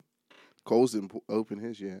Cole's didn't open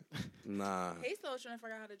his yet. Nah. He's still trying to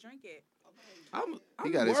figure out how to drink it.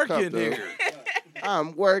 I'm got his working cup, though. here.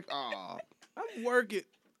 I'm working.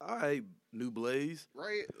 All right, New Blaze.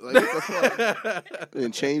 right. Like what the fuck?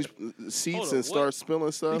 And change seats and start spilling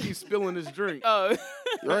He stuff. keeps spilling his drink. Oh.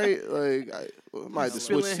 Right. Like I might have to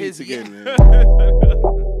switch Spilling seats his again. Hold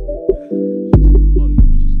on,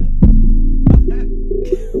 what you say?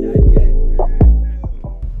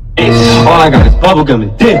 All I got is bubblegum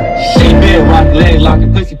and dick. She bed rock, leg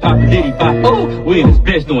locking, pussy poppin', diddy bop. Ooh, we in this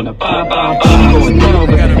bitch doing the ba ba ba. Going dumb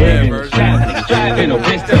with the head in the trap. Ain't no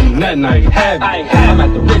bitch tell me nothing I ain't have. I'm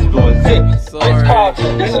at the wrist blowing zip.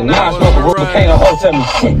 Sorry. This a non-smoker rule, can't a hoe tell me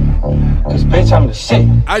shit. Cause bitch, I'm the shit.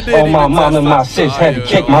 I didn't On my even mom and test my that sis had to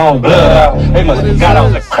audio, kick though. my own blood out. They must have got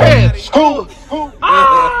out the crib. School.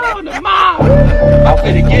 Oh, the mom. I'm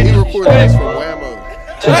finna get He it. recorded this from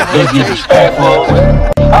Whammo. Till the bitch get respectful.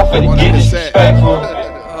 I'm finna get disrespectful.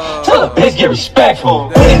 Till the bitch get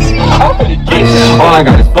respectful. Bitch, I'm finna get it. All I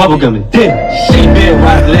got is bubblegum and dick. She bed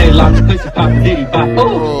rock, leg locked, pussy poppin', diddy bop.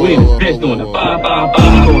 Ooh, we in this bitch doing the ba ba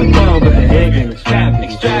ba. Going dumb with the head in the trap.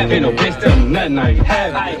 Ain't no bitch tell me nothing I ain't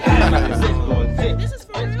have. I'm at the wrist blowing zip. This is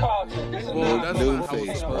for real. Well, that's Noon not how it's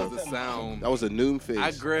phase, supposed bro. to sound. That was a noon face.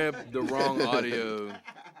 I grabbed the wrong audio.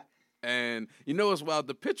 And you know what's wild?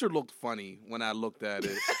 The picture looked funny when I looked at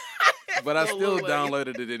it. But I still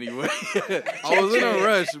downloaded it anyway. I was in a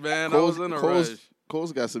rush, man. I was in a rush.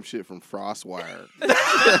 Cole's got some shit from Frostwire.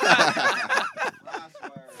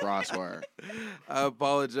 Frostwire. I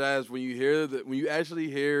apologize when you hear that. When you actually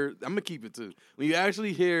hear, I'm gonna keep it too. When you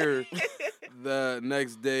actually hear the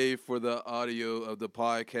next day for the audio of the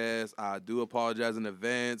podcast, I do apologize in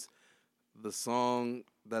advance. The song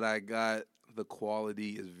that I got, the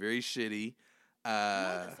quality is very shitty.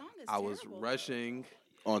 the song is I was terrible, rushing.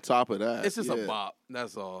 On top of that, It's just yeah. a bop.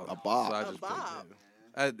 That's all. A bop. So I A just bop.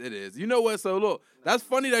 It is. You know what? So look, that's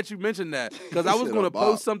funny that you mentioned that because I was Shit, going a to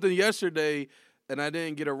post bop. something yesterday and I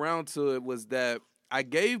didn't get around to it. Was that I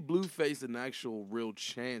gave Blueface an actual real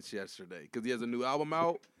chance yesterday because he has a new album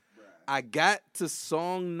out. I got to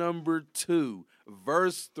song number 2,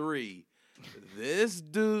 verse 3. This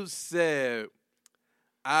dude said,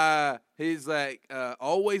 he's like,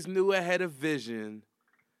 always knew I had a vision.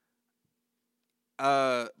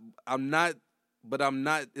 I'm not,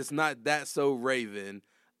 it's not that so Raven.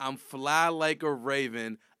 I'm fly like a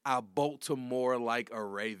raven. I Baltimore like a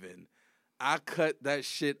raven. I cut that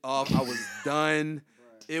shit off. I was done.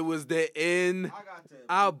 It was the end.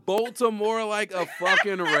 I Baltimore like a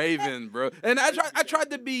fucking raven, bro. And I tried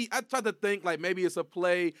to think like maybe it's a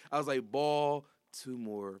play. I was like, ball 2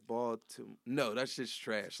 more. No, that shit's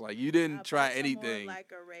trash. Like you didn't try Baltimore anything.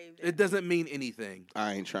 like a raven. It doesn't mean anything.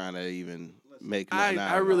 I ain't trying to even make I nothing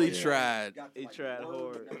out I of really it. tried. He tried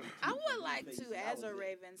hard. I would like to, as a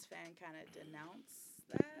Ravens fan, kind of denounce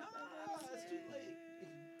that.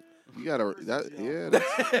 You gotta that's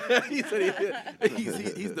He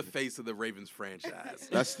said he's the face of the Ravens franchise.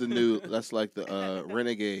 that's like the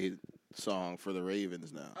Renegade song for the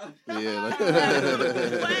Ravens now. Yeah, like,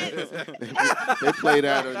 they play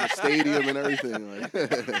that in the stadium and everything. Like,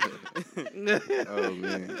 oh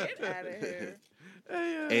man, Get out of here.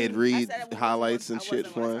 Ed I Reed said it highlights wasn't and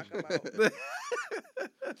shit what I fun. was talking about.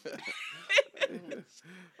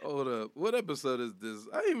 Hold up. What episode is this?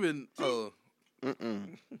 I ain't even. Oh. 55.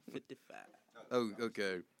 Oh.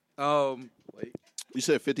 Okay. Wait. You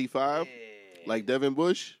said 55, like Devin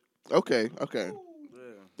Bush. Okay. Yeah.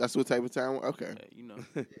 That's what type of time. Okay, Yeah, you know.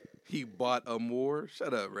 He bought a more.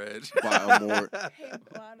 Shut up, Reg. buy a more. Hey,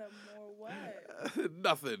 Baltimore, what?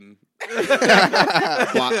 Nothing.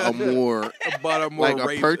 Bought a more. Bought a more. Like a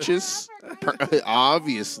Raven. purchase.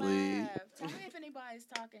 Obviously. Laugh. Tell me if anybody's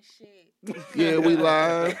talking shit. Yeah, we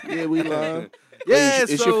live. Yeah, we live. Yeah,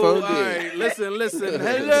 It's so, your phone all dead. right, listen.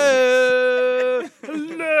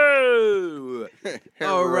 Hello.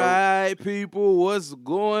 All right, people, what's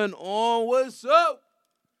going on? What's up?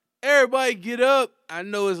 Everybody get up. I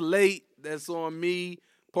know it's late. That's on me,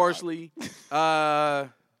 partially.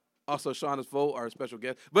 Also, Shawna's fault, our special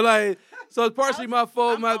guest. But, like, so it's partially my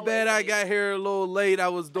fault, I'm my always bad. I late. got here a little late. I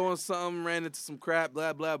was doing something, ran into some crap,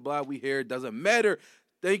 blah, blah, blah. We here. It doesn't matter.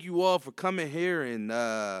 Thank you all for coming here and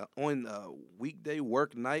on a weekday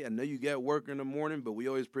work night. I know you got work in the morning, but we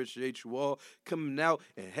always appreciate you all coming out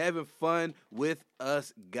and having fun with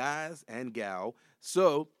us guys and gal.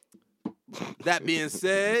 So, that being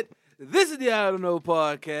said, this is the I Don't Know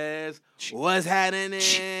Podcast. What's happening?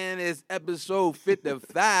 It's episode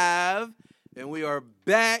 55, and we are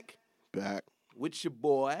back with your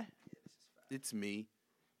boy. It's me,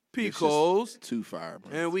 P. It's Coles. just too fire,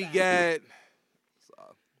 bro. And we got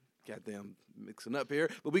goddamn mixing up here.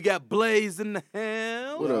 But we got Blaze in the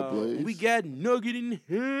house. What up, Blaze? We got Nugget in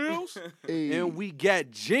the house. Hey. And we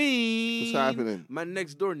got Gene. What's happening? My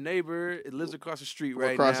next door neighbor. It lives across the street We're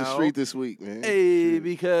right across now. the street this week, man. Hey,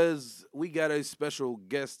 because we got a special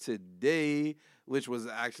guest today, which was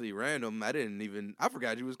actually random. I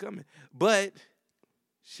forgot you was coming. But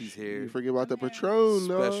she's here. You forget about the Patron,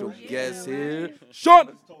 though. Special guest right. here.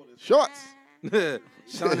 Shawna! Shorts.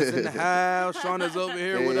 Shawna's in the house. Shawna's over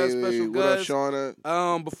here with us, special What up, guest.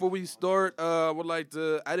 Shawna? Before we start, I would like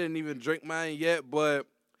to. I didn't even drink mine yet, but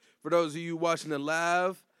for those of you watching it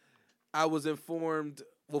live, I was informed.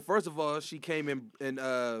 Well, first of all, she came in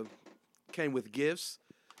and came with gifts.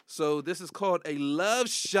 So this is called a love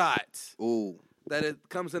shot. Ooh. That it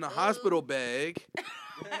comes in a hospital bag.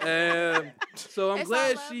 And so I'm It's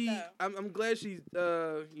glad all love, she. though. I'm glad she.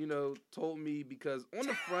 Told me because on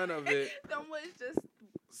the front of it. That was just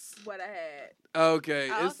what I had.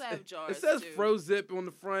 Okay. I also have jars, It says too. Frozip on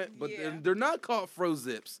the front, but Yeah. they're not called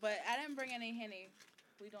Frozips. But I didn't bring any Henny.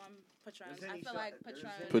 We doing Patron. I feel like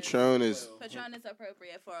Patron. Patron is Patron is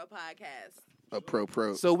appropriate for a podcast. a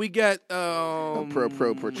pro. So we got A pro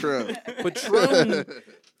Patron. Patron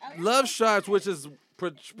love shots, which is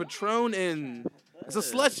Patron and it's a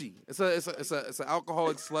slushy. It's an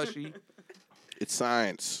alcoholic slushy. It's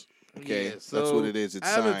science. Okay, Yeah, that's so what it is. It's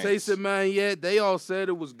I haven't science. tasted mine yet. They all said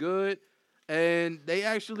it was good, and they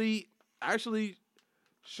actually,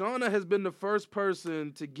 Shawna has been the first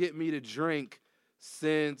person to get me to drink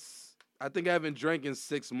since I think I haven't drank in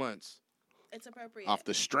 6 months. It's appropriate. Off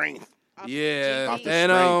the strength. Yeah, Off the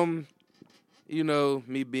and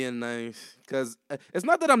me being nice, because it's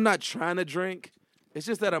not that I'm not trying to drink. It's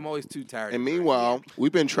just that I'm always too tired. And to drink. meanwhile,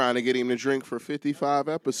 we've been trying to get him to drink for 55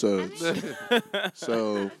 episodes.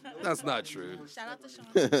 So That's not true. Shout out to Sean.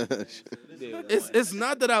 It's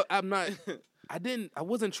not that I'm not. I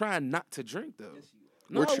wasn't trying not to drink though.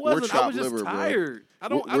 No, I we're wasn't. I chopped was just liver, bro. tired. I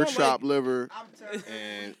don't. we're like, chopped liver,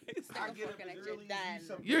 and Stop looking at your done.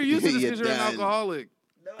 You're used to this You're because you're an done. alcoholic.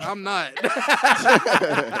 I'm not. That's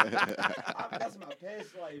my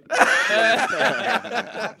past life.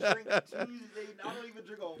 I drink Tuesday. I don't even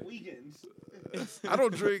drink on weekends. I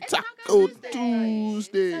don't drink. It's Taco Taco Tuesday.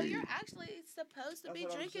 Tuesday. So you're actually supposed to be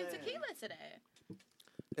That's what I'm drinking saying. tequila today.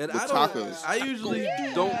 And With I don't. tacos. I usually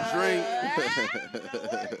Yeah. don't drink.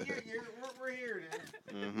 You know what? We're here then.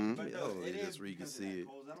 Mhm. But Yeah, no, it just is where you can because see of that, it.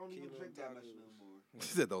 Coles. I don't even drink that much no more. She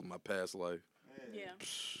said that was my past life. Yeah.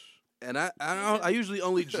 And I usually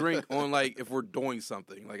only drink on like if we're doing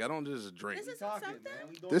something. Like I don't just drink. This is Talking, something. man.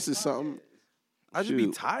 We doing This is podcast. something. I just be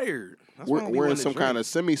Shoot. tired. That's why I We're, don't be we're in wanting to some drink. kind of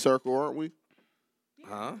semicircle, aren't we?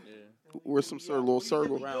 Huh? We're some sort of little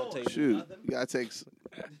circle. Round table. Shoot, you gotta take.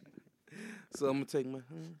 So I'm gonna take my.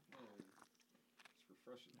 Refreshing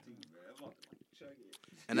tea, man. I'm about to chug it.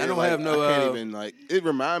 And Yeah, I don't like, have no. I can't even like. It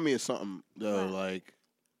remind me of something though. Like,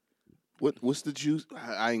 what's the juice?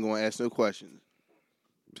 I ain't gonna ask no questions.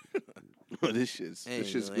 this shit's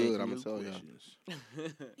good. I'm gonna tell y'all.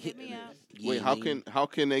 Hit me up. Wait, how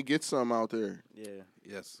can they get some out there? Yeah.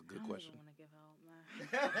 Yes, good I don't question. even want to give out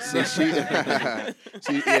my. See, see,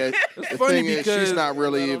 yeah. The funny thing is, because- she's not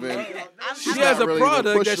really even. She She's has not a really even product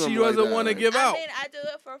that pushing she them like doesn't that. want to give out. I mean, I do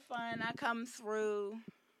it for fun. I come through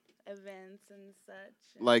events and such.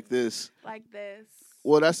 and Like this. Like this.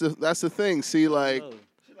 Well, that's the thing. See, like Oh.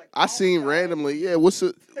 She's like, I seen randomly. Yeah, you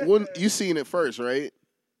seen it first, right?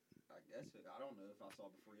 I guess it. I don't know if I saw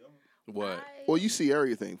it before y'all. What? Well, you see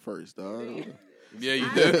everything first, dog. Yeah, you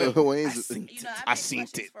I- do. Wayne's- You know, I I seen make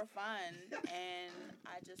slushies it. for fun, and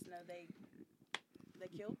I just know they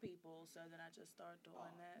kill people, so then I just start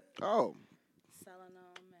doing that, Oh, selling them,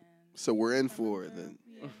 and so we're in for it then.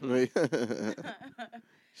 Right? Hit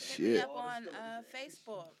me Shit, up on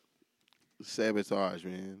Facebook, sabotage,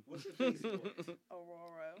 man. What's your Facebook?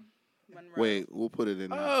 Aurora Monroe. Wait, we'll put it in.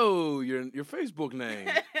 There. Oh, your Facebook name.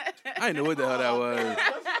 I didn't know what the hell that was.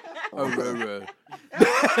 Aurora.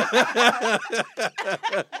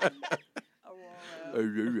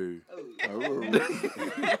 Aurora. Aurora.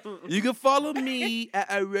 You can follow me at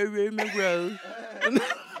Aurora Monroe.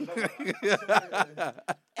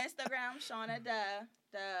 Instagram, Shawna Duh.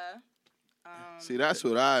 See, that's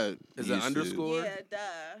what I. Is it used to- underscore? Yeah, duh.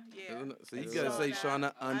 Yeah. So you gotta say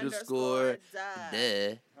Shawna underscore Duh.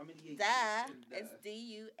 duh. How many H's? Duh. It's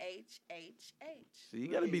DUHHH. So you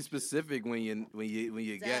gotta be specific when you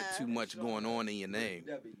get too much going on in your name.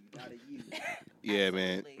 W, not a U. Yeah,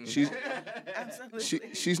 man. Absolutely.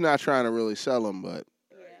 Absolutely. She's not trying to really sell them, but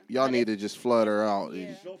Yeah. y'all But need to just flood her out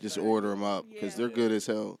and Yeah. just order them up because Yeah. they're good as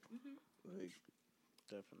hell.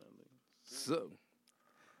 Definitely. So,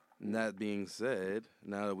 that being said,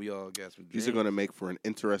 now that we all got some These are gonna make for an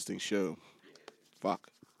interesting show. Fuck.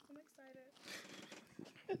 I'm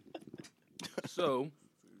excited. So,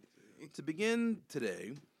 to begin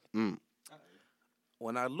today,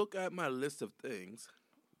 when I look at my list of things,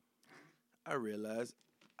 I realize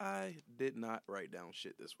I did not write down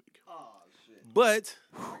shit this week. Oh, shit. But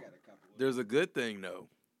I got a couple. there's a good thing, though.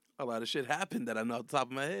 A lot of shit happened that I know off the top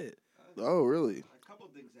of my head. Oh, really? A couple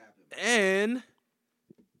things happened. And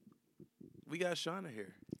we got Shawna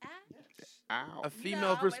here. Ow. A You female know, I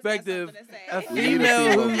always got perspective. something to say. A We need a female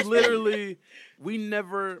female who's perspective. literally,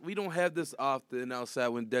 we don't have this often outside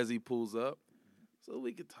when Desi pulls up. So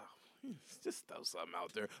we could talk. Just throw something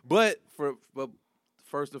out there. But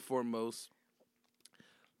first and foremost,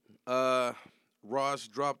 Ross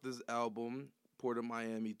dropped his album, Port of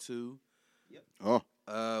Miami 2. Oh.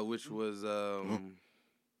 Which was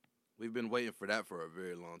we've been waiting for that for a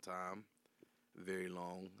very long time. Very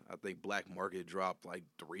long. I think Black Market dropped like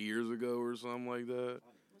 3 years ago or something like that.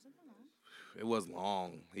 It was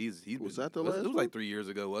long. He's Was been- that the it was- last It was one? like 3 years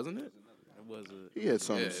ago, wasn't it? It was a. He had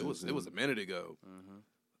something. Yeah, it was a minute ago.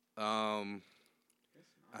 Mm-hmm.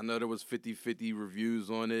 I know there was 50-50 reviews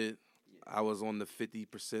on it. I was on the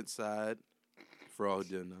 50% side. For all who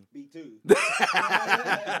didn't know. B2.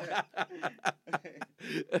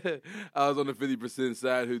 I was on the 50%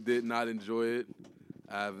 side who did not enjoy it.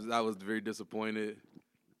 I was very disappointed.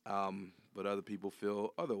 But other people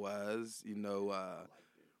feel otherwise. You know,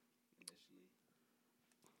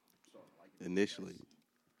 Initially.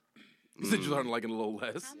 you said you started liking it a little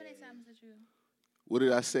less. How many times did you? What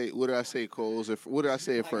did I say? What did I say, Coles? What did I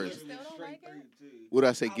say at You first? still don't like it? What did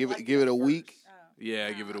I say? Give it a week. Oh.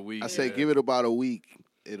 Yeah, give it a week. I say yeah. give it about a week.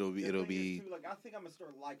 It'll be Like, I think I'm gonna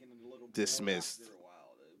start liking it a little bit dismissed. more after a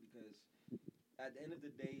while, though, because at the end of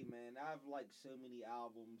the day, man, I've liked so many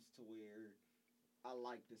albums to where I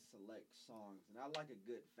like to select songs, and I like a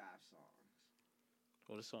good 5 songs.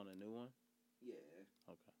 Oh, this on a new one? Yeah.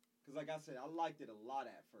 Okay. Because, like I said, I liked it a lot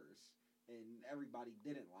at first, and everybody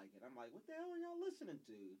didn't like it. I'm like, what the hell are y'all listening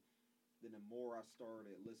to? Then the more I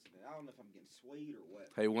started listening, I don't know if I'm getting swayed or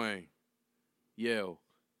what. Hey, Wayne. Yell.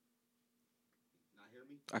 Not hear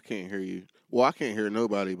me? I can't hear you. Well, I can't hear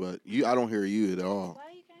nobody, but you. I don't hear you at all.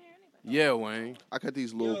 Why you can't hear anybody? Yeah, Wayne. I got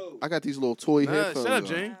these Yo. little toy Nah, headphones. shut up, on.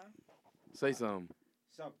 Jane. Oh. Say something.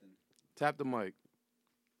 Something. Tap the mic.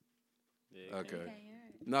 Yeah, Okay. You can't hear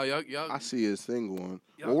it. No, y'all. I see his thing going.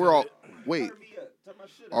 y'all Well, we're got all. it. Wait, Turn me up. Turn my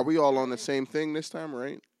shit are up. we all on the same thing this time,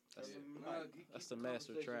 right? That's, Turn No, my mic. keep That's the the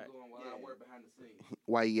master conversation track. going while I work behind the scenes.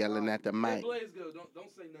 Why you yelling at the Let mic? Blaze go. Don't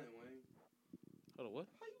say nothing, Wayne. hold on, what?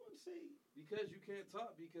 How you want to say? Because you can't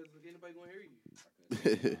talk because anybody gonna hear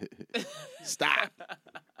you. Stop. Have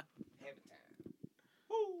a time.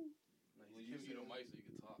 Woo. You give me the mic so you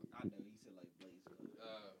can talk. I know. He said like Blaze.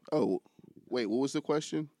 Oh, wait. What was the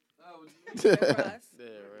question? For us. Yeah,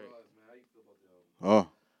 right. Oh,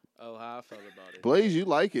 Oh, how I felt about it. Blaze, you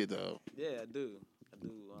like it though. Yeah, I do.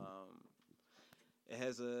 It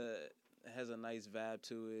has a nice vibe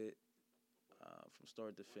to it, from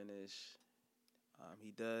start to finish.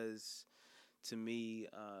 He does, to me,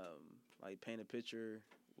 like paint a picture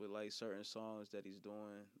with like certain songs that he's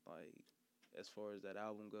doing, like as far as that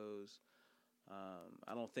album goes.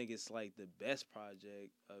 I don't think it's like the best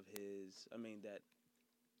project of his. I mean that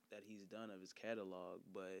he's done of his catalog,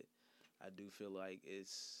 but I do feel like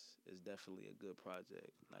it's definitely a good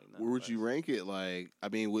project. Like Where would you rank it? Like, I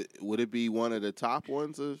mean, would it be one of the top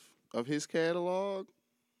ones of his catalog?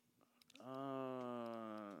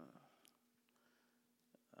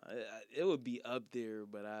 It would be up there,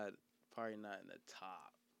 but I probably not in the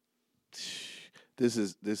top. This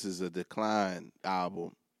is a decline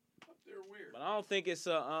album. But I don't think it's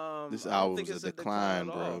a This I don't album's think a it's decline,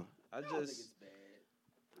 at bro. all. I don't think just it's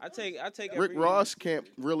bad. I take Rick every, Ross can't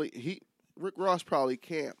really. Rick Ross probably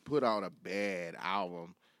can't put out a bad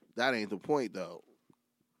album. That ain't the point though.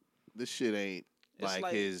 This shit ain't It's like,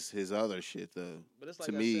 like- his other shit though. But it's like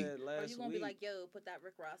to I me- said Or last you gonna week. be like, yo, put that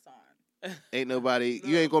Rick Ross on. Ain't nobody.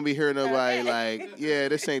 You ain't gonna be hearing nobody Okay. like, yeah,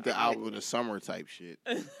 this ain't the album of the summer type shit.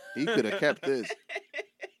 He could have kept this,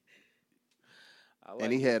 I like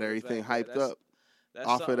and he it had for the everything fact hyped that up. that's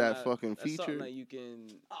off of something that fucking that's something feature. that you can.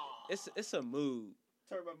 Aw. It's a mood.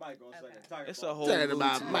 Turn my mic on a Okay. second. Tiger It's ball. a whole Turn mood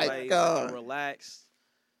my to mic like on. relax.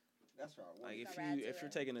 That's right. Like You if can ride to you're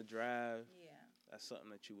it. taking a drive, Yeah. that's something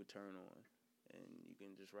that you would turn on, and you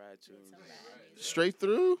can just ride to. With And some just, bad music. Straight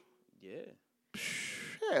through. yeah.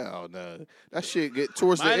 Hell no. That shit get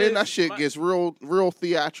towards the Mine end. That is- shit mine- gets real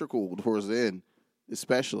theatrical towards the end,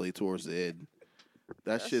 especially towards the end.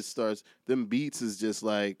 That shit That's- starts. Them beats is just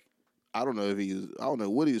like, I don't know if I don't know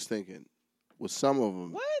what he was thinking with some of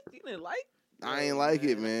them. What? You didn't like? I ain't Oh, like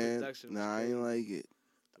it, the man. production was Nah, I ain't crazy. like it.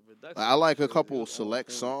 The I like a couple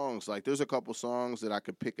select songs. Like there's a couple songs that I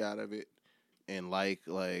could pick out of it and like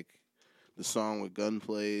the song with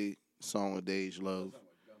Gunplay, song with Dage Love.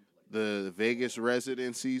 The Vegas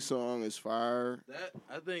Residency song is fire.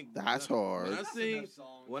 I think that's hard.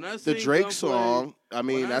 When I The sing Drake Gunplay, song, I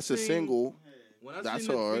mean, when I that's a sing- single. When I That's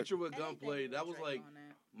seen the hard. feature with I didn't Gunplay, think that was Drake like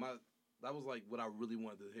on that. that was like what I really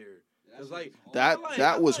wanted to hear. It's like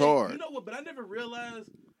That was hard. You know what? But I never realized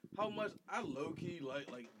how much I low key like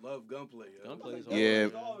love Gunplay. Gunplay's Yeah.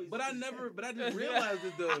 But I didn't realize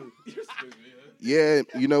it though. You're stupid. Yeah,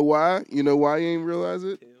 you know why? You know why you ain't realize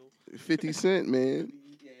it? 50 Cent, man.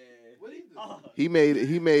 What he do?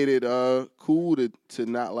 He made it cool to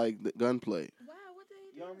not like the Gunplay. Wow, what did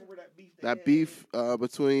he do? Y'all remember that beef? That beef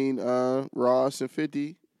between Ross and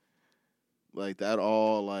 50, like that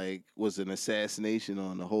all like was an assassination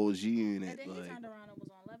on the whole G And Unit. then he Like turned around and was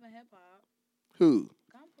on Love and Hip Hop. who?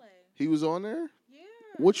 Gunplay. He was on there? Yeah.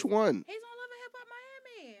 Which one? He's on Love and Hip Hop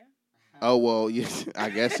Miami. Oh well, yeah. I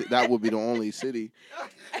guess that would be the only city.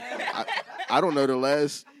 I don't know the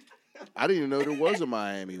last. I didn't even know there was a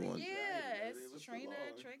Miami one. Yeah, it's Trina,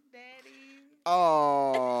 Trick Daddy.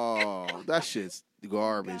 Oh, that shit's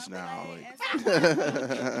garbage Gunplay, now.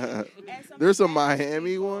 and some There's a Spanish Miami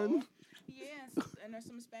people. one. Yeah, and there's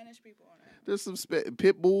some Spanish people on it. There's some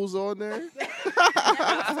pit bulls on there. Famous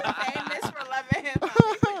for Love and Hip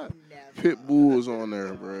Hop. Never. Pit bulls on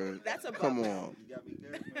there, bro. That's a Come bummer. on. You got me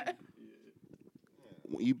there, man.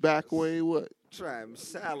 You back way? What? Try and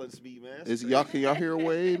silence me, man. Is y'all? Can y'all hear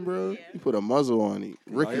Wade, bro? Yeah. You put a muzzle on him.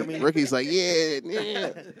 y'all hear me? Ricky's like,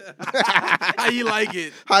 yeah. How you like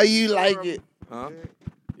it? How you like it? Huh?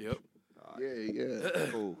 Yep. Yeah.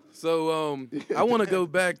 Cool. So I want to go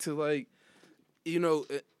back to like,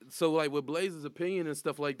 so like with Blaze's opinion and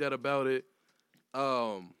stuff like that about it.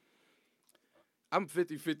 I'm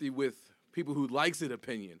 50-50 with people who likes it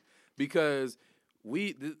opinion because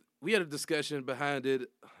we had a discussion behind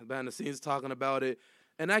the scenes talking about it,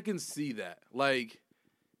 and I can see that like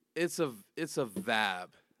it's a vibe,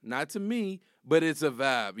 not to me, but it's a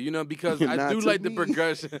vibe, because I Not do to like the me.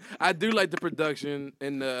 progression. I do like the production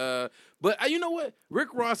and but you know what? Rick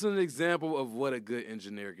Ross is an example of what a good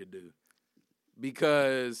engineer could do,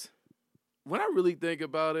 because when I really think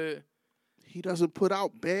about it. He doesn't put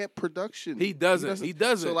out bad production. He doesn't.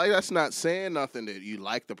 So like that's not saying nothing that you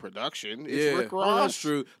like the production. It's Rick well, Ross. that's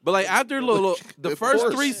true. But like after the Of first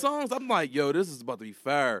course. 3 songs, I'm like, yo, this is about to be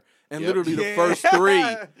fire. And Yep. literally the first 3.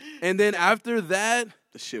 And then after that,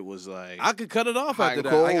 The shit was like I could cut it off Hot after and that.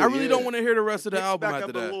 cold, Like, I really yeah. don't want to hear the rest of the Picks album back after up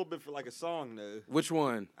a that. little bit for like a song though. Which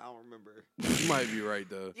one? I don't remember. You might be right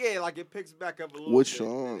though. Yeah, like it picks back up a little which bit.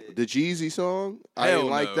 song? but The Jeezy song? I Hell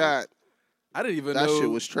didn't like no. that. I didn't even That know shit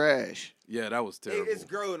was trash. Yeah, that was terrible. It's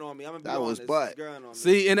growing on me. I'm gonna be That was honest. butt. It's growing on me.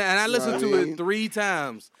 See, and I listened Know to what I it mean? 3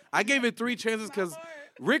 times. I gave it 3 chances because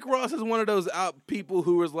Rick Ross is one of those people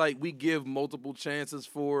who is like, we give multiple chances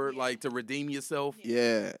for like to redeem yourself.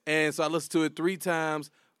 Yeah. And so I listened to it 3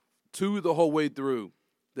 times, 2 the whole way through.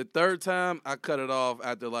 The 3rd time, I cut it off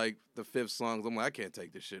after like the 5th song. I'm like, I can't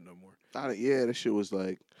take this shit no more. Yeah, that shit was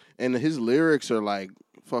like, and his lyrics are like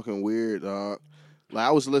fucking weird, dog. Like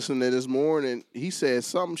I was listening to this morning, he said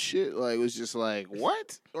some shit like it was just like,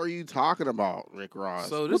 what are you talking about, Rick Ross?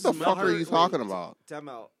 So what this the is my fuck are heard- you talking wait, about? Time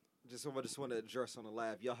out. I just want to address on the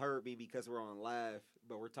live. Y'all heard me because we're on live,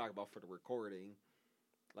 but we're talking about for the recording.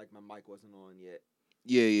 Like my mic wasn't on yet.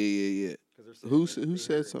 Yeah. 'Cause they're saying Who that who they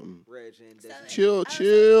said heard something? Reg and Desmond.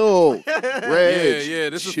 Chill. Yeah, Reg, yeah,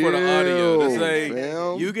 this is for the audio. This chill, ain't,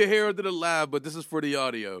 fam. you can hear it to the live, but this is for the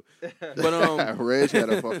audio. But Reg had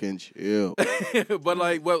a fucking chill. but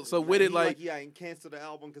like, well, so with it, like, yeah, I ain't canceled the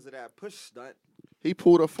album because of that push stunt. He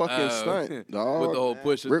pulled a fucking uh, stunt, with the dog. whole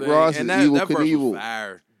Pusha Rick thing. Ross and is that, Evil that verse Knievel. was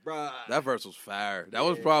fire. Bruh. That verse was fire. That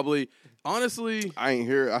was Yeah. probably, honestly, I ain't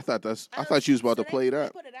hear it. I thought you was about to play They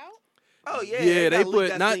that. put it out? Oh yeah, yeah, they got leaked put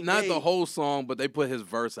that not same the day. whole song, but they put his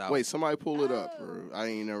verse out. Wait, somebody pull it up, Oh, bro. I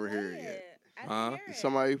ain't never hear it yet. I Huh? didn't hear it.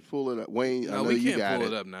 Somebody pull it up. Wayne, I no, know we you can't got pull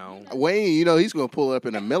it. it up now. Wayne, he's gonna pull it up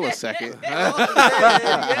in a millisecond.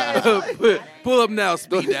 Pull up now,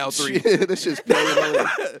 speed down 3. Shit, this shit's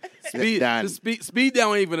playing. Done. Speed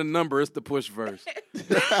down ain't even a number, it's the push verse.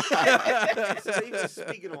 So even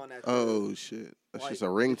speaking on that, Oh shit, that's like, just a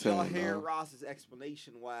did y'all ringtone. hear dog. Ross's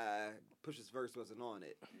explanation why Push's verse wasn't on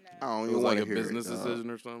it? I No. don't It even was want like to a hear business it. dog. decision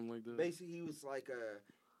or something like that. Basically, he was like,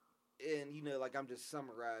 and like I'm just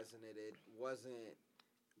summarizing it. It wasn't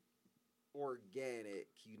organic,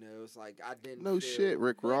 It's like I didn't. No feel... shit,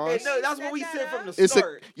 Rick But Ross. Hey, no, that's what we said from the It's a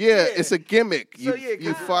start. it's a gimmick. So, You yeah,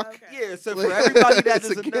 you 'cause- fuck. okay. Yeah, so for everybody that It's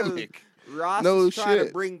a doesn't know, gimmick. Ross No is trying shit.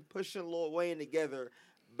 to bring Push and Lil Wayne together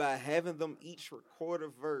by having them each record a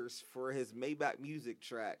verse for his Maybach music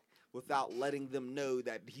track without letting them know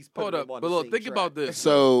that he's putting Hold up, them on but the look, same think track. about this.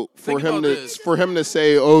 So Think about this. for him to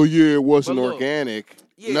say, "Oh yeah, it wasn't But look, organic,"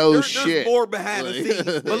 Yeah, no there's shit. more behind the Like- scenes.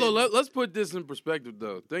 But than- look, let's put this in perspective,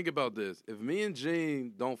 though. Think about this. If me and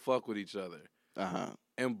Gene don't fuck with each other,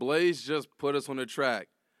 and Blaze just put us on the track,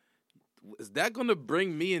 is that going to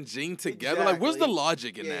bring me and Gene together? Like, where's the Exactly.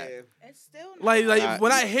 logic in yeah, that? It's still not. Like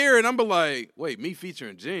when I hear it, I'm be like, wait, me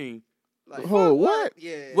featuring Gene? like, Oh, what?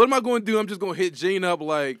 Yeah. What am I going to do? I'm just going to hit Gene up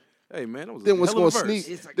like, hey, man, that was Then a what's hell of a going to verse.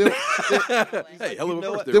 sneak? It's like, Hey, hell of a You know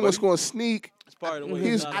verse what? there, Then what's buddy. going to sneak? It's part of the way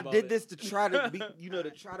He's- he's I did this to try to be,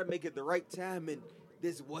 to try to make it the right time, and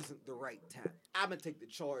this wasn't the right time. I'm gonna take the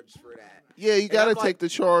charge for that. Yeah, you And got to I'm like- take the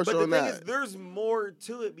charge But the on thing that. is, there's more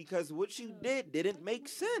to it because what you did didn't make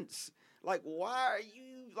sense. Like, why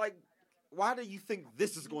do you think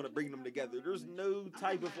this is going to bring them together? There's no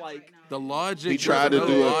type of like, The logic. He tried to there's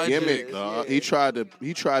do no a logic. gimmick, Yeah. dog. He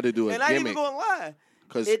tried to do a and I ain't even gimmick gonna lie.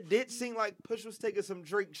 because It did seem like Push was taking some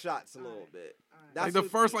Drake shots a little bit. Like the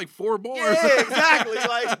what- first 4 bars. Yeah, exactly.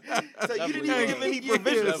 Like, so you didn't even Definitely give any was.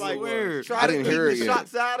 provisions. Yeah, Like, swear. try I to didn't keep hear the it yet.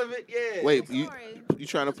 shots out of it. Yeah. Wait, Sorry. you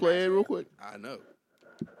trying to play it real quick? I know.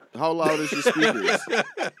 How loud is your speakers? I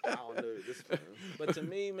don't know this one. But to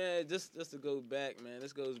me, man, just to go back, man,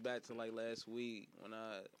 this goes back to like last week when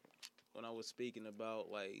I was speaking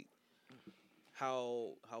about like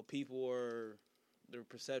how people are their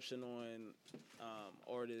perception on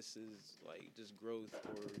artists is like just growth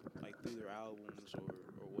or like through their albums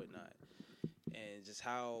or whatnot, and just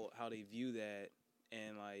how they view that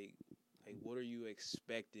and like what are you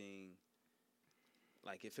expecting?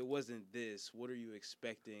 Like if it wasn't this, what are you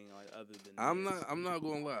expecting like other than this? I'm not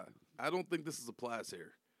gonna lie. I don't think this applies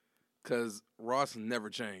here, cause Ross never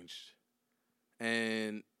changed,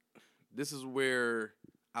 and this is where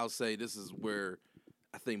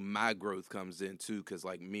I think my growth comes in too. Cause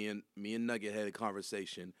like me and Nugget had a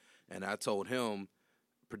conversation, and I told him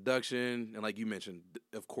production and like you mentioned,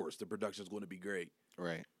 of course the production is going to be great.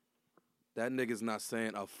 Right. That nigga's not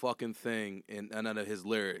saying a fucking thing in none of his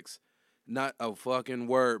lyrics. Not a fucking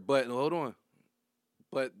word. But hold on.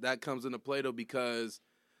 But that comes into play though because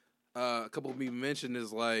a couple of me mentioned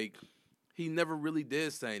is like he never really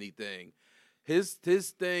did say anything. His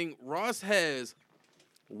thing, Ross has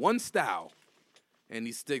one style and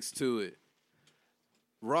he sticks to it.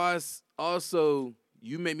 Ross also,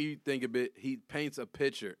 you made me think a bit, he paints a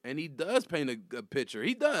picture. And he does paint a picture.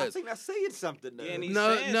 He I does. think that's saying something though. Yeah, and he's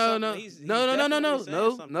No, saying no, something. no, He's no, definitely saying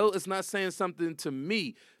something. no. It's not saying something to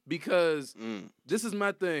me because this is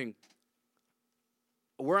my thing.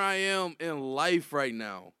 Where I am in life right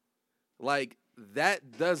now, like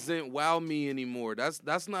that doesn't wow me anymore.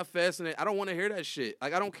 That's not fascinating. I don't want to hear that shit.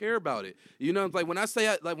 Like I don't care about it. You know, like when I say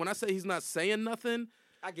he's not saying nothing.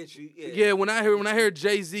 I get you. Yeah. Yeah, when I hear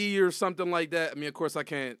Jay-Z or something like that. I mean, of course, I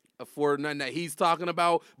can't afford nothing that he's talking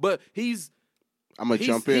about, but I'm gonna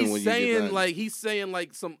jump in he's when saying, you get done. he's saying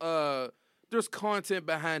like some there's content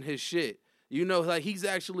behind his shit. You know, like he's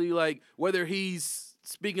actually like whether he's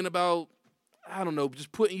speaking about I don't know,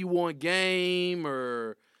 just putting you on game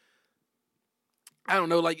or I don't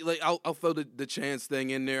know, like I'll throw the chance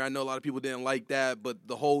thing in there. I know a lot of people didn't like that, but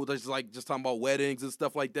the whole just talking about weddings and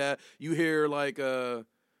stuff like that. You hear like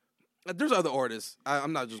there's other artists.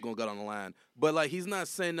 I'm not just gonna go down the line, but like he's not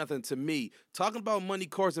saying nothing to me. Talking about money,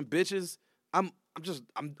 cars, and bitches.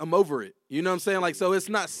 I'm over it. You know what I'm saying? Like, so it's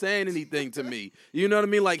not saying anything to me. You know what I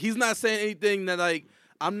mean? Like, he's not saying anything that, like,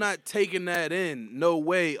 I'm not taking that in. No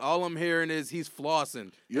way. All I'm hearing is he's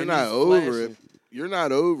flossing. You're and not he's over flashing. it. You're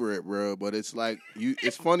not over it, bro. But it's like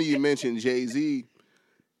it's funny you mentioned Jay-Z.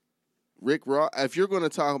 Rick Ross. If you're gonna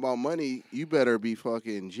talk about money, you better be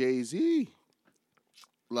fucking Jay-Z.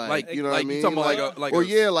 Like you know what I you mean? talking about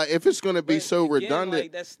like if it's gonna be But so again, redundant,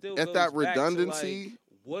 like, that still at goes that back to, redundancy, like,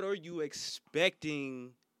 what are you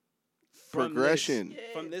expecting from progression.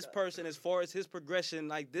 from this person as far as his progression?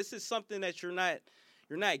 Like this is something that you're not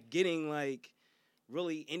getting like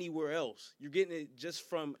really anywhere else. You're getting it just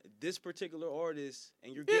from this particular artist,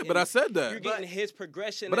 and you're getting. but I said that. You're getting his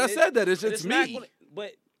progression. But and I said that. It's but just not me.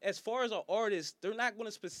 but as far as an artist, they're not going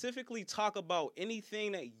to specifically talk about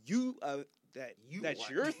anything that you that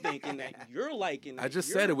you're thinking that you're liking. I just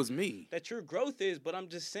that said you're- it was me. that your growth is, but I'm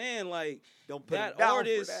just saying, like, Don't put that him down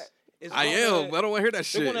artist, for that. is I am. I don't want to hear that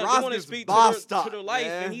shit. They Ross want to gets speak boss to talk, their life,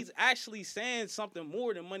 man. and he's actually saying something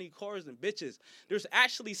more than money, cars, and bitches. There's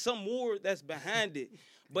actually some more that's behind it,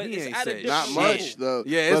 but He it's ain't at a saying different Not level. much though.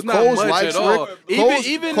 Yeah, it's But not Coles much likes at all. Rick.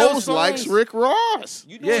 Even Coles those likes songs, Rick Ross.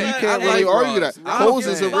 You Yeah, doing You that? can't I really like argue Ross. that. I'm Coles a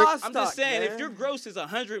is a fan. Rick. I'm just saying, man. if your gross is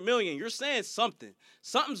 100 million, you're saying something.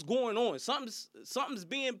 Something's going on. Something's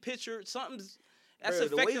being pictured. That's Bro,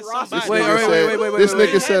 the way affecting Ross is- somebody. Wait, Nigga wait, said- wait, wait, wait, This wait,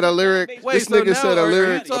 nigga wait. said a lyric. Wait, This so nigga now said a are you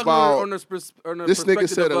lyric talking about. on the This nigga perspective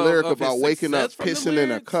said a lyric of his about waking up success from the pissing in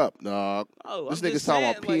a lyrics? cup, dog. Oh, This I'm nigga's just talking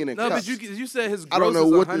saying, about peeing in No, cups. but you said his gross I don't know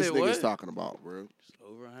is what 100 this nigga's what? talking about, bro.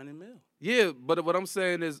 over 100 mil. Yeah, but what I'm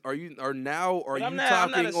saying is, are you I'm talking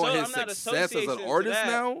not on his I'm not success as associating an to artist that.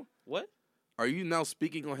 now? What? Are you now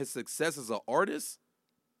speaking on his success as an artist?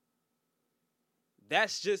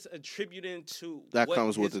 That's just attributing to That what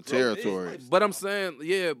comes with his the growth is. territory. But I'm saying,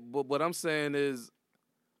 yeah, but what I'm saying is,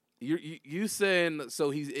 you saying so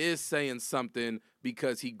he is saying something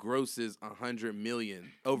because he grosses 100 million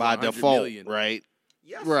over By 100 default, million. right?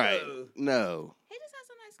 Yes, Right. sir. No. He just has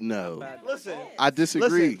a nice. No. Not bad Listen, hits. I disagree.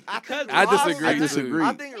 Listen, I Because think I Ross- disagree, I too. disagree.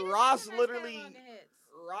 I think He just Ross has a nice literally catalog of hits.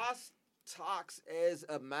 Ross talks as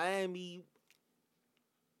a Miami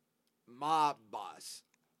mob boss,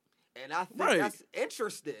 and I think Right. that's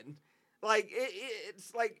interesting. Like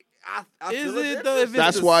it's like I Is feel it's it though? If it's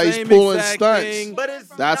That's the why he's same pulling exact stunts. thing? but it's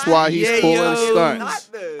That's not- why he's Yeah, pulling yo. It's stunts. not,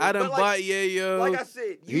 though. I done But bought yayo. like I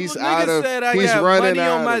said, you He's look- out Nigga of- said I he's got running money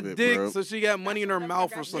on out my of it, dick, bro. so she got money in her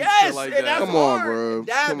mouth or some Yes, shit like and that. that's Come on, hard. bro.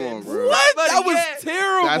 Damn Come it. on, bro. What? But That was yeah.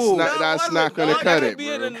 terrible. That's No, not wasn't. gonna Like, cut That it, could be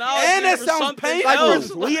an bro. analogy And that for sounds something painful.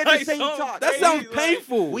 else. We had the Like same something talk. That crazy, sounds like-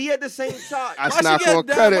 painful. We had the same talk. That's Why she not got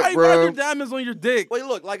gonna cut it, why bro. your diamonds on your dick? Wait,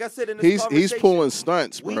 look, like I said in this He's conversation, pulling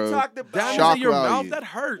stunts, we bro. talked about Diamonds Shock in your value. mouth? That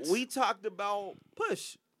hurts. we talked about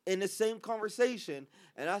Push in the same conversation,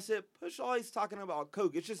 and I said Push always talking about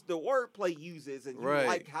coke. It's just the wordplay uses, and you Right.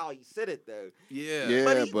 like how he said it though. yeah. Yeah,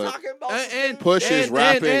 But he but talking about And Push is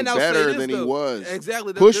rapping I'll say better this, than he though. was.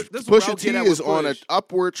 Exactly. Push This is where I'll Pusha get T at with is on an Push.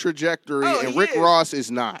 upward trajectory, Oh, and he Rick is. Ross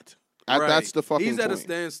is not. Right. That's the fucking He's at a point.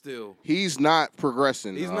 standstill. He's not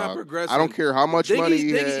progressing. He's not dog. progressing. I don't care how much money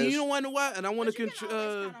he has. You don't want to what? And I want But to you can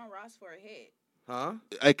always count on Ross for a hit.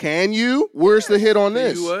 huh? Can you? Where's the hit on Can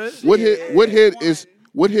this? you what? What Yeah. hit? What hit One. is?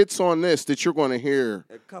 What hits on this that you're going to hear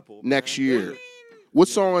a couple next man. year? What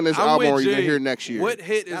song on this I'm album with are you going to Jay. hear next year? What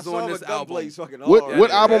hit That is song on with this Gunplay album? is fucking What- hard.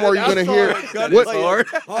 what album are you That gonna song hear? with Gunplay What- is hard?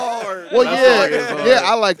 hard. Well, That yeah, song is hard. yeah,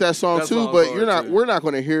 I like that song That too, song's but hard, you're not. too. We're not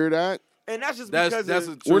going to hear that. And that's just That's because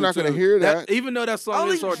a of, true We're not gonna too. hear that. Even though that song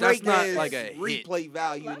only is hard, that's Drake not has like a hit. replay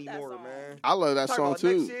value I love that anymore, song. man. I love that Talk song about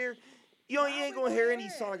too. Next year, you ain't gonna hear any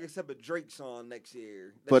song except a Drake song next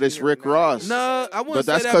year. that But you it's hear Rick now. Ross. No, I wouldn't But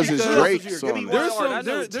say that's that 'cause it's because Drake's Give song. me though. There's one some- artist.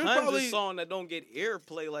 there- There's there's tons probably- of songs that don't get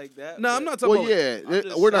airplay like that. No, I'm but- not talking Well, about. yeah, I'm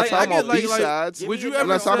just- we're not Like, talking I get, about like- B-sides. Give Would me you the ever I'm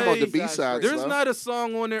not talking about the say- B-sides. There's stuff. not a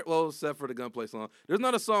song on there. Well, except for the Gunplay song. There's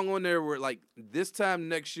not a song on there where like this time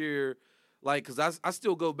next year, like because I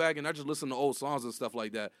still go back and I just listen to old songs and stuff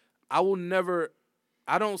like that. I will never.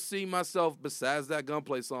 I don't see myself besides that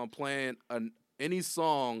Gunplay song playing any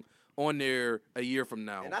song on there a year from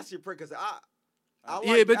now. And that's your prick, because I like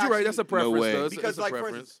Yeah, but you're right. actually- That's a preference, way. though. It's because a like for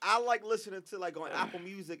preference. instance, I like listening to like on Apple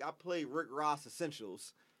Music. I play Rick Ross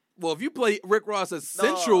Essentials. Well, if you play Rick Ross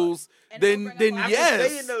Essentials, And then don't bring up I'm Yes. just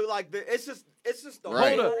yes. saying though, like it's just the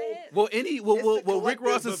Right. whole. Hold Well, It's the will Rick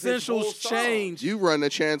Ross collective of his Essentials whole song. change? You run a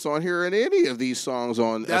chance on hearing any of these songs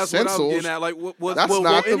on That's what I'm Essentials. getting at. Like, That's will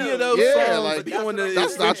not any the- of those yeah, songs like, be that's on what the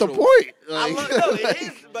That's not the Essentials? point. I Like, love no, it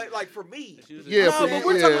is, but like for me, Yeah, No, for but you,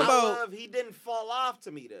 we're talking yeah. about- I love he didn't fall off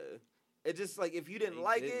to me though. It just like if you didn't He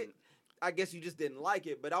like it, didn't. I guess you just didn't like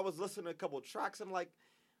it. But I was listening to a couple tracks. I'm like,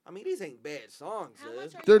 I mean, these ain't bad songs. How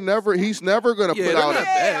much are they're you never. listening He's to? never gonna Yeah, put they're out not a.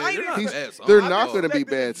 bad. I They're not He's- bad songs. they're at not all. gonna be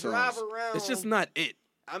expecting bad to drive songs. around. It's just not it.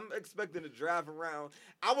 I'm expecting to drive around.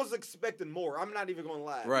 I was expecting more. I'm not even gonna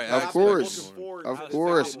lie. Right, Because Of I've been course. looking forward Of to this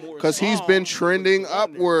course, album more because he's songs been than trending what's on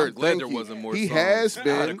there. upward. I'm glad Thank there you. wasn't more He songs. has I'd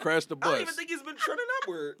been have crashed the I don't bus. even think he's been trending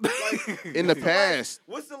upward. Like, in the past.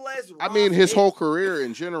 What's the last? I mean, Ross his hit? whole career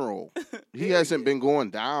in general, he hasn't been going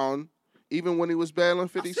down. Even when he was battling I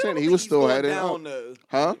 50 still Cent, don't he think was he's still going heading down, up. though.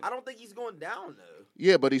 Huh? I don't think he's going down though.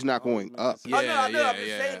 Yeah, but he's not going up. Yeah, I know, I'm yeah, just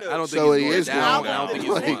yeah. saying, though. I don't think So he's he going is down. going I don't down. think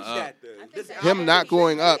he's Like- going Reach up. that, though. I think This that Him album not is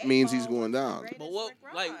going the up means eight he's ball going was the down. greatest But what,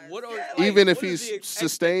 Rick like, Ross. what are Yeah, like, Even if what is he's the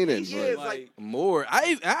sustaining, expectation, but- like, More.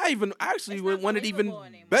 I even actually It's not wanted even believable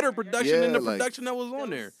anymore. better production than Yeah, the like- production that was on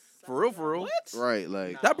there. For real, for real. what? Right,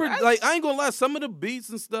 like That No, like I ain't gonna lie, some of the beats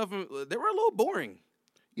and stuff they were a little boring.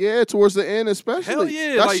 Yeah, towards the end, especially. Hell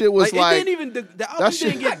yeah! That shit was it didn't even the album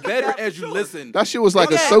shit- didn't get better as you listen. That shit was like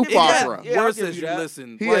a got- soap it got opera. Yeah, I'll worse give as you you that.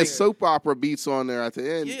 listen. He Like, had soap opera beats on there at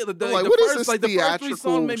the end. yeah, the, I'm like, the what is first, this like the first 3 theatrical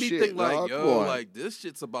songs made me shit, think like, dog? Come yo, on. like this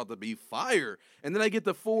shit's about to be fire. And then I get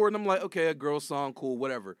to 4 and I'm like, okay, a girl song, cool,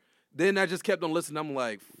 whatever. Then I just kept on listening. I'm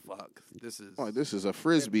like, fuck, this is. Oh, this is a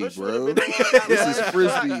frisbee, Push bro. would've been on that This is last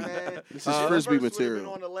frisbee. track, man. This is If frisbee the verse would've been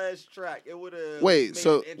material. on the last track, it would have. Wait,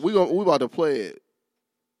 so we about to play it.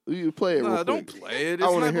 You play it real Nah, quick. don't play it. I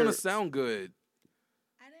It's wanna not hear going to it. sound good.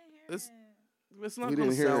 I didn't hear It's- it. It's not We going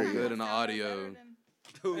to didn't hear sound it good yet. in the audio.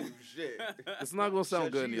 Oh shit! It's not going to sound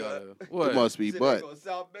Shut good in the you audio. up. What? It must be, Said but it gonna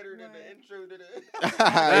sound better than the Right. intro to the. it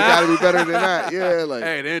gotta be better than that. Yeah, like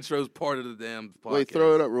Hey, the intro's part of the damn podcast. wait,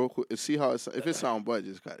 throw it up real quick and see how it. If it sound bad,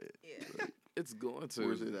 just cut it. Yeah. It's going to.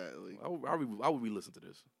 Where's it at? Like, How would we listen to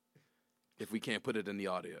this if we can't put it in the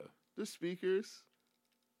audio? the speakers.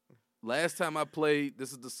 Last time I played,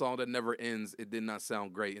 this is the song that never ends. It did not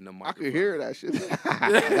sound great in the I microphone. could hear that shit.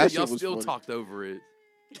 that shit Y'all was still funny. talked over it.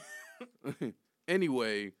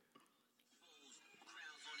 Anyway,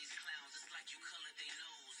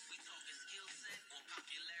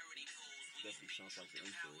 Definitely sounds like the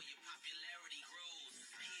intro.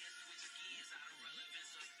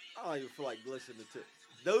 I don't even feel like listening to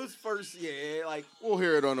those first. Yeah, like We'll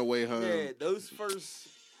hear it on the way home. yeah, those first.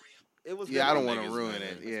 It was. Yeah, I don't want want to ruin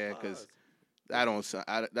it. Yeah, because I don't.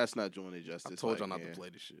 That's not doing it justice. I told y'all like, not yeah. to play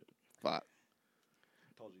this shit. Fuck.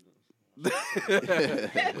 Told you.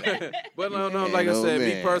 But no, Ain't like I no said, me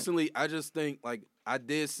man. personally, I just think, like I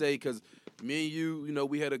did say, because me and you,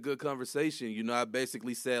 we had a good conversation. I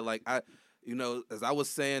basically said, like, as I was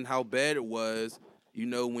saying how bad it was,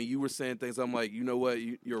 when you were saying things, I'm like, you know what,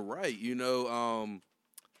 you're right.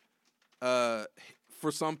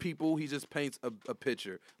 For some people, he just paints a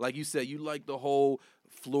picture. Like you said, you like the whole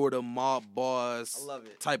Florida mob boss I love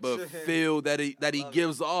it. type of feel that he love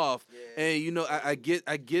gives off. Yeah. And I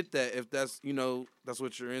get that if that's that's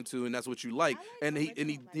what you're into and that's what you like. And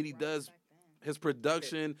he does his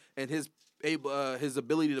production and his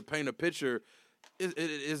ability to paint a picture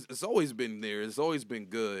it's always been there. It's always been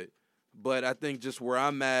good. But I think just where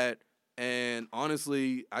I'm at, and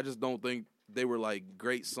honestly, I just don't think they were like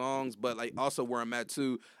great songs. But like also where I'm at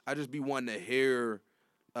too, I just be wanting to hear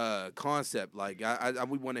concept. Like I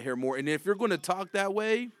would want to hear more. And if you're going to talk that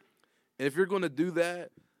way, and if you're going to do that,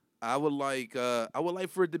 I would like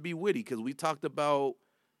for it to be witty, because we talked about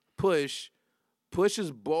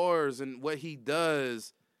Push's bars and what he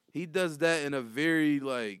does. He does that in a very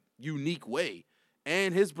like unique way,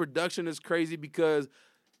 and his production is crazy because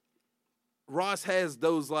Ross has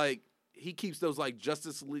those like he keeps those like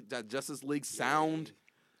Justice League sound.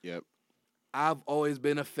 Yep. I've always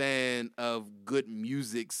been a fan of good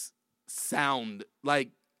music's sound. Like,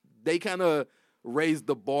 they kind of raised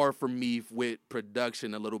the bar for me with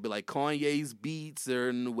production a little bit, like Kanye's beats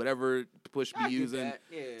or whatever Push be using. That,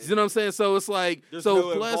 yeah. You know what I'm saying? So it's like, There's so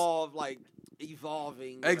no plus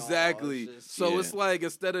evolving. exactly. So Yeah. it's like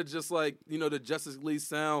instead of just like the Justice League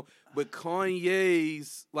sound, but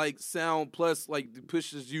Kanye's like sound plus like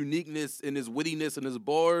Push's uniqueness and his wittiness and his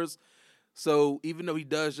bars. So even though he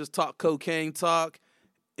does just talk cocaine talk,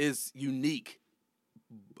 it's unique.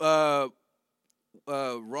 Ross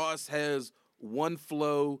has one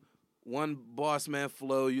flow, one boss man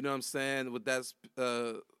flow, you know what I'm saying, with that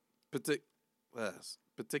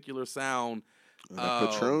particular sound. That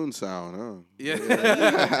Patron sound, huh? Yeah.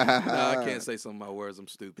 No, I can't say some of my words, I'm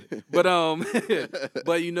stupid. But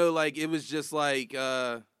but like it was just like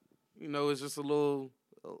it's just a little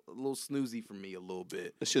snoozy for me a little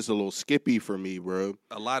bit. It's just a little skippy for me, bro.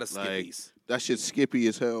 A lot of Like, skippies. that shit's skippy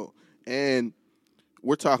as hell. And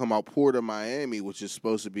we're talking about Port of Miami, which is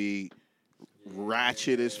supposed to be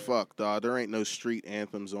ratchet as fuck, dog. There ain't no street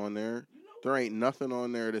anthems on there. There ain't nothing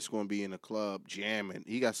on there that's going to be in a club jamming.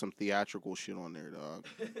 He got some theatrical shit on there, dog.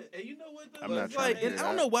 And you know what? Though? I'm not It's trying to like, hear and I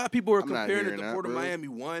don't that. know why people are I'm not comparing it hearing to that, Port of bro. Miami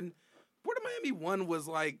 1. Port of Miami 1 was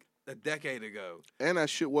like a decade ago. And that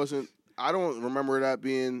shit wasn't, I don't remember that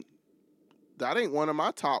being, that ain't one of my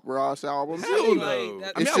top Ross albums. Hell either. no.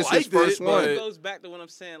 Like, It's I just his liked first it, one. It but goes back to what I'm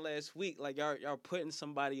saying last week. Like y'all putting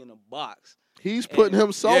somebody in a box. He's putting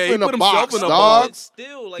himself Yeah, he in a put himself box, in a dog. But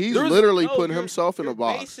still, like He's there's- literally no, putting you're- himself in a you're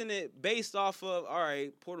box. Basing it based off of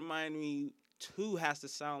Port of Miami 2 has to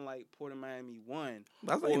sound like Port of Miami 1.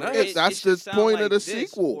 That's Or like nice. it That's should the sound point of like the this,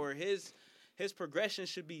 sequel. Or his progression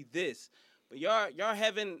should be this. But y'all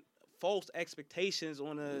having false expectations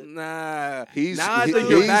on a. Nah. He's, Now I think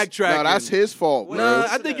you're he's- backtracking. No, that's his fault, bro. Nah,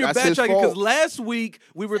 I think you're That's his backtracking because fault. last week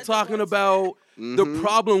we were Said the talking one about Mhm. the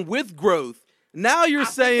problem with growth. Now you're I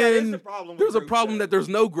think that is saying the problem with there's a growth, problem though. that there's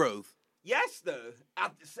no growth. Yes, though.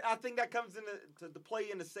 I think that comes into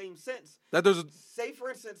play in the same sense. That there's a, Say for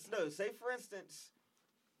instance,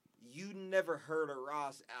 you never heard a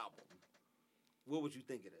Ross album. What would you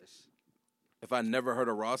think of this? if I never heard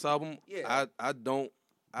a Ross album, Yeah.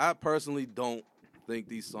 I personally don't think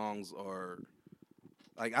these songs are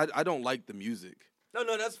like I don't like the music. No,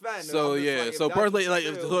 that's fine. So I'm just yeah, like, so if that's personally, what like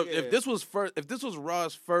you do, if this was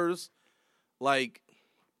Ross' first like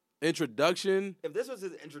introduction, if this was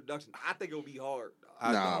his introduction, I think it would be hard.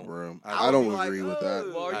 Dog. Nah, bro. I I don't would be agree like, with that.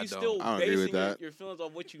 oh. Well, are I you don't. still I don't agree with basing that. your feelings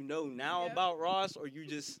on what you know now about Ross, or you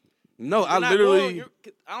just no, I you're not- literally, well,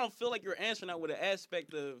 I don't feel like you're answering that with an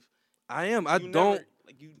aspect of I am. I you don't. never,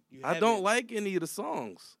 like you I don't like any of the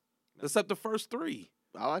songs except the first three.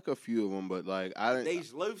 I like a few of them, but like I didn't.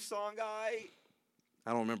 Dej Loaf song, guy. I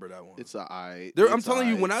don't remember that one. It's alright. I'm telling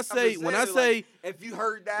you, when I say, if you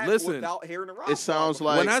heard that Listen, without hearing the Ross, it sounds song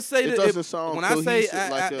like when I say it that, doesn't sound when I say cohesive,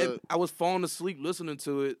 like I was falling asleep listening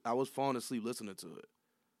to it, I was falling asleep listening to it.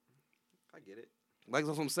 I get it. Like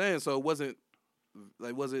that's what I'm saying. So it wasn't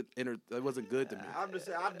good to me. I'm just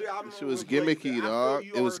saying, I'm Shit was with Blake. gimmicky, I feel dog.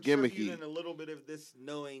 you It was are gimmicky. attributing a little bit of this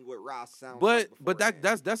knowing what Ross sounds like. But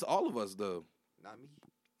beforehand. that's all of us though. Not me.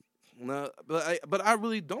 No, but I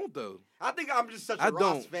really don't though. I think I'm just such a I Ross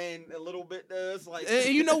don't. fan a little bit. Though. It's like,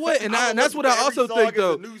 And you know what? And I don't that's what listen I to every also song think as a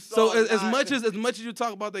though. new So song, as not- much as you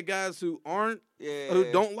talk about the guys who aren't yeah,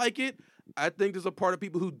 who don't like it, I think there's a part of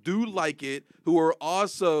people who do like it who are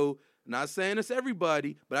also not saying it's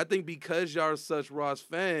everybody, but I think because y'all are such Ross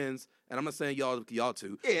fans, and I'm not saying y'all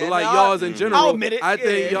too, Yeah, but like no, y'all in general, I'll admit it, I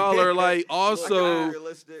think yeah. y'all are like Like, also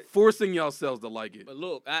realistic. forcing yourselves to like it. But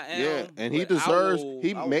look, I am. Yeah, and he but I deserves- will-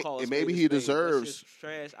 he I will may- call a maybe spade a he spade. That's deserves- just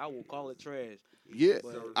trash. I will call it trash. Yeah,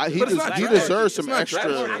 But- he But it's not he trash. deserves It's some not extra.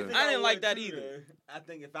 trash. I didn't would like that too, either. though. I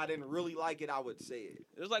think if I didn't really like it, I would say it.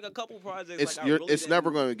 There's like a couple projects. It's like, I really it's never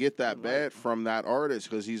didn't- going to get that like. bad from that artist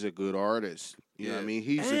because he's a good artist. You know what I Yeah. mean?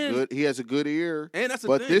 He And- has a good ear. And that's the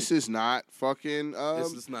But thing. this is not fucking.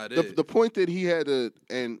 This is not the it. the point that he had to,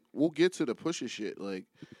 and we'll get to the Pusha shit. Like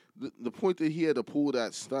the point that he had to pull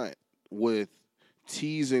that stunt with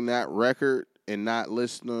teasing that record and not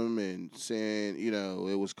listing them and saying, you know,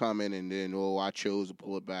 it was coming, and then I chose to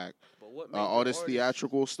pull it back. But what made All the this artist-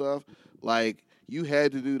 theatrical stuff, like you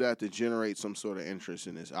had to do that to generate some sort of interest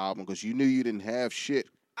in this album because you knew you didn't have shit.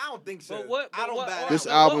 I don't think so. But what? I don't what buy This that.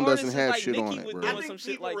 what album artists doesn't is have like shit on Nicki it, was bro. doing I think some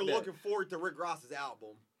shit people like were that. looking forward to Rick Ross's album.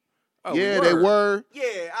 Oh, Yeah, we they were. were. Yeah,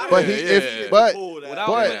 I But don't he- think if- they but- pulled that. Without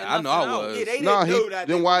But- putting Yeah, I know I nothing out. was. Yeah, they No, didn't know that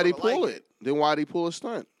then they why'd he were gonna pull like it? Then why'd he pull a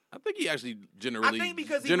stunt? I think he actually think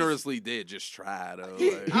because he generously did just try though.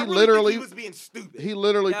 He, like- I really literally- think he was being stupid. He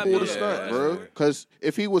literally Yeah, pulled a yeah, stunt, that's bro. fair. Because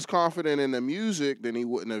if he was confident in the music, then he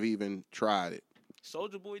wouldn't have even tried it.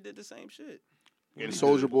 Soldier Boy did the same shit. And he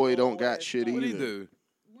Soldier do? Boy Oh, don't got that's shit fine. What either. did he do?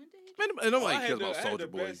 When did he? Man, I nobody had cares the- about I had Soldier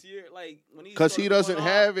the Boy. best year, like, when he Because he started doesn't going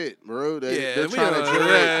off. have it, bro. They're we trying to don't-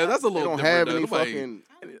 generate. yeah, that's a They little don't have any different, though. Nobody- fucking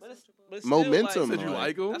But still, momentum. Said you on it.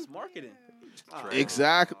 like him? That's marketing.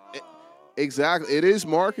 Exactly. Exactly. It is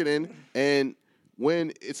marketing, and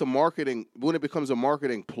when it becomes a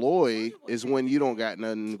marketing ploy, is when you don't got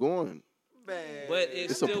nothing going. Man. But it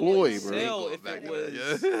It's a still ploy, wouldn't bro. sell Going if back it to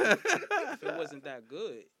was that, if it wasn't that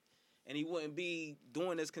good, and he wouldn't be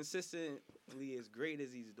doing as consistently as great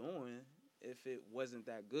as he's doing if it wasn't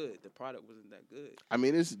that good. The product wasn't that good. I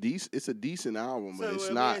mean, it's decent. It's a decent album, but So, it's I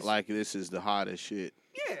mean, not it's- like this is the hottest shit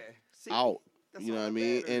yeah, see, out. that's You know all what I that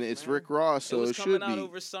mean? matters, And it's man. Rick Ross, so it was it coming should out be.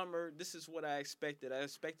 over summer. This is what I expected. I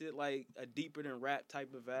expected like a deeper than rap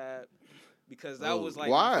type of vibe because that Oh, was like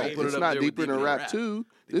Why? my Don't put it It's up not there with deeper than Deeper Than rap Rap. 2. Deeper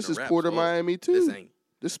This Than is Rap's Port of fault. Miami This 2. ain't.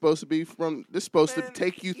 This supposed to be from. This supposed to Man,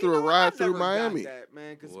 take you through know a what? ride I've through never got Miami. that,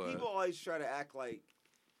 man, because What? people always try to act like,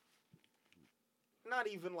 not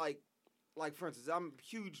even like for instance, I'm a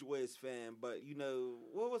huge Wiz fan, but you know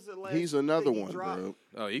what was the last? He's another thing he one, dropped? bro.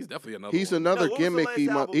 Oh, he's definitely another. He's one. another No, what was the last gimmicky.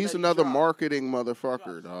 album He's that he another dropped? marketing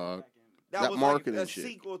motherfucker, dog. That was marketing like a shit.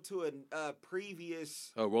 sequel to a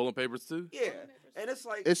previous. Oh, Rolling Papers too. Yeah, and it's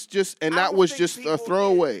like It's just, and I that don't was think just people a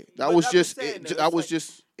throwaway. get- That but was I'm just, saying, it, though, that it's was like-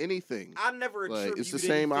 just anything. I never Like, attributed it's the same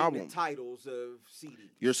anything to album. titles of CDs.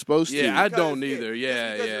 You're supposed to. Yeah, I Because, don't either. just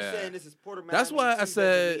Yeah, because you're yeah. saying this is Port of That's Miami why 2 I doesn't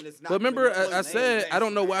said. mean it's not But remember, gonna be I the said same I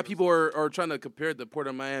don't know why thing. people are trying to compare it to Port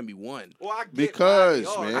of Miami 1. Well, I get Because,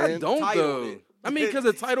 why they are. man. I don't Titled though. it. I mean, because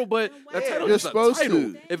the title, but the Yeah. title You're is a supposed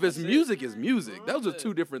title. to. If it's music, it's music. Those are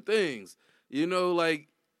two different things. You know, like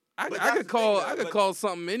But I that's could the call thing, though, I could but- call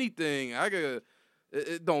something anything. I could.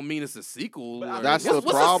 It don't mean it's a sequel. But I or- mean, That's what's, the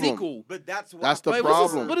what's problem. a sequel? But that's why. That's the Like,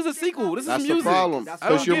 problem. what is a sequel? This That's is the music. problem. That's I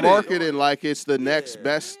don't Because you're get it. marketing like it's the next Yeah.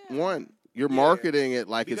 best one. You're Yeah. marketing it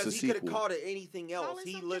like because it's a he could have sequel. called it anything else. Call it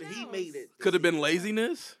He something he else. made it. Could have been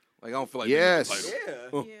laziness. Like I don't feel like Yes. doing the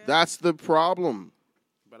title. Yeah. That's the problem.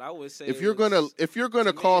 But I would say If you're gonna to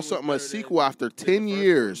me, call it was something a better sequel than after the 10 first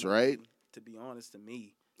years, one. right? To be honest, to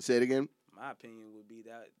me, Say it again. my opinion would be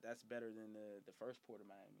that's better than the first Port of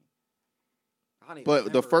Miami. I don't even But the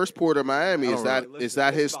remember first it. Port of Miami, I is don't that really is listen.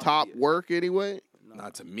 that It's his about top to be- work anyway? No.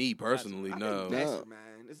 Not to me personally, I no. think Mastermind.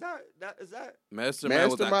 Is that? Mastermind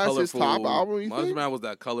was that Mastermind's his colorful. top album, you think? Mastermind was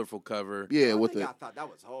that colorful cover. Yeah, I with think the I thought that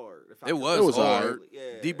was hard. If I It could- was It was hard. hard.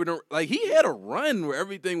 Yeah. Deeper than like he had a run where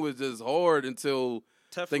everything was just hard until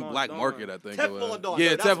I think Teflon Black Dawn. Market. I think it was. Teflon Dawn. Yeah,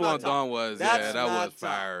 No, that's my Teflon top. Dawn was. That's Yeah, that my was top.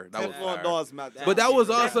 fire. That was Teflon fire. Dawn's my But that was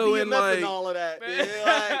That's also in BMF like and all of that. Yeah,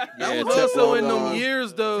 that Yeah, was also Teflon in them Dawn.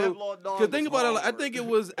 years though. Teflon Dawn Cause think was about it, like, I hard. think it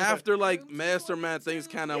was after like Mastermind things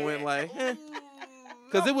kind of went like,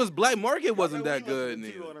 cause it was Black Market wasn't that good.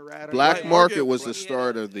 neither. Black Black Market Market was the was-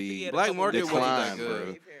 start of he the had a Black couple Market wasn't decline, that good.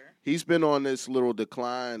 bro. He's been on this little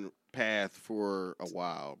decline path for a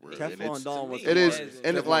while, bro. And Teflon it's- Dawn was It is, hard.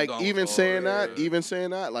 and Teflon like Dawn was even hard, saying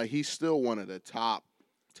yeah. that, like he's still one of the top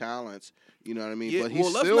talents. You know what I mean? Yeah, but he's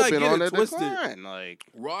well, let's still not been get on it a twisted. decline. Like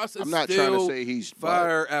Ross is I'm not still trying to say he's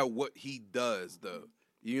fire at what he does, though.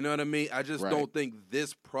 You know what I mean? I just Right. don't think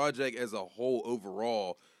this project as a whole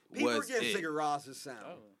overall People are was getting it. sick of Ross's sound.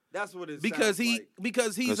 That's what it Because sounds he like.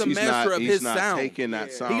 because he's 'cause a master not, of he's his not sound. taking that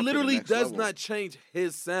Yeah. sound. He to the literally next does level. not change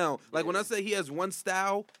his sound. Like when I say he has one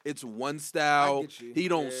style, it's one I style. get you. He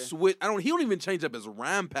don't Yeah. switch. He don't even change up his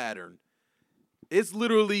rhyme pattern. It's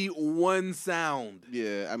literally one sound,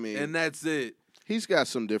 Yeah, I mean, and that's it. he's got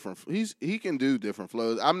some different. He can do different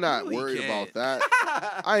flows. I'm not No, he worried can't. about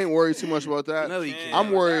that. I ain't worried too much about that. No, he Man, can't.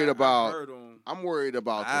 I'm worried I about- heard him. I'm worried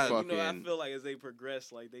about I- the You know, I fucking. feel like as they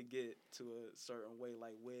progress, like they get to a certain way.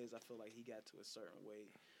 Like Wiz, I feel like he got to a certain way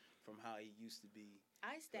from how he used to be.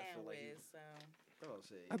 I stand feel like with, so.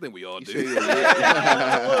 I think we all You do. say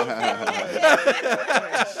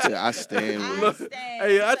Yeah, I stand I with. stand,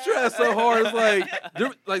 Hey, I try so hard.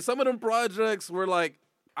 It's like some of them projects were like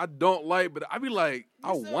I don't like, but I be like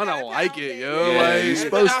I You still want to gotta like pound it, it. yo. Yeah, like, you're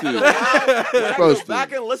supposed to. When I Supposed go to.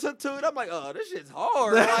 back and listen to it, I'm like, oh, this shit's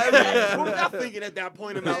hard. Like, what was I thinking at that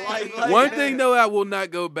point in my life? Like, One thing though I will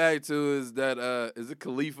not go back to is that is it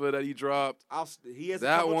Khalifa that he dropped? He has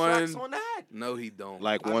That a couple one- tracks on that. No, he don't.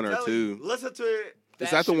 Like I'm one or telling you, two. listen to it. Is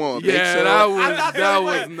that the one with yeah, Big Cell? that I'm was not that saying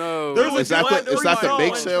was what- no. There's Is that the- is that the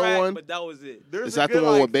Big Cell track, one? But that was it. There's Is a that the good,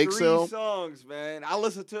 one like, with Big 3 Cell? songs, man. I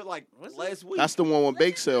listened to it like Was it? last week. That's the one with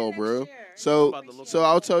Bake Listen to it Sale, next bro. year. So, about to look so at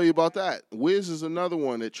I'll it. tell you about that. Wiz is another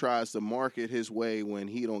one that tries to market his way when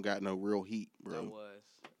he don't got no real heat, That bro. was.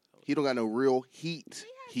 He don't got no real heat,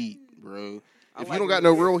 bro. I If like you don't it. got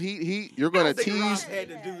no real heat, you're I gonna don't think Ross tease. had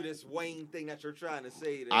to do this Wayne thing that you're trying to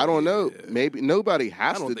say. There. I don't know. Yeah. Maybe nobody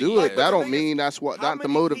has I don't to think do he it. has. That But the don't thing mean is, that's what. how Not the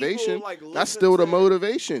many people, motivation. like, That's listen still the to-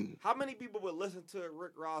 motivation. How many people would listen to a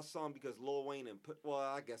Rick Ross song because Lil Wayne and put? Well,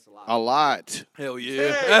 I guess a lot. A lot. Hell Yeah.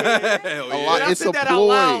 yeah. Hell A yeah. lot. When I It's a said that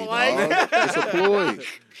ploy, out loud, like- dog. It's a ploy.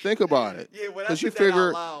 Think about it. Yeah, when I 'Cause you said that out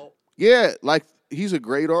figure- loud, Yeah, like he's a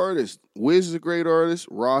great artist. Wiz is a great artist.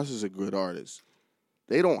 Ross is a good artist.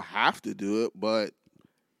 They don't have to do it, but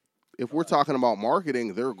if we're talking about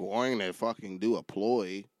marketing, they're going to fucking do a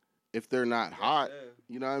ploy if they're not hot. yeah.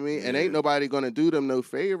 You know what I mean? And Yeah. ain't nobody going to do them no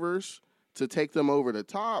favors to take them over the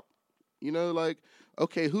top. You know, like,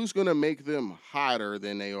 okay, who's going to make them hotter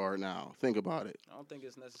than they are now? Think about it. I don't think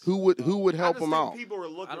it's necessarily. Who would help I just them think out? People are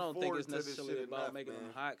looking I don't think forward it's to this necessarily shit about enough, making man.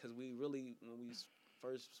 them hot because we really, when we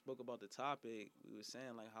first spoke about the topic, we were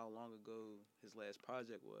saying like how long ago his last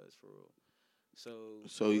project was for real. So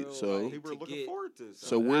So- for real, so- like, People are to looking get forward to.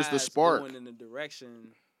 So where's the guys spark? Going in the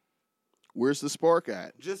direction. Where's the spark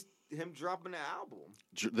at? Just him dropping the album.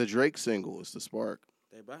 The Drake single is the spark.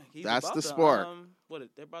 He's That's about the to, spark.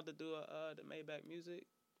 They're about to do the Maybach music.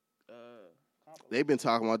 They've been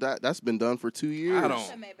talking about that. That's been done for 2 years. I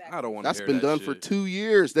don't want to That's hear been that done shit. for 2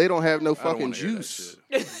 years. They don't have no I don't fucking wanna hear that juice.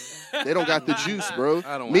 shit. They don't got the juice, bro.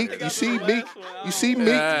 I don't wanna Meek, hear you that see shit. Meek, you see Meek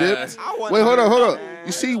Yeah. dipped. I wanna Wait, hold hear on, hold that. on.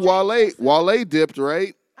 You see Wale dipped,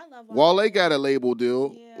 right? I love Wale got a label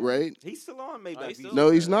deal, Yeah. right? He's still on Maybach. Oh, he's Beats. still- No,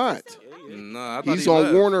 he's not. Nah, I thought He's he on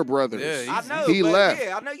left. Warner Brothers. Yeah, I know. He but left.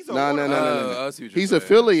 Yeah, I know he's on. No, Warner no, no, Brothers. no, no. I see what you're He's saying.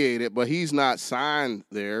 affiliated, but he's not signed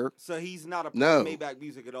there. So he's not a part No. of Maybach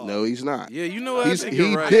Music at all. No, he's not. Yeah, you know what? He's- I think he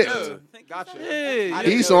you're right. dipped. though. Gotcha. Yeah, I yeah,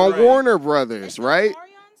 He's know, on right. Warner Brothers, right?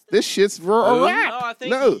 This shit's for a Who? rap. No, I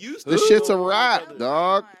think No, he used this to shit's be a on Warner rap, Brothers.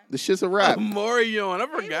 dog. This shit's a rap. Morion. I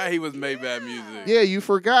forgot he was Maybach music. Yeah, you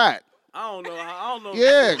forgot. I don't know. I don't know.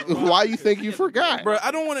 Yeah, why you think you forgot? Bro,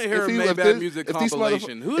 I don't want to hear a If he- if Maybach this- music if these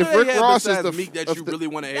compilation. motherf- Who if do they Rick have Ross is besides the Meek that of you the- really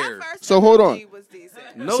want to hear? So hold on. Was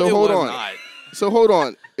decent. No, So it hold was on. not. So hold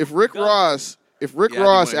on. If Rick Ross if Rick Yeah, I do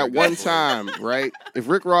Ross wanna hear at a one gun play. time, right? If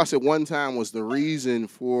Rick Ross at one time was the reason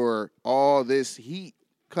for all this heat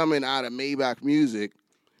coming out of Maybach Music,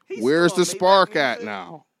 He's where's still the on Maybach spark at Music.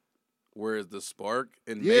 now? Where is the spark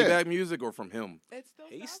in Yeah. Maybach Music or from him? It's still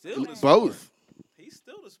He's South still Carolina. the spark. Both. He's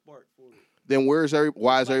still the spark for it. Then why is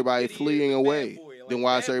Like everybody Diddy is fleeing the away? bad boy. Like, Then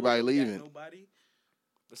why is Bad Boy everybody don't got leaving? Nobody.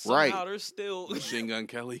 But Right. somehow there's still. Machine Gun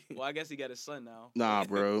Kelly. Well, I guess he got his son now. Nah,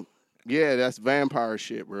 bro. Yeah, that's vampire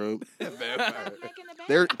shit, bro. Vampire. Making a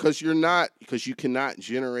There, band. because you cannot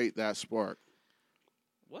generate that spark.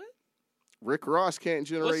 What? Rick Ross can't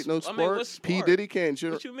generate no What's- I spark. mean, what's P spark? Diddy can't What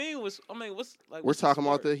generate. you mean? What's like? We're what's talking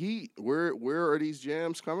about spark? the heat. Where are these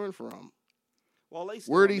jams coming from? Well, they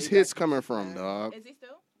Where are still these Maybach hits coming Music, from, man. dog? Is he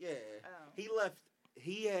still? Yeah. Oh. He left.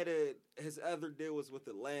 He had his other deal was with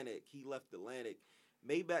Atlantic. He left Atlantic.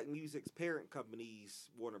 Maybach Music's parent company's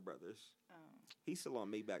Warner Brothers. Oh. He's still on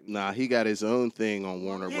Maybach Music. Nah, he got his own thing on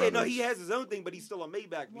Warner Yeah, Brothers. no, he has his own thing, but he's still on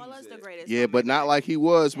Maybach Well, that's Music. the greatest. Yeah, on but not Maybach. like he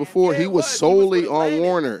was Yeah. before. Yeah, He it was with solely on Atlantic.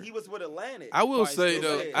 Warner. He was with Atlantic. I will Probably say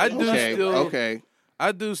still though, is. I do Okay, still. okay.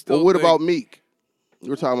 I do still. Well, what think- about Meek?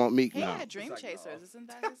 We're talking about Meek He now. had Dream It's like, Chasers, isn't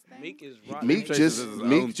that his thing? Meek is rock. Meek Chasers just is his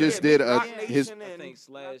Meek own just thing. did Rock his. Nation I and- think Rock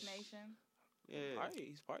Slash. Nation. Yeah.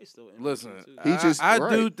 He's probably still in. Listen, too. He just- I do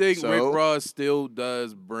right. think So- Rick Ross still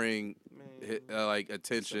does bring Man. like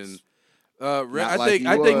attention. Not I like think he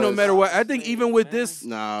I think no was. matter what, I think even with this,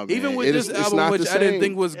 Nah, man. even with It this is- it's album, not which the I didn't same.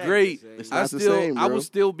 think was Yeah, great, it's I not the still same, I bro. will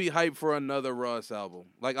still be hyped for another Ross album.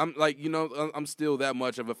 Like I'm like I'm still that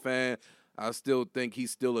much of a fan. I still think he's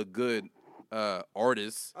still a good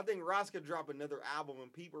artist. I think Ross could drop another album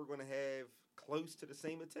and people are going to have close to the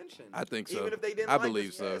same attention. I think so. Even if they didn't I like believe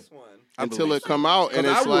his so. past one. I Until believe it so. come out and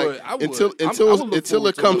 'Cause it's I like would, I would. until I would look until forward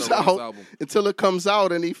it to comes another Ross out album. until it comes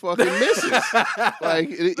out and he fucking misses. Like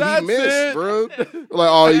he That's missed, it. bro. Like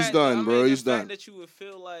oh he's Fact- done, I bro. mean, He's the fact done. That you would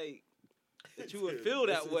feel like that you would feel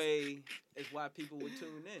that way is why people would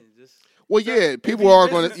tune in. Just Well, yeah, people are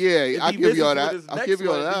gonna. Yeah, I give you all that. I'll give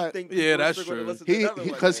you all that. Yeah, that's true.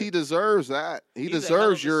 Because he deserves that. He He's a deserves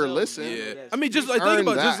hell of a your salesman. listen. Yeah, Yes. I mean, just He's like think earned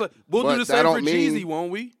about it, just that, like we'll but do the that same for don't mean- Jeezy,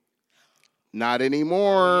 won't we? Not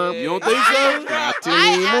anymore. Yeah. You don't think so? Not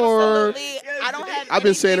I anymore. absolutely. I don't have. I've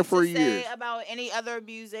been saying it anything for to say years. about any other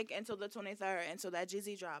music until the 23rd, until that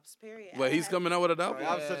Jeezy drops. Period. But he's coming out with an album.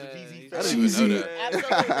 I'm such a Jeezy fan. I didn't even know that.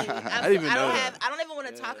 Absolutely. I didn't even know don't that. have. I don't even want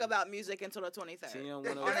to talk Yeah. about music until the 23rd.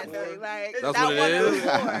 TM104. Honestly, like That's that what it is?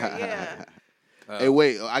 104, yeah. Hey,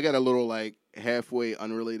 wait! I got a little like halfway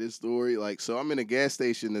unrelated story. Like, so I'm in a gas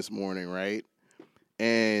station this morning, right?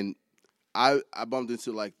 And I bumped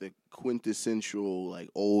into like the quintessential like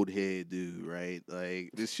old head dude, right?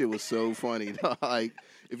 Like this shit was so funny. Like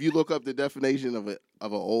if you look up the definition of an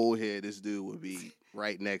old head, this dude would be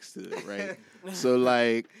right next to it, right? So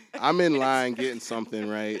like I'm in line getting something,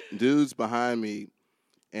 right? Dude's behind me,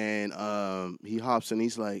 and he hops in.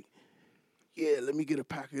 He's like, "Yeah, let me get a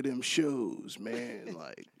pack of them shows, man."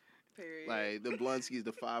 Period. Like the Blunskis,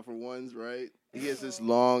 the 5-for-1s, right? He has this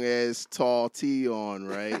long ass tall tee on,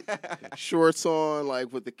 right? Shorts on,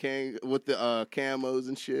 like with the camos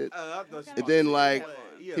and shit. And then like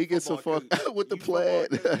he gets a fuck with the plaid.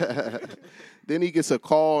 Then he gets a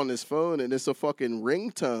call on his phone and it's a fucking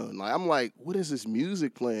ringtone. Like I'm like, what is this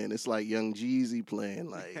music playing? It's like Young Jeezy playing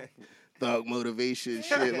like thug motivation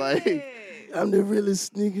shit. Like I'm the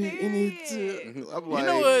realest nigga in it. I'm like, You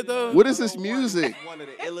know what though? what is this music? One of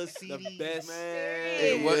the illest CDs, best.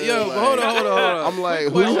 man. Well, yo, Like- hold on. I'm like,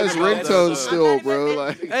 who Question has about that, ringtones though. still, bro?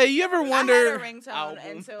 Like, Hey, you ever I had a wonder? ringtone album.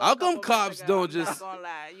 until How a come couple cops months ago, don't I'm just- not gonna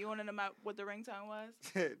lie. You wanna know what the ringtone was?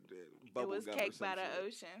 It was Bubblegum or Cake some by the shit.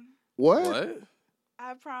 Ocean. what? What?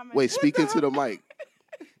 I promise. Wait, speaking to the mic.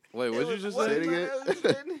 Wait, what you just Say say? it again.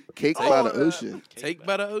 Ocean? Cake Oh, by the ocean. Take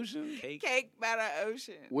by the ocean. Cake. Cake by the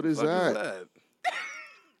Ocean. What is Fuck that?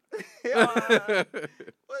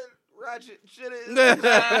 What ratchet shit is?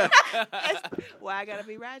 Why I gotta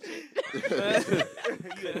be ratchet?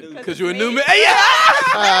 Because you a new man. Hey, yeah.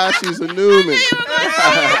 Ah, she's a Newman.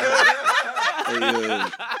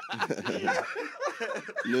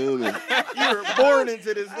 Newman. You were born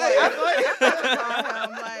into this life.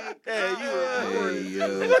 I'm like, Yeah, you were born Hey, into yo.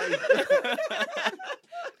 this life.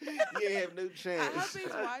 You ain't have no I hope chance. he's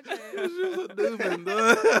watching. She's a Newman,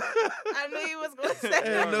 dog. I knew he was gonna say Had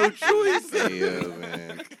that. no choice. Hey, yo,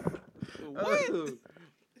 man. What?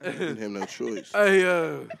 Didn't have no choice. Hey,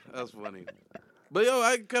 that's funny. But yo,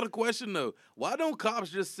 I got a question though. Why don't cops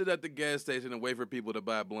just sit at the gas station and wait for people to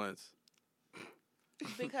buy blunts?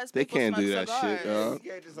 Because They people can't smoke do that shit, cigars. dog. You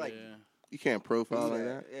can't just like. Yeah. You can't profile like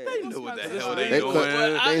that. Yeah. They know what the hell they They doing. could-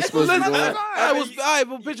 they ain't supposed to be doing that. I was. All right,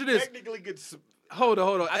 but picture this. Technically, good. Hold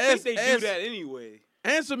on. I think they do that anyway.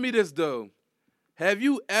 Answer me this though. Have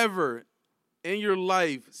you ever in your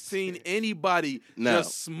life seen anybody No.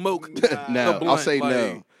 just smoke No, the blunt? I'll say like,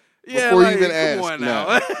 no. Yeah, Before you like, even come ask, on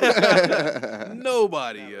now. no.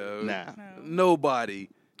 Nobody, yo. Nah. Nobody.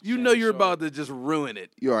 You know you're about to just ruin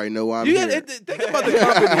it. You already know why I'm You here. think about the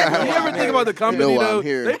company. You ever think about the company, You know though? I'm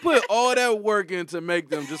here. They put all that work in to make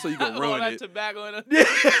them just so you can All ruin that it. tobacco in it.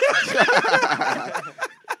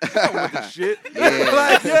 Come with the shit. Yeah.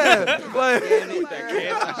 Like, yeah. Like,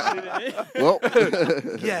 Well,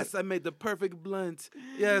 yes, I made the perfect blunt.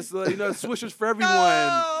 Yes, swishers for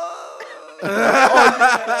everyone.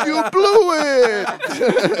 you blew it.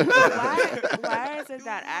 Why is it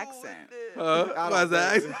that accent? Why's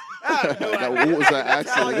that accent? What was that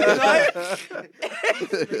accent?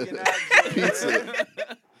 Pizza.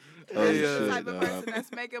 Oh, Hey, The shit, type of dog. person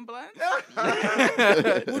that's making blunts?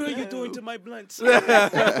 What are you doing to my blunts?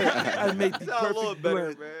 I made the Sound a little perfect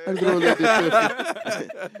better, blunt. I'm man. gonna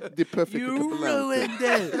let the perfect You ruined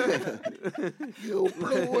it. You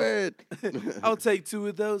blew it. I'll take 2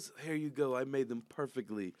 of those. Here you go. I made them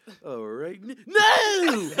perfectly. All right.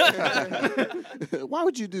 No! Why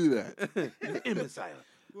would you do that? Imbecile.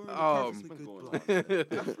 I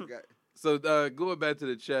forgot. So going back to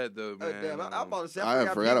the chat though, man. Damn, I'm about to say, I I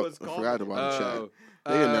forgot forgot about the chat. Oh,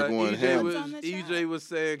 They in there going EJ ham. was, On the EJ chat. was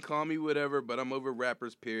saying, call me whatever, but I'm over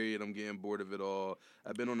rappers, period. I'm getting bored of it all.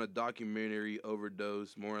 I've been on a documentary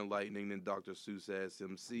overdose, more enlightening than Dr. Seuss ass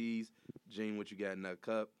MCs. Gene, what you got in that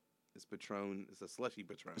cup? It's Patron. It's a slushy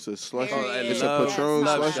Patron. It's a slushy. Period. It's a Love- Patron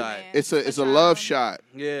love slushy. shot. It's a love shot.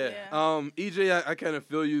 Yeah. Yeah. EJ, I kind of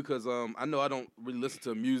feel you because I know I don't really listen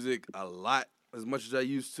to music a lot as much as I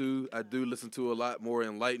used to. I do listen to a lot more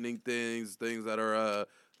enlightening things that are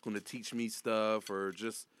going to teach me stuff or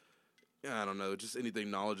just, I don't know, just anything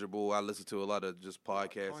knowledgeable. I listen to a lot of just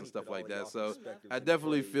podcasts and stuff like that. So I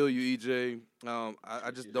definitely feel you, EJ.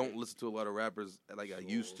 I just don't listen to a lot of rappers like I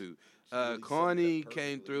used to. Connie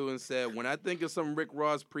came through and said, when I think of some Rick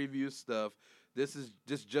Ross previous stuff, this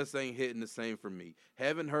just ain't hitting the same for me.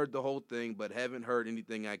 Haven't heard the whole thing, but haven't heard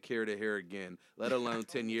anything I care to hear again, let alone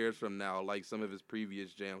 10 years from now, like some of his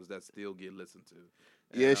previous jams that still get listened to.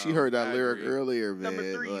 Yeah, And, she heard that I lyric agree. earlier, man. Number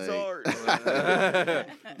 3's like, hard. The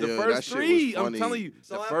Yo, that first shit 3, was I'm funny. telling you,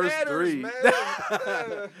 So the it first matters, 3. man.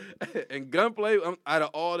 And Gunplay, out of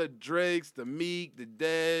all the Drakes, the Meek, the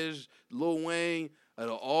Dej, Lil Wayne, out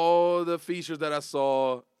of all the features that I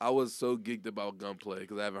saw, I was so geeked about Gunplay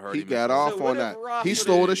because I haven't heard He him. got in- off So on what if that. Ross He would've-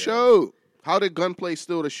 stole the Yeah. show. How did Gunplay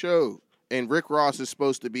steal the show? And Rick Ross is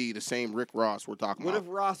supposed to be the same Rick Ross we're talking What about.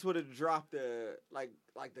 if Ross would have dropped a like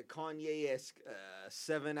the Kanye-esque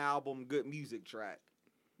 7-album good music track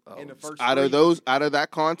in the first out 3? of those, out of that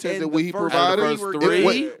content And that the we first provided, first were three?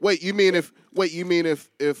 good. wait, you mean if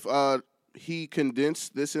he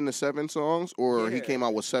condensed this into 7 songs, or he Yeah. came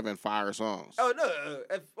out with 7 fire songs? Oh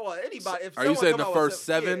no! Anybody, if Are you someone saying come the out with first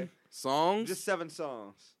 7 yeah, songs? just 7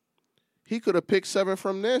 songs. He could have picked 7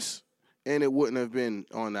 from this, and it wouldn't have been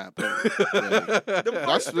on that point. Like, The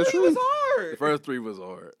That's first the 3 was truth. hard. The first 3 was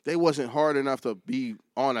hard. they wasn't hard enough to be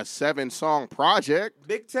on a 7-song project.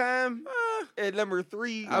 Big Time at number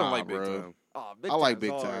 3. I don't Nah, like Big bro. Time. Oh, Big I like Time's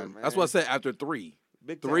Big hard, Time. man. That's what I said after 3.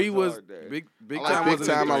 Big 3 Time's was hard, there. Big I like Time Big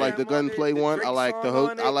wasn't Time. a I good like the jam. Gunplay the one. Drake I like the song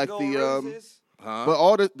hook. on I it, like Gold the Roses. Huh? But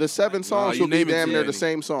all the 7 songs you will be name it, damn near the Danny.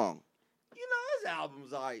 same song. You know, his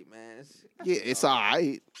album's alright, man. Yeah, it's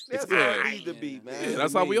alright. That's good. how it need to be, man. Yeah,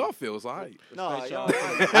 that's how we all feel. It's all right. No, Respect y'all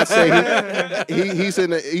y'all. right. I say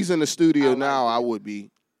he's in the studio I like now. it. I would be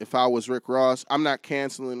if I was Rick Ross. I'm not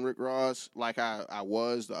canceling Rick Ross like I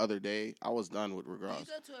was the other day. I was done with Rick Do you Ross.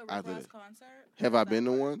 go to a Rick after Ross that. concert? Have How I does been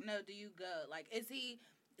that to work? one? No, do you go? Like, is he?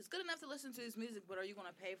 It's good enough to listen to his music, but are you going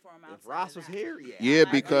to pay for him outside? If Ross of was that? here, yeah. Yeah,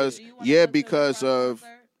 Like, because do you wanna go to a Rick because Ross of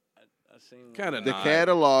concert? I seen Kinda the Nah.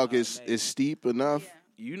 catalog is Maybe. steep enough. Yeah.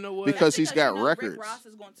 You know what? Because he's got you know records. Rick Ross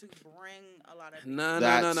is going to bring a lot of. No.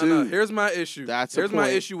 That No. too. Here's my issue. That's a Here's my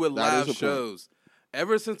point. issue with That is live a point. shows.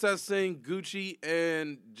 Ever since I seen Gucci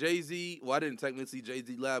and Jay-Z, well, I didn't technically see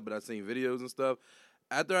Jay-Z live, but I seen videos and stuff.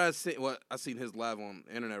 After I seen his live on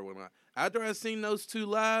the internet or whatnot. After I seen those 2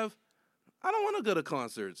 live, I don't want to go to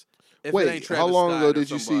concerts. If it ain't Wait, Travis how long Scott ago or did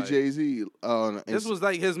you see somebody. Jay-Z? This was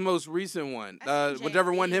like his most recent one. I seen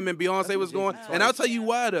Whichever one Jay-Z. him and Beyonce seen was going. Jay-Z And I'll twice. tell you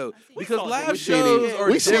why though. seen Because Jay-Z. live We seen shows him-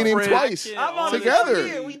 are we seen him different. twice. I'm on Together.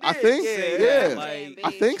 Yeah, we did. I think. Yeah. Like,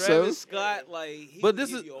 I think so. Travis Scott, like, he But would this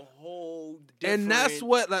give is- you a whole different. And that's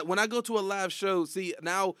what, like, when I go to a live show, see,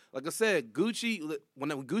 now, like I said, Gucci, when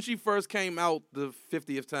Gucci first came out the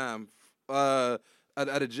 50th time out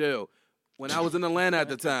of jail, when I was in Atlanta at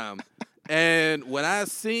the time, and when I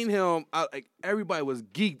seen him, like, everybody was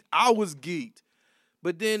geeked. I was geeked.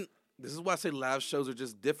 But then This is why I say live shows are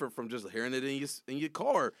just different from just hearing it in your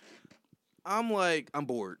car. I'm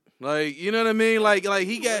bored. Like, you know what I mean? Like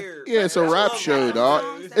he got. Yeah, it's a rap show,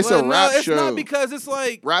 dog. It's a Well, rap it's show. not because it's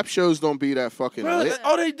like. Rap shows don't be that fucking Bro, lit.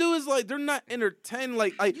 all they do is like they're not entertaining,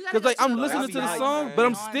 like You gotta because go like to I'm the listening to the concept, song, man. but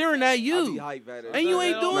I'm staring at you, and you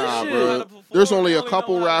ain't doing Nah, shit. bro. There's only a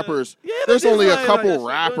couple rappers. Yeah, There's that's only a like- couple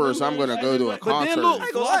like- rappers I'm gonna go to a But then concert. look, and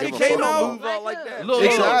Flock give a came fuck out. about. Like that. Look,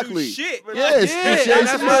 Exactly. Shit, man. Yes, Yeah, Jay-Z. and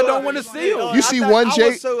that's why I don't want to see him. You see I one was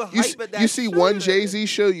Jay, so you, hype at that you see one show. Jay-Z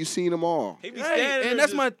show, you seen them all. He be Hey, standing and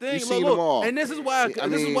that's my You thing. seen Look, them all. and this is why I this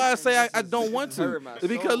mean- is why I say I don't want to. hurt my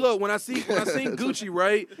Because soul. look, when I seen Gucci,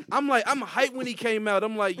 right? I'm hyped when he came out.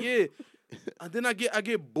 I'm like, yeah. And then I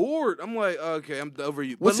get bored. I'm like, okay, I'm over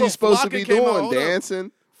you. What's but he look, supposed to Flocka be came out- doing? hold up.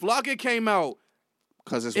 Dancing? Flocka came out.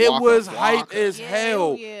 Because it's It Waka was Flocka. hype as Yeah,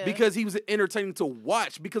 hell yeah. because he was entertaining to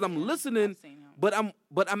watch. Because I'm listening, I've seen him.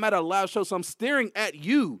 but I'm at a live show, so I'm staring at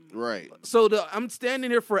you. Right. So I'm standing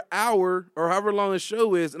here for an hour or however long the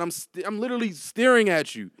show is, and I'm literally staring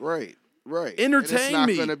at you. Right. Right. Entertain and it's not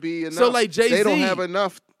me. gonna be enough. So, like, Jay-Z- they don't have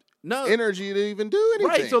enough No, energy to even do anything.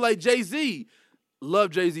 right? So like Jay-Z, love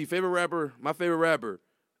Jay-Z, favorite rapper, my favorite rapper.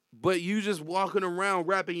 But you just walking around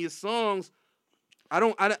rapping your songs.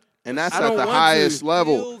 and that's I at don't the want highest to.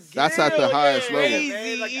 level. That's at the highest level.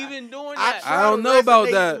 Crazy, even doing that. I don't know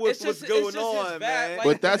about that. What's going on, man?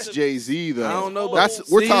 But that's Jay-Z though. I don't know, but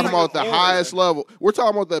That's we're see- talking about the Like, highest level. We're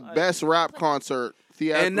talking about the best rap concert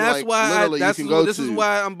theater. And that's like, why literally this you can go is to.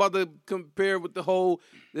 why I'm about to compare with the whole.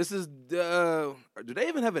 This is do they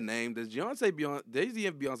even have a name? Does Jay-Z and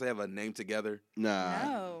Beyonce have a name together? Nah.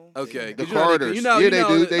 No. Okay, The 'cause you know they do- Carters. you know- Yeah, you they know-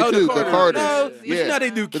 do. They oh, do. The Carters. No, but Yeah. you know they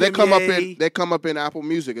do. But they come up in Kimye. they come up in Apple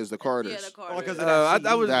Music as the Carters. Yeah, the Oh, Carters. 'cause of that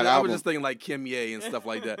I was That album. just thinking like Kimye and stuff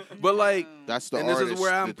like that. But like, That's the and this artist is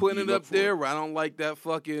where I'm that putting you it look up for. there where I don't like that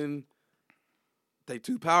fucking. They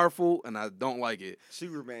too powerful, and I don't like it.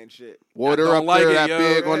 Superman shit. Well, I they're don't up like there it, that yo.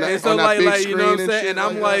 big on that, And so on that like, big like screen you know what I'm and saying? shit And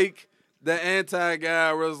I'm that. like, the anti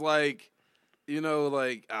guy was like, you know,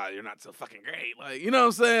 like, you're not so fucking great. Like, you know what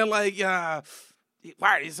I'm saying? Like, why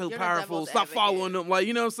are you so You're the powerful? devil's Stop advocate. following them. Like,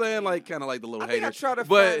 you know what I'm saying? Like, kind of like the little I think I haters. try to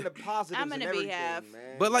but, find the positives I'm in in a everything, beehive. man.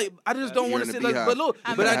 but like, I just don't You're want to in see a like, but look,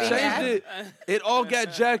 I'm but in I a changed beehive. it. It all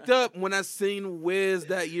got jacked up when I seen Wiz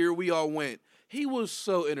that year we all went. He was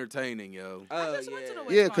so entertaining, yo. I just went to the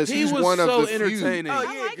Wiz Yeah, 'cause concert. He he's was one of so the few. entertaining. Oh,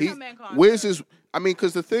 I yeah. like He- him in concert. Wiz is. I mean,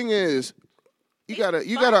 because the thing is, you He's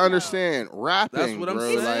gotta fun, understand rapping, That's what I'm bro.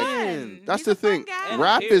 He's Like fun. that's He's the a fun thing. guy. And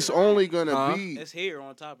Rap here, is only gonna Huh? be It's here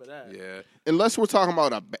on top of that. Yeah. unless we're talking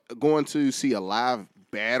about going to see a live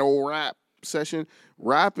battle rap session.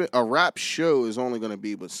 A rap show is only gonna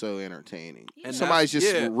be but so entertaining. And Somebody's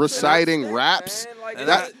just yeah. reciting raps. And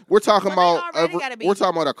That we're talking Well, they about. already gotta be- We're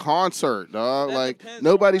talking about a concert, dog. That Like depends on,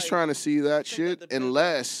 nobody's like, trying to see that I think shit depends on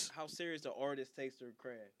unless. how serious the artist takes their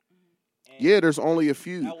craft. And Yeah, there's only a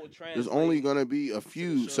few. that will There's only translate gonna be a the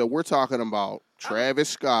few. show. So we're talking about Travis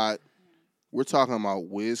Scott. We're talking about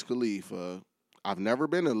Wiz Khalifa. I've never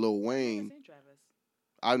been to Lil I've Wayne. seen Travis.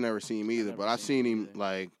 I've never seen him either, never but I've seen seen him him either.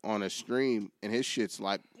 like on a stream, and his shit's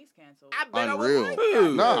like He's canceled. unreal.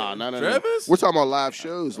 Who? Nah. Travis? We're talking about live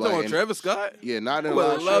shows, You talking like about Travis Scott? yeah, not I in would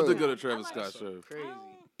live love to shows. go to Travis Scott show. crazy.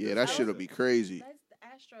 Yeah, that shit'll be crazy. That's the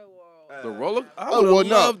Astro World. The roller. I Oh would well, no.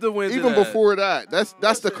 love to win. to Even that. before that, that's the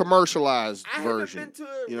Listen, commercialized I haven't version. been to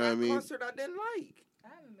a You know what I rap mean? concert I didn't like. I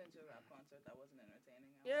haven't been to a rap concert that wasn't entertaining.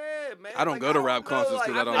 Yeah, man. I don't go to rap concerts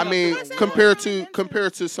 'cause I don't- I mean, Listen,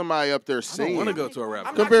 compared to somebody up there I don't singing. want to go to a rap.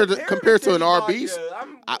 I'm concert. Compared not to- comparing compared to an anybody, RB's?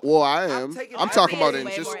 though. I am. taking I'm talking about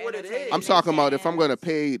everything it. Just for what it is. I'm talking about if I'm gonna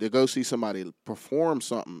pay to go see somebody perform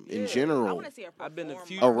something in Yeah. I general. want to see a I've been to performer.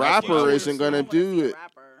 few- A rapper I isn't gonna I wanna do see a it.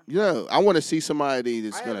 rapper. Yeah, I want to see somebody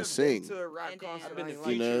that's I gonna haven't sing. been to a rap And then- concert I've been to I ain't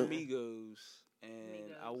You Future know? Amigos, and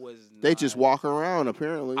I was. They just not- walk around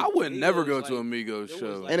apparently. I would never go Amigos, to like, Amigos it show.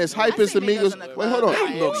 was like- And as I hype I as see Migos Amigos. in the Wait, hold on. club.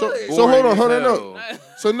 They look So boring hold on, as hold on, hell. no.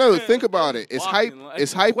 So no, think about it. It's hype. Walking like-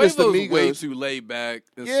 It's hype as the Quavo's way Migos. too laid back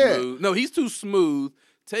and Yeah. smooth. No, he's too smooth.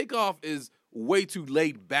 Takeoff is way too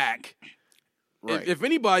laid back. Right. If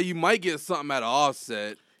anybody, you might get something out of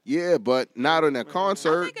Offset. Yeah, but not in a I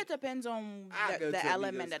concert. think it depends on I go the to a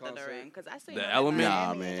element Migos that they're concert. in. Because I see The them in element? Miami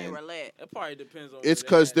Nah, and they man. were lit. It probably depends on. It's what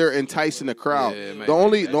because they they're had. enticing the crowd. Yeah, the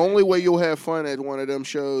maybe. only way you'll have fun at one of them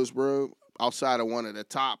shows, bro, outside of one of the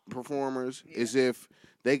top performers, is if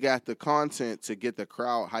they got the content to get the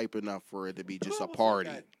crowd hype enough for it to be just a party.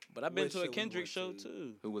 But I've been What to a show we Kendrick went show to?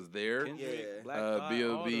 too. Who was there? Kendrick, Yeah. Black Thought, all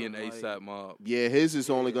B.O.B. and them, like- ASAP Mob. Yeah, his is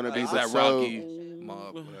only gonna be Like, but ASAP so. Rocky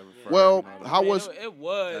Mob, whatever. Well, Ferg, how Man, was- it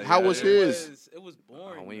was? how was it his? It was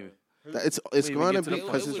boring. Oh, we even- It's We even gonna get to be the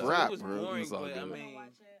because point. it's It rap, was bro. boring, It's all but I good. mean,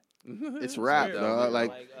 It's rap, Yeah, dog. yeah.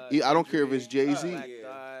 Like, I don't care if it's Jay-Z. Black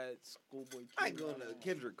Thought, Schoolboy I ain't Q. going to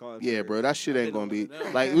Kendrick concert. Yeah, bro, that shit ain't gonna be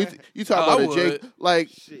No. like you talk I about a J would. like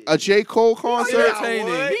Shit. a J Cole He's concert. Yeah. entertaining.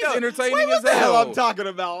 would. He's No. entertaining Wait, as what the hell hell. I'm talking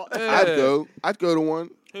about? Yeah. I'd go to one.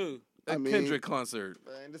 Who? A I mean- Kendrick concert.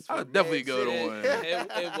 Man, this I'd for definitely Mad go to City. one.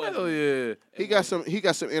 It wasn't. Hell yeah. He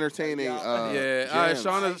got some entertaining. Yeah. Yeah. All right, jams.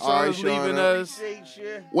 Shawna's All right, leaving Shawna. us. Appreciate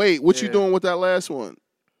you. Wait, what you Yeah. doing with that last one?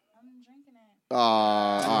 I'm drinking it.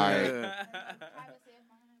 All right, Yeah. Privacy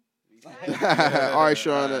of mine. all right,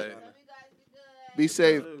 Shauna. All right. Love you guys. Be good. Be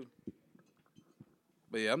safe.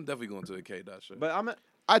 But yeah, I'm definitely going to a K-Dot show. But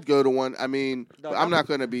I'd go to one. I mean, No, but I'm not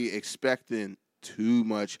gonna be expecting too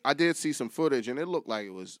much. I did see some footage, and it looked like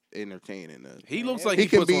it was entertaining. He looks like He he,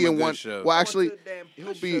 can puts be on a in good one. show. Well, actually, I went to a damn he'll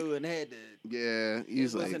Push be- show and had to. yeah, He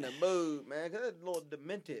he's was like, in the mood, man. Cause that little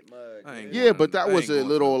demented mug. I ain't man. Yeah, going- but that I was ain't a going to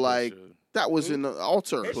little, Push like, show. that was in the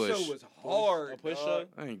altar. His Push. show was hard. A Push dog. show?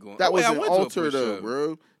 I ain't going. That Oh, was wait, I an went to a altar Push though, show.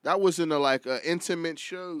 bro. That was in a like an intimate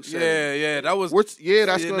show. setting. Yeah, that was. Yeah,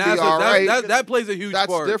 that's gonna be all right. That plays a huge That's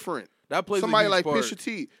part. different. That plays Somebody a huge like part. Pusha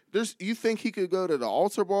T. You think he could go to the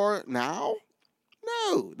altar bar now?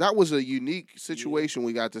 No, that was a unique situation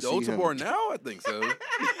we got to The see altar him. bar now, I think so.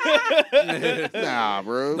 Nah,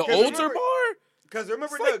 bro. The Cause altar remember- bar? Cause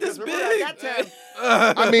remember, It's like no, this 'cause remember big. at that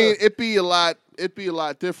time, I mean, it'd be a lot. It'd be a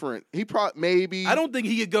lot different. He probably maybe. I don't think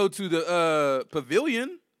he could go to the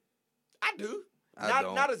pavilion. I do. I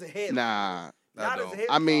don't. Not as a head. Nah. Not as a don't. head.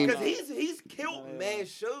 I mean- because he's killed mad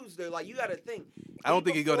shows though. Like you got to think. I don't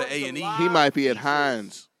think he'd go to performs A&E. lot He might be at features.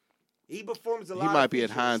 Hines. He performs a He lot. might of be at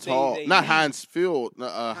features. Hines Stage Hall, AE. not Hines Field,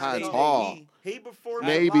 Hines Stage Hall. AE. He performs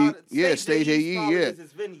Maybe. a lot of, Yeah, Stage AE, probably yeah. is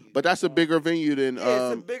his venue. But that's a bigger venue than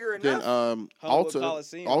yeah, it's a bigger enough. Humboldt Altar.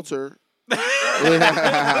 Coliseum. Altar. Like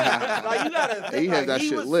you gotta He think, had like, that he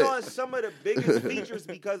shit was lit. on some of the biggest features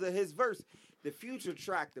because of his verse. The Future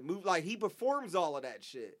track, the move, like he performs all of that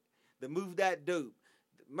shit. The Move That Dope,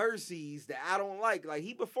 the Mercies, the I Don't Like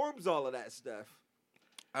he performs all of that stuff.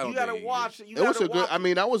 I don't You gotta think he watch it. You It was gotta a good. watch I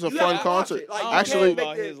mean, that was a You fun gotta watch concert. it. Like, you Actually, can't make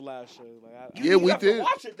about the- his live show. Like, Yeah, we have to did.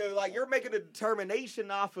 watch it though. Like you're making a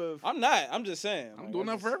determination off of. I'm not. I'm just saying. I'm Like, doing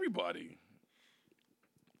I that for just- everybody.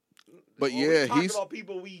 But Well, we yeah, talking he's about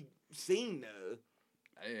people we seen though.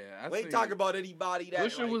 Yeah, We ain't talking about anybody that.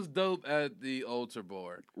 Pusha was dope at the altar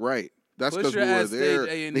bar. right. That's because Pusha we were at there.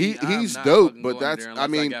 Stage A&E, I'm He's not dope, fucking but going that's. there I unless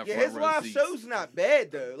mean, got Yeah, front his row live seats. show's not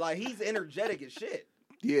bad though. Like he's energetic as shit.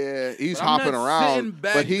 yeah, he's But I'm hopping not sitting around,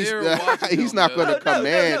 back but he's there watching he's him, not though. going to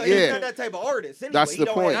command. He's Yeah, not that type of artist. Anyway. That's He the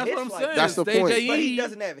don't point. have That's what hits I'm like saying. that. That's the Stage point. AE. But he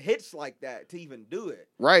doesn't have hits like that to even do it.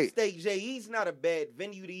 right. Stage AE's not a bad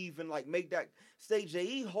venue to even make that. Stage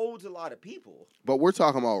AE holds a lot of people. But we're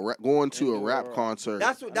talking about going to a Indoor. rap concert.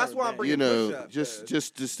 That's why I'm bringing Push up.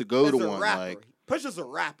 just to go to As a one. rapper. Like, Push a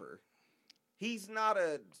rapper. He's not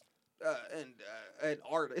an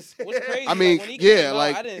artist. What's crazy? I mean, when he yeah, came out,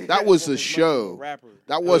 like, I didn't that think was of him a as much of show. rapper.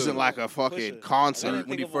 that wasn't Who? like a fucking Pusha. concert. When he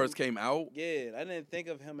think of first him- came out. Yeah, I didn't think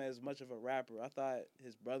of him as much of a rapper. I thought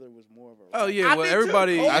his brother was more of a rapper. Oh yeah, I well did too.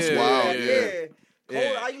 everybody. Cole That's did. wild, Yeah.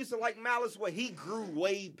 Yeah. Cole, I used to like Malice when he grew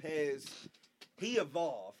way past. He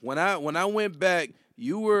evolved. When I went back,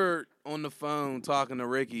 you were on the phone talking to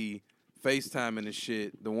Ricky, FaceTiming and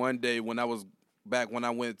shit. The one day when I was back when I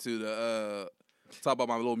went to the talk about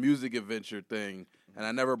my little music adventure thing, and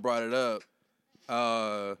I never brought it up.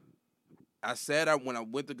 I said when I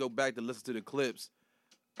went to go back to listen to the clips,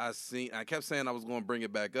 I kept saying I was going to bring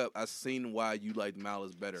it back up. I seen why you liked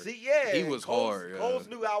Malice better. See, yeah, He was hard, yeah. Coles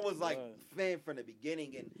knew I was like Yeah. fan from the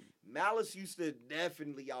beginning, and Malice used to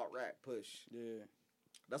definitely out rap Push. Yeah,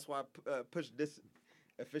 That's why Push this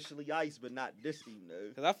officially ice, but not this team though.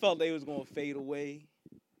 because I felt they was gonna fade away.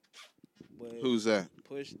 But Who's that?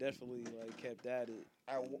 Push definitely kept at it.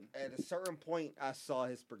 At a certain point, I saw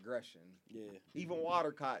his progression. Yeah, Even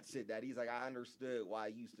Watercott said that. He's like, I understood why I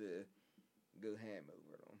used to go ham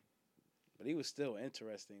over them. but he was still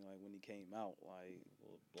interesting. When he came out,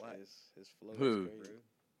 Black. his flow Who? was crazy.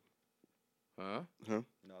 Huh?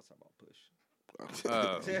 No, I was talking about Push.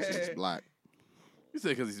 Oh. He's black. You said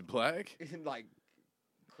because he's black? Like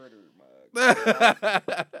critter mug.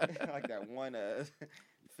 That Like that one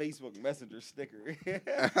Facebook Messenger sticker.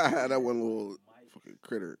 That one little fucking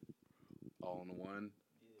critter. All in one.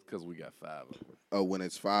 Because we got 5 of them. Oh, when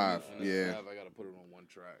it's 5, When it's yeah. 5, I got to put it on one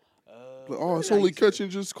track. Like, oh, it's only catching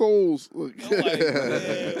just Coles. Look.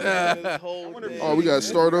 Oh, we gotta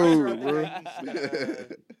start over, bro.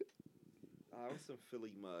 What's some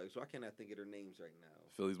Philly mugs? Why can't I think of their names right now?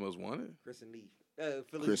 Philly's Most Wanted? Chris and Neef.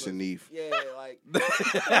 Philly's Chris and Most- Neef. Yeah, like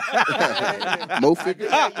Mo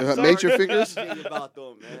figures? Major figures? About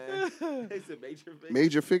them, man. They said major figures.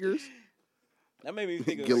 Major figures? That made me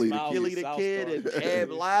think of Gilly the Smiles Gilly and the South Kid Star. and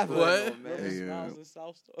Ab laughing. What? on, Remember man. Hey, Smiles and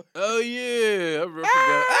South Star? Oh yeah, I forgot.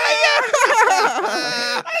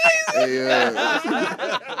 Hey, we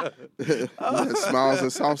had Smiles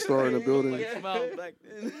and South Star in the building. Like Smiles back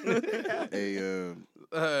then. Hey,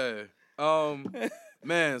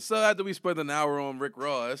 Man, so after we spent an hour on Rick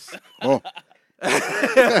Ross, oh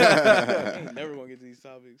Ain't never gonna get to these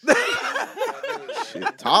topics.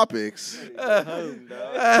 shit, topics.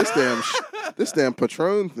 This damn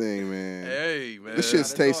Patron thing, man. hey man, This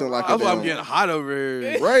shit's tasting like a that's why I'm damn, getting hot over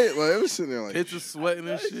here. right. Like I'm sitting there like, Pits is sweating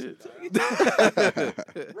and shit.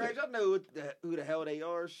 Reg, I know who the hell they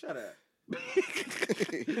are. Shut up.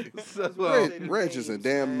 So, Reg is a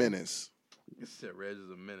damn menace. Shit, Reg is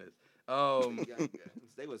a menace.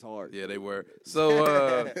 They was hard. Yeah, they were.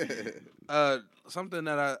 So, something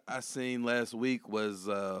that I seen last week was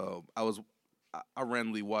I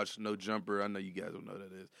randomly watched No Jumper. I know you guys don't know what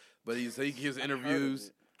that is, but he gives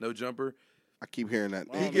interviews. No Jumper. I keep hearing that.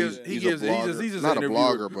 He gives he's he's a blogger. just Not an a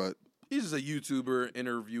interviewer. blogger, but He's just a YouTuber,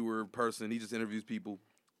 interviewer person. He just interviews people.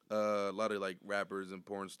 A lot of like rappers and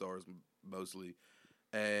porn stars mostly.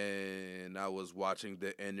 And I was watching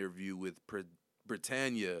the interview with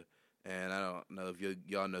Britannia. And I don't know if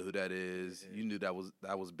y'all know who that is. You knew that was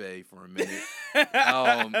Bae for a minute.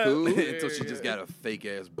 Until she just got a fake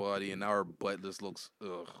ass body, and now her butt just looks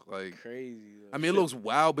like Crazy. I mean, it looks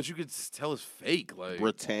wild, but you could tell it's fake. Like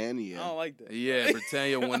Britannia. I don't like that. yeah,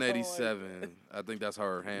 Britannia 187. I think that's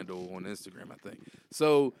her handle on Instagram. I think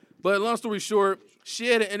so. But long story short, she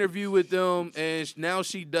had an interview with them, and now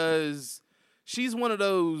she's one of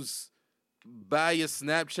those buy a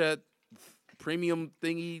Snapchat premium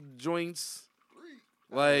thingy joints.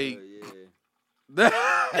 Like,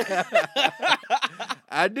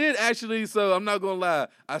 I did actually. So I'm not gonna lie.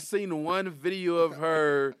 I seen one video of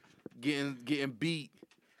her getting beat.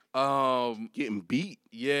 Getting beat,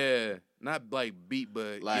 Yeah, not like beat,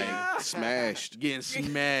 but like smashed. getting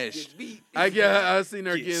smashed. I seen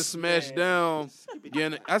her getting smashed down.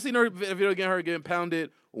 I seen her video getting her getting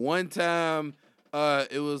pounded. One time,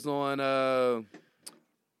 it was on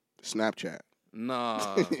Snapchat.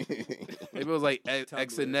 Nah. Maybe it was like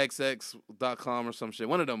xnxx.com or some shit.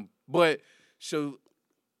 One of them. But so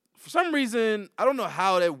for some reason, I don't know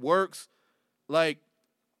how that works. Like,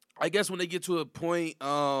 I guess when they get to a point,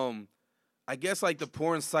 I guess like the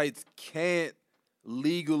porn sites can't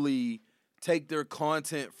legally take their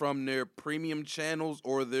content from their premium channels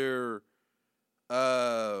or their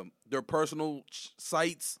personal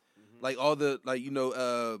sites. Like all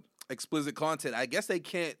the explicit content. I guess they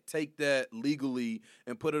can't take that legally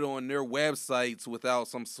and put it on their websites without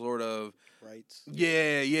some sort of Rights.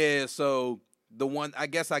 Yeah. So the one, I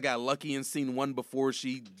guess I got lucky and seen one before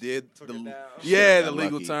she did Took it down. the Got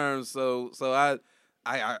legal lucky. terms. So I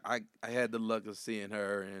had the luck of seeing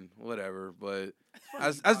her and whatever, but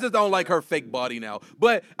I just don't like her fake body now.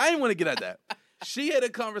 But I didn't want to get at that. She had a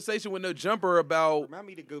conversation with No Jumper about Remind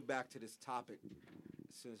me to go back to this topic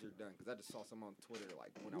as soon as you're done, because I just saw some on Twitter like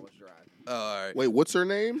when I was driving. all right, Wait, what's her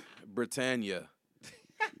name? Britannia.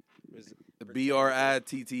 Britannia.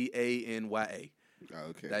 Brittanya. Oh,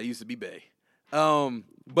 okay. That used to be Bae.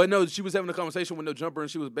 But no, she was having a conversation with No Jumper,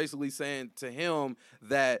 and she was basically saying to him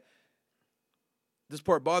that this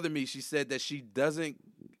part bothered me. She said that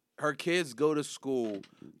her kids go to school,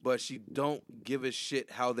 but she don't give a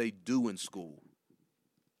shit how they do in school.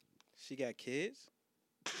 She got kids?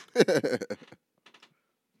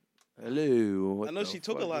 Hello. What I know the she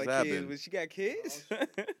took a fuck lot of just kids, happened? but she got kids?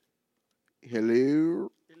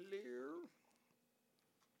 Hello.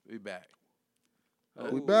 We back.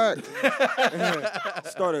 We back.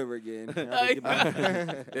 Start over again.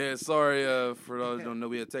 Yeah, sorry for those who don't know.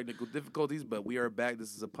 We had technical difficulties, but we are back.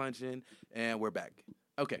 This is a punch-in, and we're back.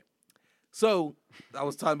 Okay. So, I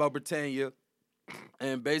was talking about Britannia,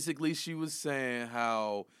 and basically she was saying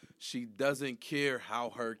how she doesn't care how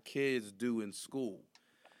her kids do in school.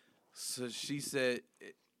 So she said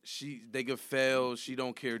they could fail. She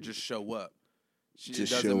don't care. Just show up. It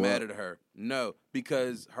Just doesn't show matter up. to her. No,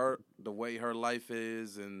 because the way her life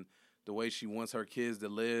is and the way she wants her kids to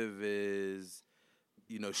live is,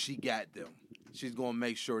 she got them. She's gonna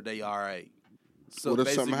make sure they all right. So What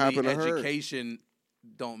if something happened to her? education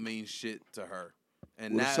don't mean shit to her.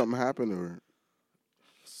 And What if that something happened to her?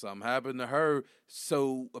 something happened to her.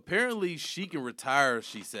 So apparently she can retire.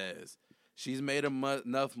 She says she's made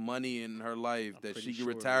enough money in her life that she pretty can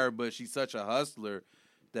sure, retire. But she's such a hustler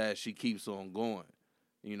that she keeps on going.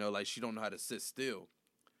 Like she don't know how to sit still.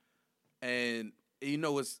 And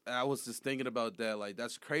I was just thinking about that. Like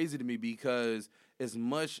that's crazy to me because as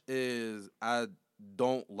much as I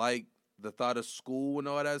don't like the thought of school and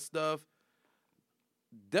all that stuff,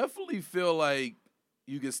 definitely feel like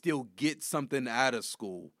you can still get something out of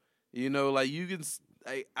school. You know, like you can.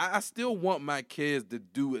 I still want my kids to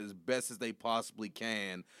do as best as they possibly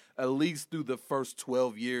can, at least through the first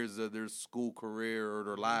 12 years of their school career or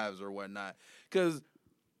their lives or whatnot. Because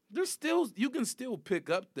you can still pick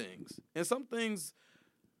up things, and some things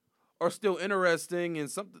are still interesting, and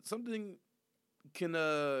something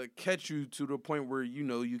can catch you to the point where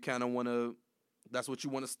you kind of want to. That's what you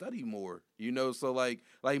want to study more. So like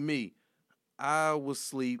me, I was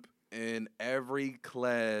asleep in every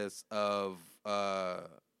class of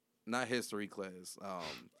not history class.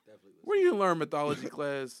 Where you learn mythology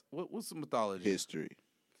class? What's the mythology? History.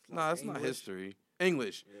 No, it's not English. history.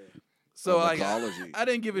 English. Yeah. So mythology. I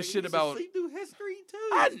didn't give a Nigga shit used to about. sleep through history too.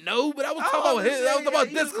 I know, but I was talking about I was talking about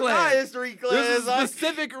this class. History class. There's a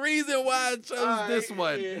specific reason why I chose this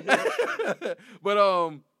one. Yeah. But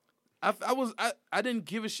I didn't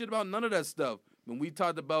give a shit about none of that stuff. When we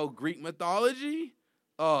talked about Greek mythology,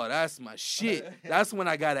 oh, that's my shit. That's when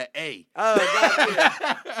I got an A.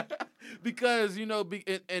 Oh, God, Because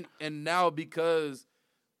and now because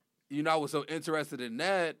I was so interested in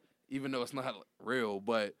that, even though it's not real,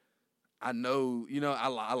 but I know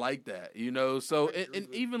I like that, So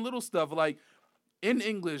and even little stuff like in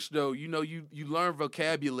English though, you learn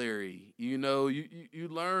vocabulary, you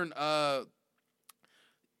learn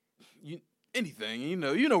anything, you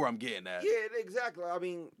know where I'm getting at. Yeah, exactly. I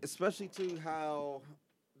mean, especially to how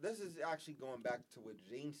this is actually going back to what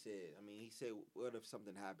Gene said. I mean, he said, "What if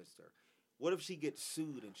something happens to her? What if she gets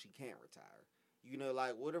sued and she can't retire?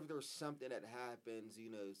 Like what if there's something that happens,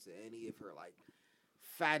 to any of her like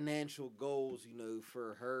financial goals,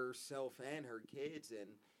 for herself and her kids,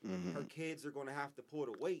 and her kids are going to have to pull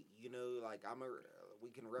the weight. Like we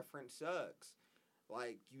can reference Suggs,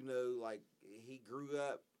 like like he grew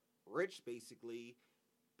up rich basically.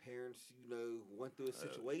 Parents, went through a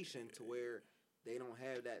situation to where they don't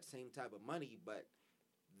have that same type of money, but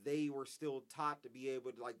they were still taught to be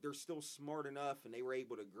able to, like, they're still smart enough and they were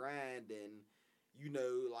able to grind and,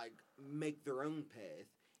 like, make their own path.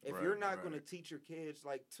 If you're not going to teach your kids,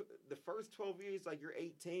 like, the first 12 years, like, you're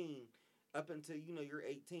 18, up until, you're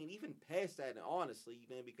 18, even past that, and honestly,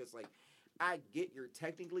 because, like, I get you're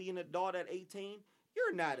technically an adult at 18.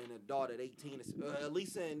 You're not an adult at 18, at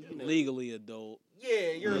least in, legally adult.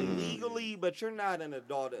 Yeah, you're legally, but you're not an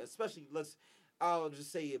adult, especially, I'll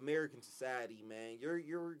just say American society, man.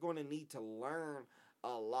 You're going to need to learn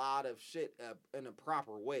a lot of shit in a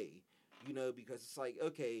proper way, because it's like,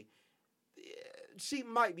 okay, she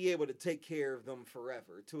might be able to take care of them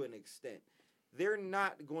forever to an extent. They're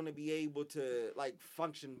not going to be able to, like,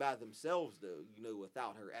 function by themselves, though,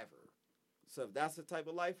 without her ever. So if that's the type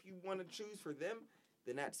of life you want to choose for them,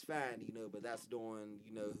 then that's fine, but that's doing,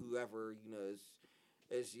 whoever,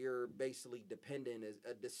 is you're basically dependent is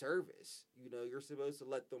a disservice. You're supposed to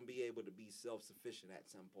let them be able to be self-sufficient at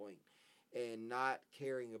some point, and not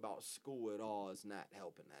caring about school at all is not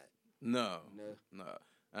helping that. No.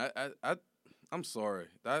 I'm sorry.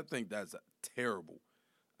 I think that's terrible.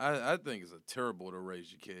 I think it's terrible to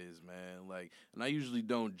raise your kids, man. Like, and I usually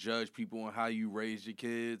don't judge people on how you raise your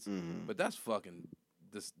kids, but that's fucking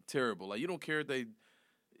just terrible. Like, you don't care if they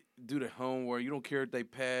do their homework. You don't care if they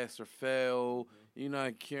pass or fail. You're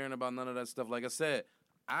not caring about none of that stuff. Like I said,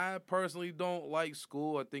 I personally don't like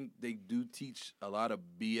school. I think they do teach a lot of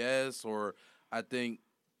BS, or I think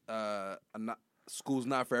school's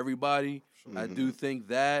not for everybody. I do think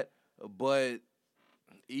that, but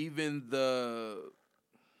even the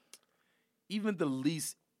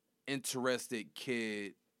least interested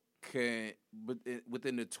kid can,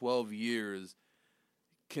 within the 12 years,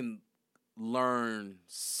 can learn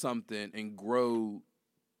something and grow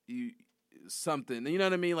something. You know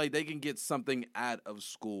what I mean? Like, they can get something out of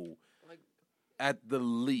school, like, at the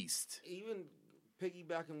least. Even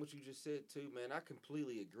piggybacking what you just said too, man, I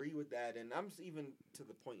completely agree with that. And I'm even to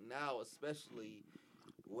the point now, especially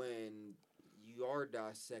when you are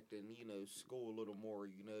dissecting, school a little more,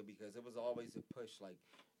 because it was always a push, like,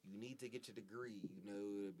 you need to get your degree,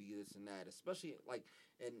 to be this and that. Especially, like,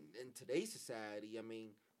 in today's society, I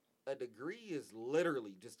mean, a degree is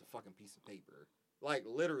literally just a fucking piece of paper. Like,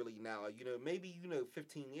 literally now, maybe,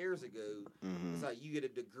 15 years ago, it's like you get a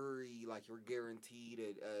degree, like you're guaranteed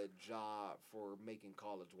a job for making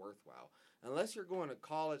college worthwhile. Unless you're going to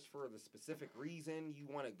college for the specific reason you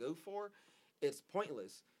want to go for, it's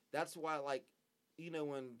pointless. That's why, like,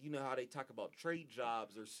 when, how they talk about trade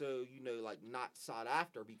jobs are so, like, not sought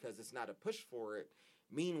after because it's not a push for it.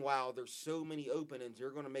 Meanwhile, there's so many openings.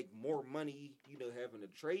 You're going to make more money, having a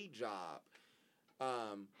trade job.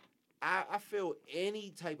 I feel any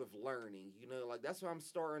type of learning, you know, like that's what I'm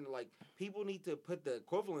starting to like. People need to put the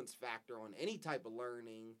equivalence factor on any type of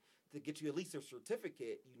learning to get you at least a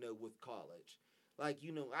certificate, you know, with college. Like,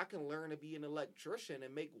 you know, I can learn to be an electrician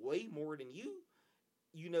and make way more than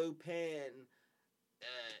you know, paying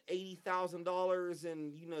 $80,000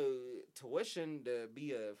 in, you know, tuition to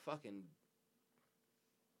be a fucking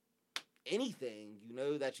anything, you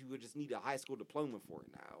know, that you would just need a high school diploma for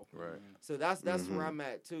now. Right. So that's where I'm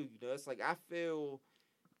at too. You know, it's like I feel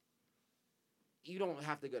you don't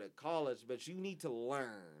have to go to college, but you need to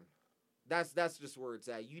learn. That's just where it's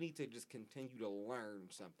at. You need to just continue to learn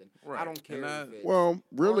something. Right. I don't care if it's Well,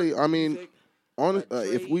 really, art, I mean,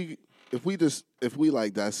 music, if we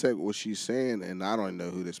like dissect what she's saying, and I don't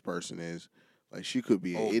know who this person is, like she could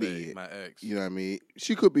be an Old idiot. Bay, my ex. You know what I mean?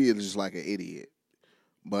 She could be just like an idiot,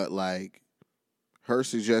 but like her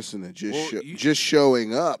suggestion of just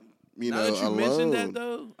showing up, you now know, that you alone. mentioned that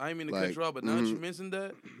though, I ain't mean to cut like, you off, but now that you mentioned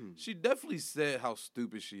that, she definitely said how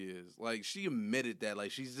stupid she is. Like she admitted that,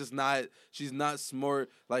 like she's not smart.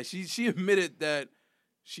 Like she admitted that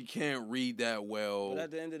she can't read that well. But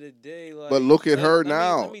at the end of the day, like, But look at her let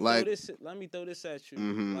now, me like let me throw this at you.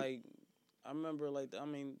 Mhm. Like, I remember, like, I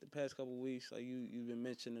mean, the past couple of weeks, like you've been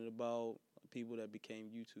mentioning about people that became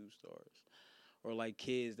YouTube stars, or like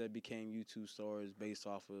kids that became YouTube stars based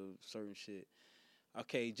off of certain shit.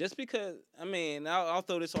 Okay, just because, I mean, I'll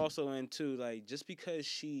throw this also in too. Like, just because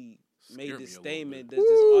she made this statement, does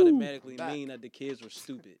this automatically mean that the kids were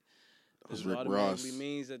stupid? Does it Rick automatically Ross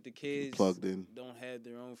means that the kids plugged in. don't have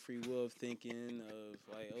their own free will of thinking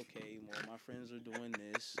of like, okay, well, my friends are doing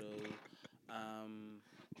this, so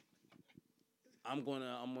I'm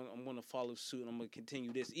gonna follow suit and I'm gonna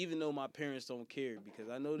continue this, even though my parents don't care, because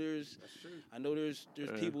I know there's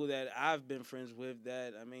people that I've been friends with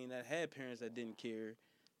that had parents that didn't care,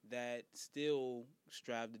 that still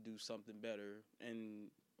strive to do something better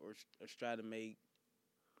or strive to make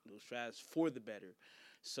those strives for the better.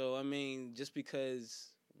 So I mean, just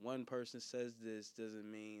because one person says this doesn't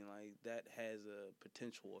mean like that has a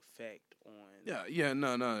potential effect on. Yeah,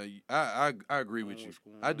 no. I agree with you.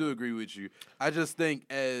 I do agree with you. I just think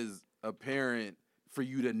as a parent, for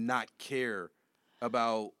you to not care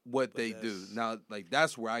about what they do, now like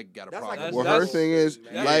that's where I got a problem. like well, her thing is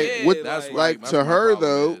that's like where to my her problem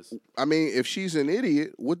though. is. I mean, if she's an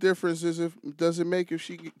idiot, what difference does it make if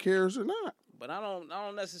she cares or not? But I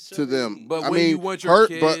don't necessarily To them, But I when mean, you want your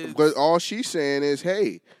kids, but all she's saying is,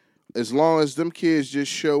 hey, as long as them kids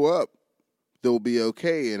just show up, they'll be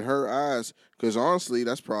okay in her eyes. Because honestly,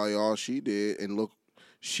 that's probably all she did. And look,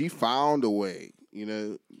 she found a way. You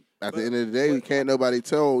know, at the end of the day, can't nobody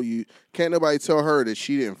tell her that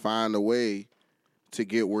she didn't find a way to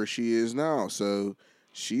get where she is now. So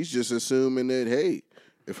she's just assuming that, hey,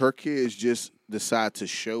 if her kids just decide to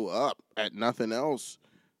show up at nothing else,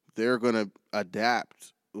 they're gonna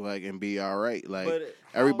adapt, like, and be all right. Like,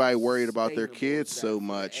 everybody worried about their kids so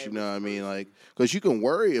much, you know what I mean? Like, because you can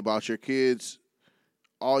worry about your kids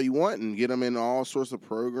all you want and get them in all sorts of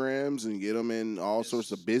programs and get them in all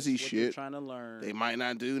sorts of busy shit. They're trying to learn. They might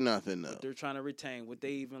not do nothing though. They're trying to retain what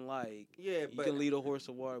they even like. Yeah, you can lead a horse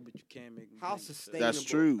to water, but you can't make them how drink. sustainable. That's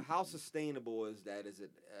true. How sustainable is that? Is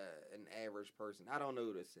it an average person? I don't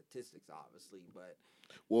know the statistics, obviously, but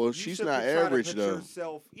well, she's not average though.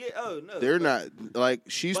 No, they're not. Like,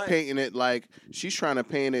 she's painting it like she's trying to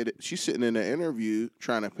paint it. She's sitting in an interview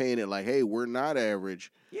trying to paint it like, hey, we're not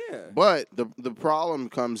average. Yeah. But the problem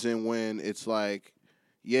comes in when it's like,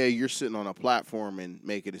 yeah, you're sitting on a platform and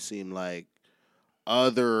making it seem like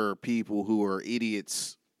other people who are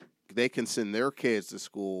idiots, they can send their kids to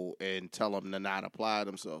school and tell them to not apply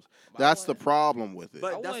themselves. That's the problem with it.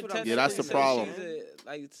 But that's what I'm that's the problem.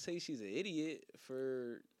 Say she's an idiot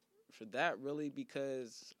for that, really,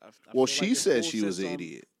 because well, she said she was an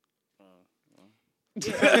idiot. You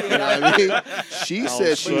know what I mean? She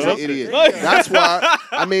said she's an idiot. That's why.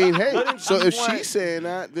 I mean, hey. So if she's saying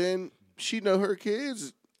that, then she know her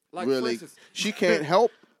kids. Like, really, instance, she can't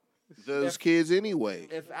help those kids ananyway.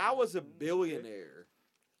 If I was a billionaire,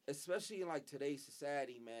 especially in like today's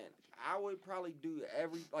society, man, I would probably do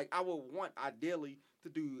I would want ideally to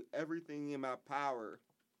do everything in my power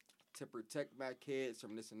to protect my kids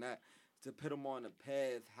from this and that, to put them on a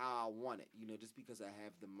path how I want it, you know, just because I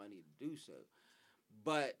have the money to do so.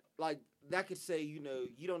 But, like, that could say, you know,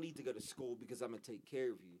 you don't need to go to school because I'm going to take care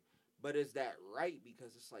of you. But is that right?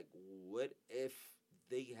 Because it's like, what if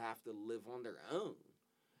they have to live on their own?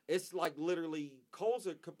 It's like literally,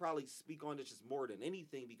 Colza could probably speak on this just more than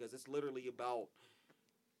anything, because it's literally about,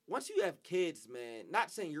 once you have kids, man,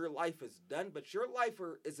 not saying your life is done, but your life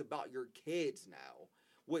is about your kids now,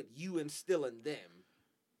 what you instill in them.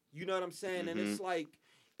 You know what I'm saying? And it's like,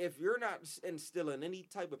 if you're not instilling any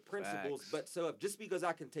type of principles, just because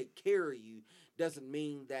I can take care of you doesn't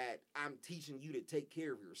mean that I'm teaching you to take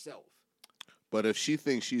care of yourself. But if she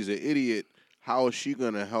thinks she's an idiot, how is she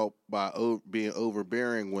going to help by being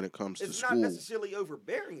overbearing when it comes to school? It's not necessarily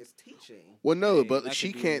overbearing; it's teaching. Well, no, but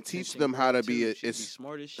she can't teach them how to be a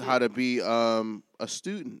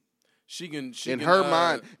student. She can. In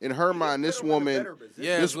her mind, this woman.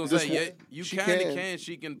 Yeah, I was gonna say, yeah, you kind of can.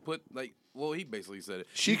 She can put like. Well, he basically said it.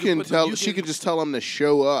 She can just tell them to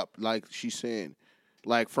show up, like she's saying,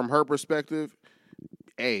 like from her perspective.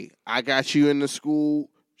 Hey, I got you in the school.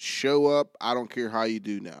 Show up. I don't care how you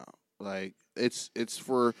do now. Like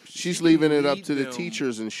she's leaving it up to the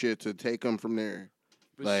teachers and shit to take them from there.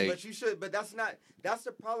 But you should. But that's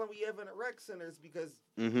the problem we have in the rec centers because,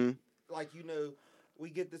 like we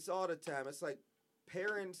get this all the time. It's like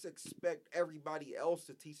parents expect everybody else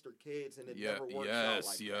to teach their kids, and it never works out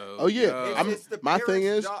like that. Oh yeah, my thing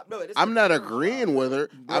is, I'm not agreeing with her.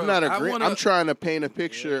 Bro, I'm not agreeing. I'm trying to paint a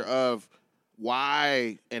picture of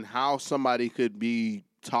why and how somebody could be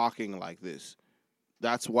talking like this.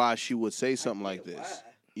 That's why she would say something like this.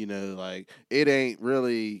 Like it ain't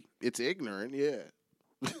really. It's ignorant. Yeah.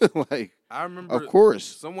 Like I remember. Of course,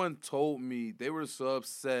 someone told me they were so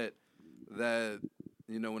upset that.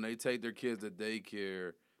 When they take their kids to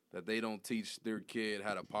daycare, that they don't teach their kid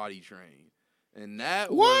how to potty train, and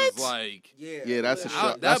that was like, that's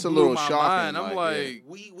a little shocking. I'm like,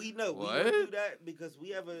 we know we don't do that because we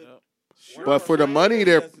have a. But for the money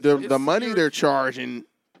they're charging,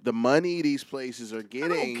 the money these places are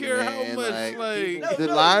getting, I don't care how much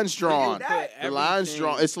the line's drawn. The line's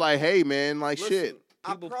drawn. It's like, hey man, like shit.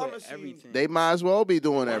 I promise you, they might as well be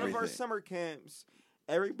doing everything. One of our summer camps.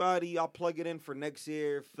 Everybody, I'll plug it in for next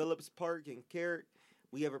year. Phillips Park and Carrick,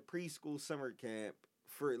 we have a preschool summer camp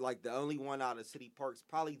for like the only one out of city parks.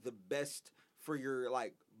 Probably the best for your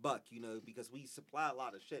like buck, because we supply a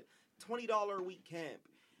lot of shit. $20 a week camp.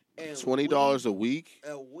 And $20 a week?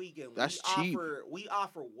 A week, and that's cheap. We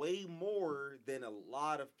offer way more than a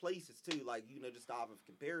lot of places too. Like just off of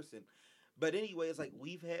comparison. But anyway, it's like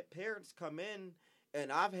we've had parents come in,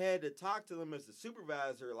 and I've had to talk to them as the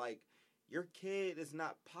supervisor, like. Your kid is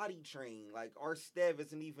not potty trained. Like, our staff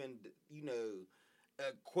isn't even,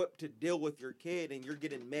 equipped to deal with your kid, and you're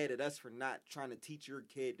getting mad at us for not trying to teach your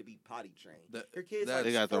kid to be potty trained. Your kid's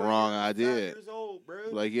they got the wrong idea. Years old, bro.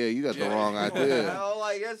 Like, yeah, you got the wrong idea.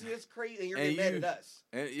 That's just crazy, and you're getting mad at us.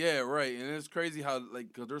 And, yeah, right. And it's crazy how,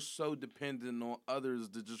 because they're so dependent on others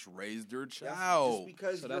to just raise their child. Just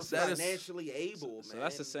because you're financially able, man. So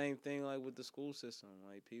that's the same thing, like, with the school system.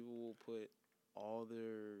 Like, people will put all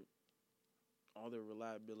their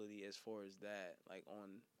reliability as far as that, like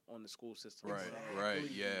on the school system. Right. When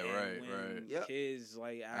kids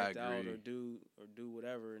like act out or do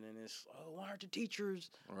whatever, and then it's why aren't the teachers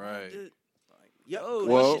right?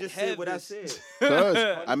 Well, just said what I said.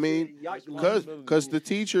 Because the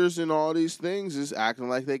teachers and all these things is acting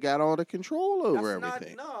like they got all the control over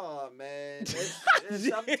everything. No, man.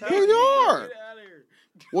 They are.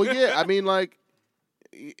 Well, yeah, I mean, like,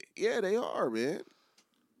 yeah, they are, man.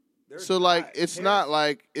 So like it's not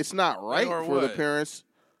right for the parents.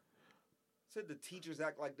 Said the teachers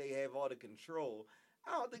act like they have all the control.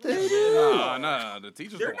 I don't think they do. No, the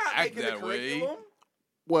teachers don't act that way.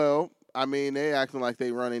 Well, I mean, they acting like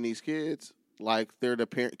they running these kids like they're the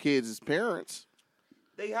kids' parents.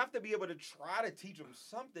 They have to be able to try to teach them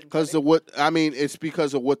something. It's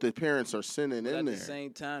because of what the parents are sending in there. At the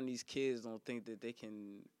same time, these kids don't think that they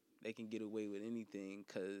can get away with anything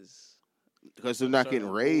because they're not getting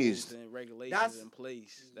raised. And regulations in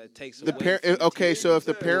place that takes so if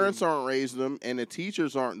the parents aren't raising them and the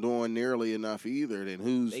teachers aren't doing nearly enough either, then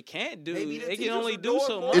who's they can't do? They can only do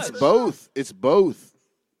so much. It's both.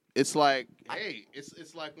 It's like, hey,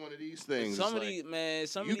 it's like one of these things. Somebody, man,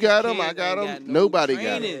 you got them, I got them. Nobody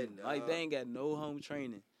got them. Like they ain't got no home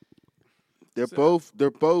training. They're both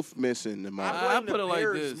missing the money. I blame the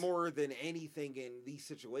parents more than anything in these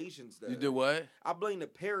situations, though. You do what? I blame the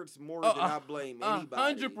parents more than I blame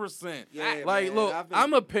anybody. 100%. Yeah, like, man, look,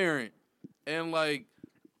 I'm a parent, and like,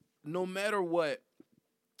 no matter what,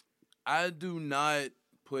 I do not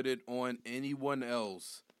put it on anyone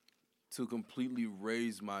else to completely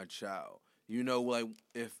raise my child. Like,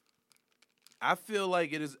 if I feel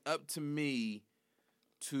like it is up to me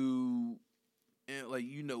to. And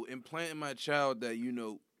implant in my child that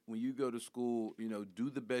when you go to school, do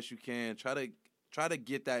the best you can. Try to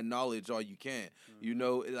get that knowledge all you can.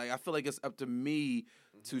 Mm-hmm. Like I feel like it's up to me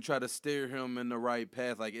to try to steer him in the right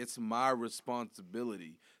path. Like it's my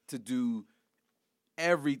responsibility to do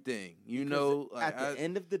everything. Like, at the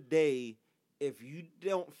end of the day, if you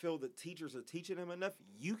don't feel the teachers are teaching him enough,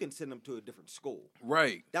 you can send him to a different school.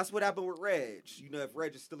 Right. That's what happened with Reg. If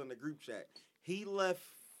Reg is still in the group chat, he left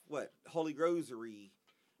Holy Rosary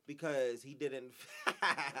because he didn't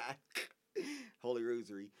Holy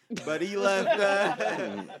Rosary, but he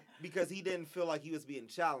left because he didn't feel like he was being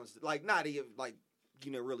challenged. Like not even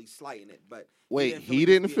really slighting it, but Wait, he he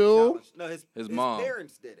didn't didn't feel like he was being feel? challenged. No, his mom.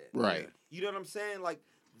 parents did it. Right. You know what I'm saying? Like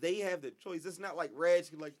they have the choice. It's not like Reg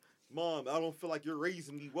like, Mom, I don't feel like you're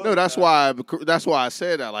raising me well. No, that's why I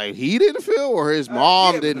said that. Like he didn't feel, or his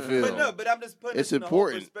mom didn't feel. But I'm just putting It's it in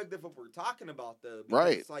important. the whole perspective of what we're talking about, though. Because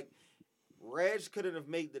Right. It's like Reg couldn't have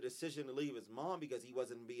made the decision to leave his mom because he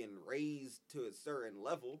wasn't being raised to a certain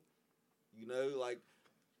level. Like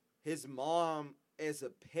his mom, as a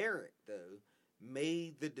parent, though,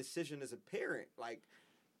 made the decision as a parent. Like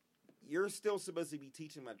you're still supposed to be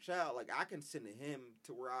teaching my child. Like I can send him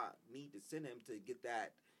to where I need to send him to get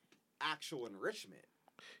that actual enrichment.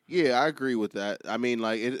 Yeah, I agree with that. I mean,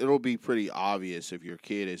 like it'll be pretty obvious if your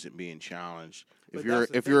kid isn't being challenged. But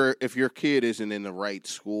If your kid isn't in the right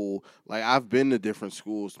school, like I've been to different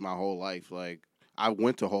schools my whole life. Like I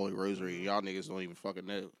went to Holy Rosary, and y'all niggas don't even fucking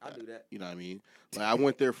know. I do that. You know what I mean? Like I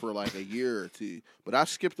went there for like a year or two, but I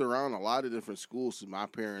skipped around a lot of different schools because my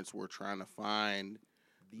parents were trying to find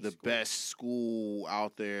the best school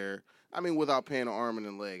out there. I mean, without paying an arm and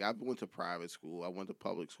a leg. I went to private school. I went to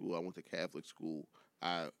public school. I went to Catholic school.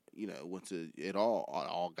 I, went to it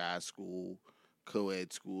all guys school,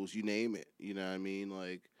 co-ed schools, you name it. You know what I mean?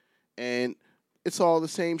 Like, and it's all the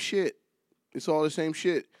same shit. It's all the same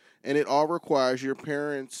shit. And it all requires your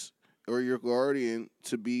parents or your guardian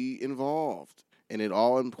to be involved. And it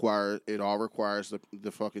all requires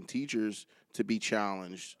the fucking teachers to be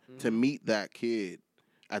challenged to meet that kid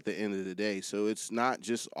at the end of the day. So it's not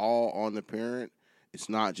just all on the parent. It's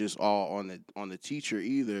not just all on the teacher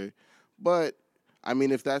either. But I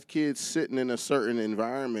mean, if that kid's sitting in a certain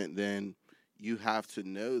environment, then you have to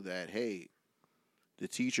know that, hey, the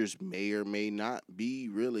teachers may or may not be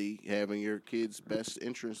really having your kid's best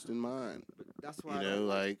interest in mind. But that's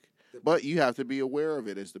why but you have to be aware of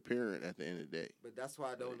it as the parent at the end of the day. But that's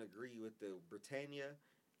why I don't agree with the Britannia,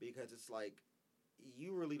 because it's like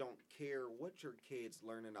you really don't care what your kid's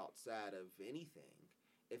learning outside of anything,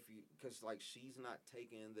 because like she's not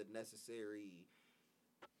taking the necessary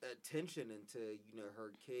attention into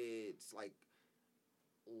her kid's like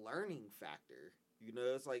learning factor.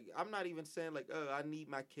 It's like I'm not even saying like, oh, I need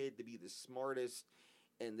my kid to be the smartest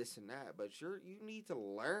and this and that, but you need to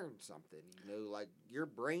learn something. Like your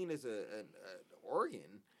brain is an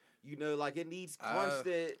organ. Like it needs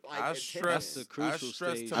constant attention. I stress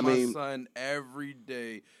to my son every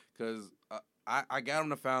day because I got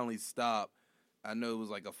him to finally stop. I know it was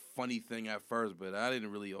like a funny thing at first, but I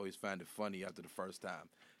didn't really always find it funny after the first time.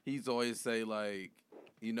 He's always say like,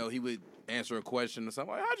 he would answer a question or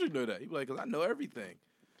something. Like, how'd you know that? He'd be like, because I know everything.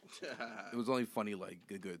 It was only funny like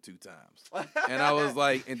a good 2 times. And I was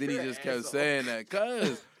like, and then he just kept saying that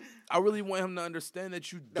because I really want him to understand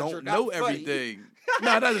that you don't know everything.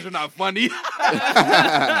 No, that is you're not funny.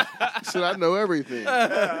 So I know everything.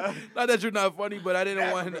 Not that you're not funny, but I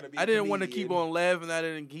didn't want to keep on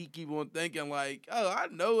laughing. He keep on thinking like, oh, I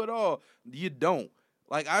know it all. You don't.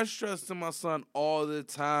 Like I stress to my son all the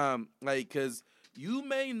time, like, cause you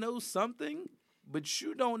may know something, but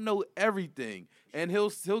you don't know everything. And he'll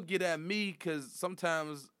get at me because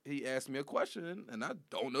sometimes he asks me a question and I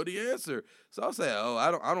don't know the answer. So I'll say, oh,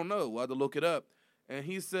 I don't know. We'll have to look it up. And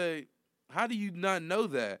he say, how do you not know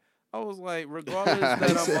that? I was like, regardless that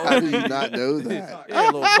I'm older. How do you not know that? Yeah,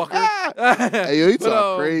 little fucker. Hey, yo, you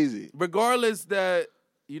talk crazy. Regardless that,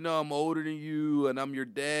 I'm older than you and I'm your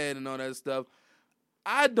dad and all that stuff,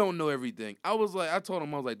 I don't know everything. I told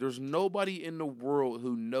him, there's nobody in the world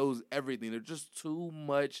who knows everything. There's just too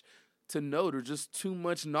much to know. There's just too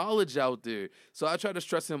much knowledge out there. So I try to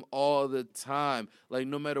stress him all the time. Like,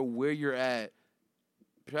 no matter where you're at,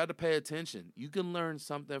 try to pay attention. You can learn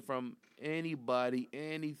something from anybody,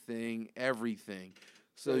 anything, everything.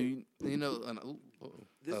 So, I ain't bringing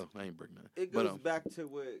that. It goes back to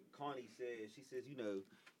what Connie said. She says,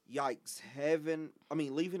 yikes,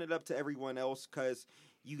 leaving it up to everyone else because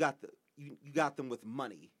you got them with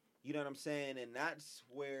money. You know what I'm saying? And that's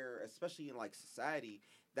where, especially in like society,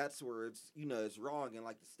 that's where it's it's wrong. And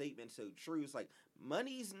like the statement's so true. It's like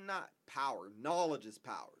money's not power. Knowledge is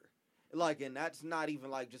power. Like, and that's not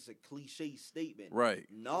even like just a cliche statement. Right.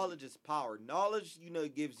 Knowledge is power. Knowledge,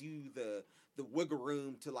 gives you the wiggle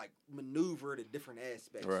room to like maneuver to different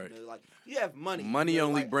aspects. Right. Like you have money. Money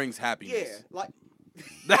only brings happiness. Yeah. Like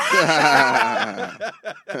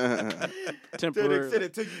Temporarily.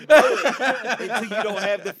 Until you know it, until you don't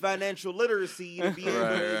have the financial literacy to be able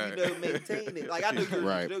Right, to, maintain it. Like I know you're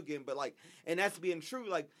Right. joking, but like, and that's being true.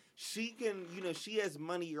 Like she can, she has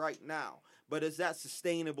money right now, but is that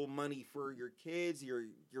sustainable money for your kids, your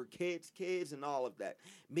kids, and all of that?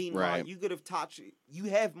 Meanwhile, Right. you could have taught you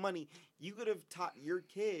have money. You could have taught your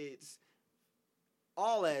kids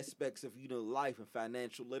all aspects of life and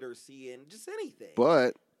financial literacy and just anything.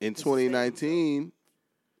 But in To sustain 2019,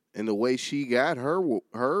 and the way she got her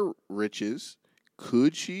riches,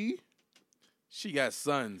 could she? She got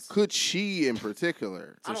sons. Could she in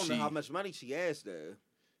particular? I don't know she- how much money she has though.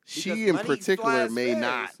 She in money particular flies may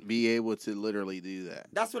fast. not be able to literally do that.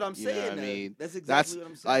 That's what I'm You know saying. what I though. mean? That's exactly That's what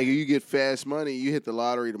I'm saying. like you get fast money, you hit the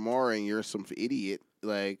lottery tomorrow, and you're some idiot.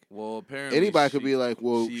 Like Well, apparently anybody could be she- like,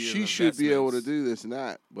 well, she she is should be able to investments. do this and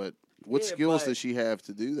that. But what Yeah, skills but- does she have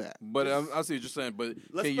to do that? But I see what you're saying. But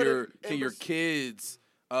Let's can put it your in can your pers- kids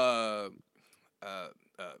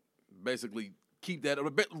basically keep that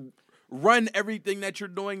run everything that you're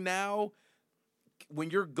doing now? When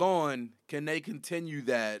you're gone, can they continue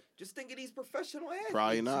that? Just think of these professional athletes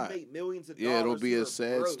Probably who not. make millions of Yeah, it'll dollars be who a are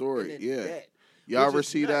sad broke story. and in Yeah. debt. Y'all Which ever is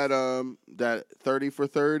see nuts. that 30 for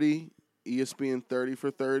 30? ESPN 30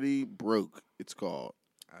 for 30 broke. It's called.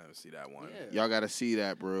 I don't see that one. Yeah. Y'all got to see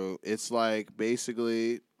that, bro. It's like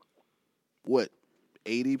basically what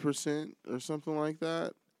 80% or something like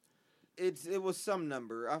that. It was some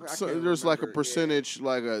number. I So can't there's like a remember, yeah. percentage,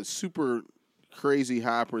 like a super crazy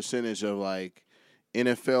high percentage of like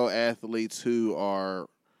NFL athletes who are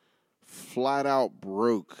flat out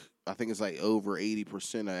broke. I think it's like over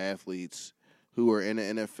 80% of athletes who are in the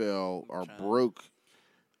NFL are Trying- broke,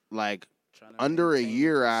 like Trying to under a maintain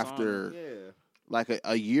year the after, Yeah. like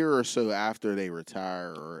a year or so after they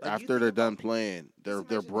retire or Like, you after think they're done about- playing, they're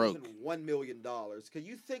Just imagine broke. even $1 million. Can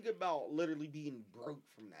you think about literally being broke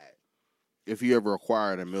from that? If you ever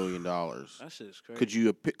acquired $1 million, That shit is crazy. could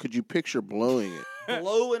you picture blowing it?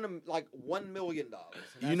 Blowing them like $1 million.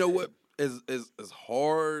 You know what? As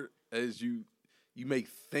hard as you may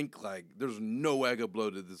think, like there's no way I could blow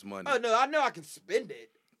to this money. Oh no, I know I can spend it.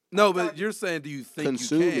 No, but you're saying, do you think you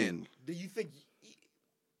Consuming. can? Do you think?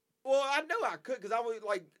 Well, I know I could because I would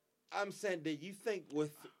like. I'm saying, do you think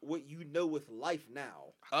with what you know with life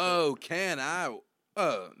now? Oh, can I?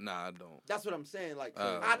 Nah, I don't. That's what I'm saying. Like,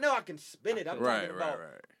 Oh. I know I can spend it. I'm Right, talking right, about.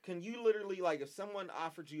 right. Can you literally like if someone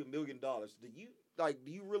offered you $1 million,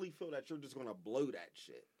 do you really feel that you're just gonna blow that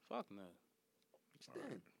shit? Fuck no.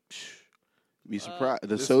 Then? Be surprised.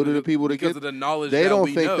 This- So do the people that because get. of the knowledge They that don't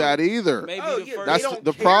we think know. that either. Maybe Oh, the yeah, first. they That's don't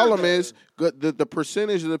the care, problem though. is the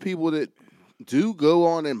percentage of the people that do go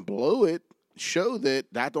on and blow it show that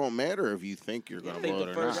don't matter if you think you're I gonna I think blow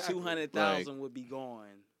the it or first not. 200,000 would be gone.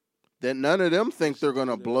 That none of them think they're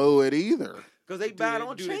gonna blow it either. Because they Do buy it the-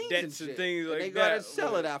 on do the chains debts and and shit. things And like they gotta that,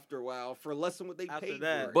 sell but- it after a while for less than what they After paid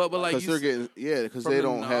that. for it. But like Because you they're s- getting because from they the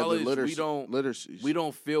don't have the knowledge, we literacy. don't- literacy. we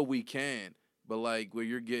don't feel we can. But like where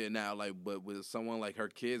you're getting out, like but with someone like her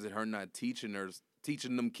kids and her not teaching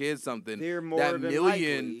them kids something, They're more that than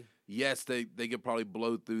million, likely. yes, they could probably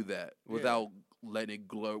blow through that Yeah. without letting it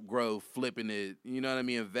grow, flipping it. You know what I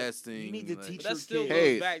mean? Investing. You need to like- teach But that your still kids. goes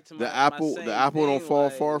Hey, back to the my apple- same the apple don't thing, fall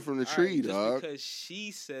like, far from the all tree, just dog. Because she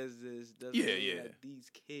says this doesn't Yeah, mean yeah. that these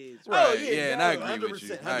kids. Right, Oh, yeah, and I agree with you.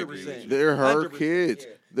 100%, I agree with 100%. you. They're her 100%, kids.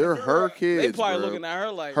 yeah. They're her They kids. probably bro. looking at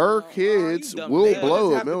her like Her "Oh, kids you dumb will bitch." You blow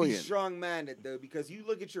just a have to million. be strong-minded though, because you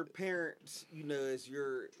look at your parents, as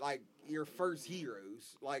your first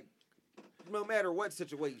heroes. Like, no matter what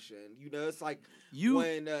situation, it's like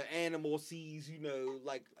when an animal sees,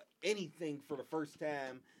 like anything for the first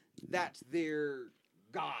time, that's their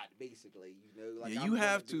god, basically. Like Yeah, I'm you gonna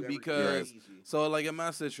have do to everything because easy. so like in my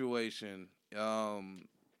situation, you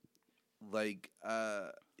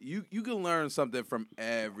can learn something from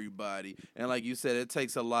everybody, and like you said, it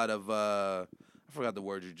takes a lot of I forgot the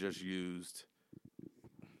word you just used.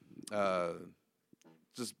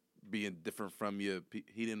 Just being different from you.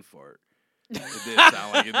 He didn't fart. It did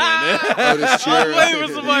sound like it did. Oh, this I was chair. waiting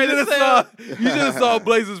for somebody to say. You just saw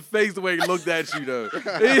Blaze's face the way he looked at you, though.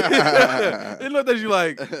 He looked at you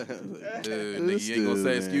like, dude, nigga, This you ain't gonna dude, say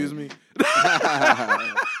man. excuse me?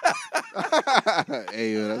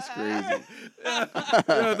 Hey, yo, that's crazy.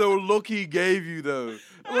 Yeah, the look he gave you, though.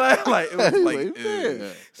 Like it was like, yeah.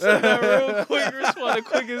 Said that real quick, responded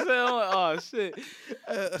quick as hell. Like, oh shit,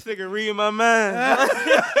 this nigga reading my mind.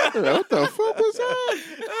 What the fuck was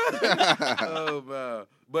that? oh man.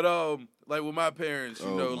 But like with my parents,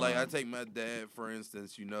 like I man. take my dad for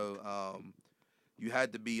instance. You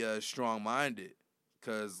had to be strong minded,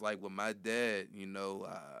 cause like with my dad,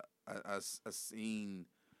 I seen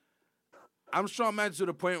I'm strong man to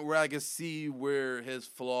the point where I can see where his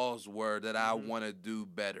flaws were that I want to do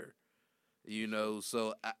better. You know,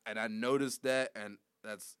 so I noticed that, and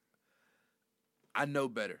I know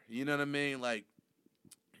better. You know what I mean? Like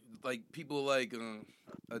people like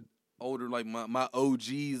older, like my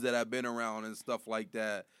OGs that I've been around and stuff like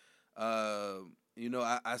that. You know,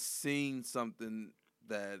 I seen something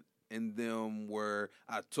that in them where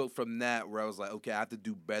I took from that where I was like, okay, I have to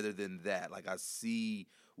do better than that. Like I see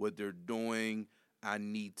what they're doing. I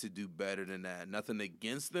need to do better than that. Nothing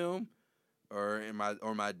against them or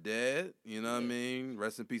my dad. You know what I mean?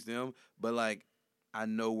 Rest in peace to them. But like I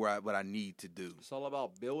know what I need to do. It's all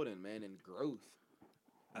about building, man, and growth.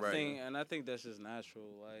 I think that's just natural.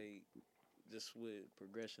 Like just with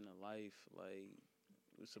progression in life, like.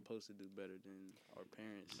 We're supposed to do better than our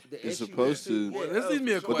parents. It's supposed to. Well, this leaves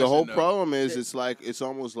me a question. But the whole though. problem is, it's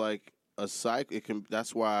almost like a cycle.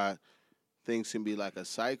 That's why things can be like a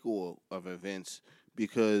cycle of events.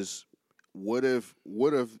 Because what if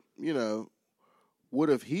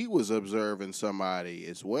he was observing somebody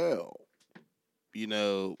as well, you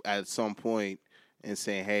know, at some point and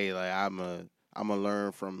saying, hey, like I'm gonna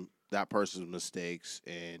learn from that person's mistakes,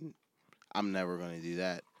 and I'm never gonna do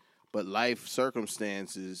that. But life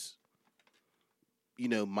circumstances, you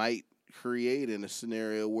know, might create in a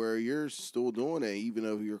scenario where you're still doing it, even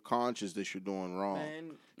though you're conscious that you're doing wrong.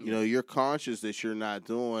 Man, you know, you're conscious that you're not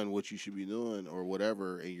doing what you should be doing or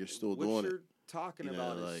whatever, and you're still doing it. What you're talking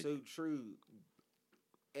about is so true,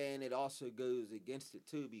 and it also goes against it,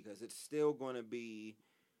 too, because it's still going to be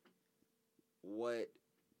what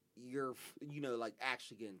you're, you know, like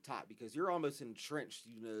actually getting taught, because you're almost entrenched,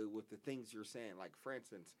 you know, with the things you're saying. Like, for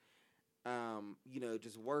instance, you know,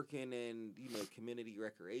 just working in, you know, community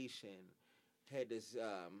recreation, had this,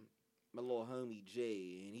 my little homie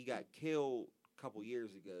Jay, and he got killed a couple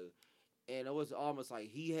years ago, and it was almost like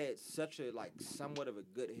he had such a, like, somewhat of a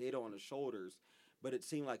good hit on his shoulders, but it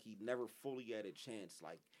seemed like he never fully had a chance.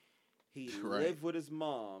 Like, he lived with his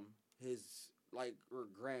mom, like, or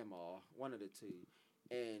grandma, one of the two,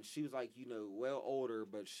 and she was, like, you know, well older,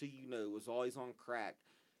 but she, you know, was always on crack.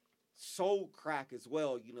 Sold crack as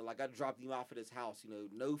well, you know, like I dropped him off at his house, you know,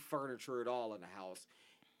 no furniture at all in the house.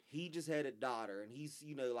 He just had a daughter, and he's,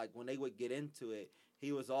 you know, like when they would get into it,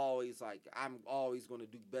 he was always like, I'm always going to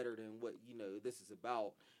do better than what, you know, this is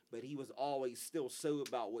about. But he was always still so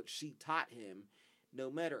about what she taught him, no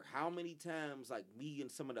matter how many times, like me and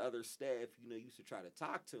some of the other staff, you know, used to try to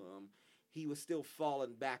talk to him, he was still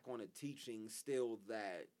falling back on a teaching still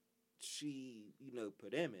that she, you know,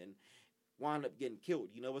 put him in. Wound up getting killed.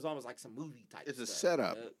 You know, it was almost like some movie type. It's stuff, a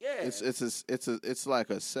setup. You know? Yeah, it's like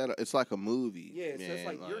a setup. It's like a movie. Yeah, so man. it's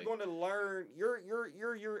like you're going to learn. You're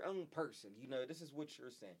your own person. You know, this is what you're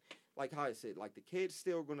saying. Like how I said, like the kids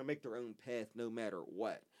still going to make their own path no matter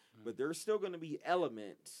what. But there's still going to be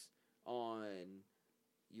elements on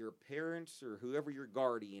your parents or whoever your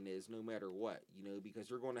guardian is, no matter what. You know, because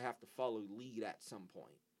you're going to have to follow lead at some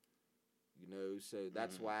point. You know, so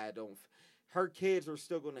that's why I don't. Her kids are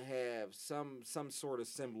still going to have some sort of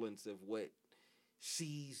semblance of what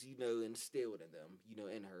she's, you know, instilled in them, you know,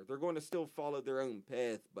 in her. They're going to still follow their own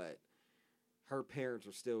path, but her parents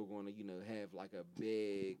are still going to, you know, have like a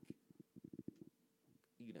big,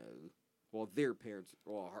 you know, well, their parents,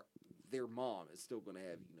 well, their mom is still going to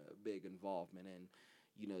have, you know, a big involvement in,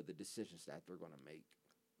 you know, the decisions that they're going to make.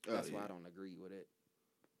 That's why I don't agree with it.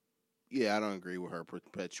 Yeah, I don't agree with her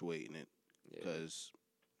perpetuating it because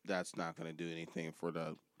that's not going to do anything for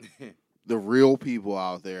the real people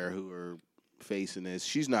out there who are facing this.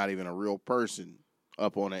 She's not even a real person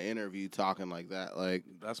up on an interview talking like that. Like,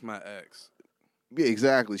 that's my ex. Yeah,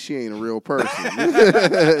 exactly. She ain't a real person.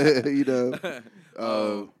 You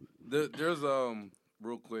know. There's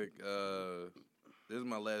real quick. This is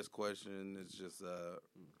my last question. It's just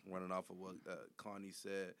running off of what Connie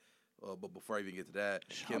said. But before I even get to that,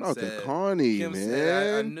 Shout out to Connie, Kim man.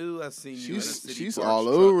 said, I knew I seen you in a City she's Parks all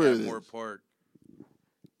truck over at this. Moore Park.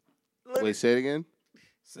 Wait, say it again.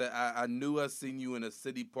 Said I knew I seen you in a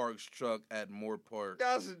City Parks truck at Moore Park.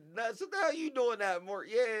 That's so now you doing that more?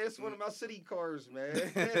 Yeah, it's one of my city cars, man.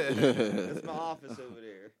 That's my office over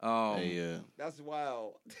there. That's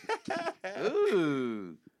wild.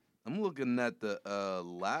 Ooh. I'm looking at the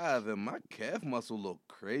live, and my calf muscle look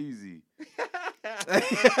crazy.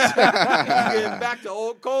 Getting back to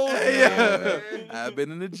old cold. Yeah. I've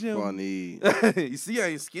been in the gym. Funny. You see, I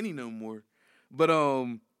ain't skinny no more. But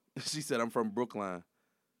she said I'm from Brookline.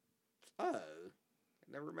 Oh,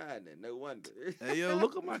 never mind then. No wonder. Hey yo,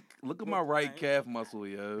 look at my right calf muscle,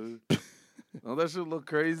 yo. Oh, that shit look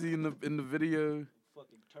crazy in the video.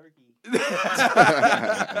 Fucking turkey.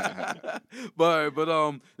 but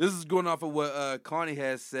this is going off of what Connie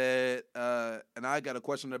has said, and I got a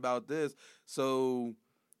question about this. So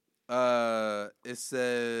it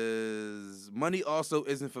says money also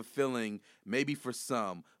isn't fulfilling, maybe for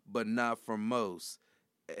some, but not for most.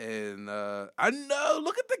 And I know,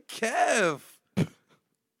 look at the calf.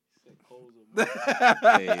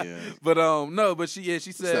 But no, but she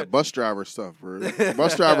It's said that bus driver stuff, bro.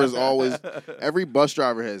 Bus drivers always, every bus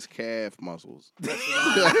driver has calf muscles. Pressing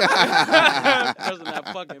that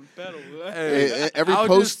fucking pedal. Hey, every I'll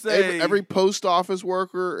post, just say- every post office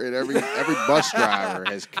worker and every bus driver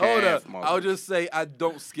has hold calf up, muscles. I'll just say I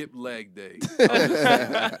don't skip leg day.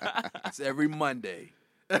 It's every Monday,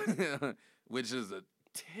 which is a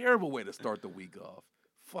terrible way to start the week off.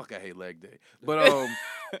 Fuck, I hate leg day. But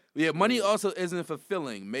yeah, money also isn't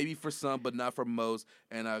fulfilling. Maybe for some, but not for most.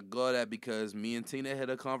 And I go that because me and Tina had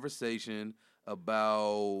a conversation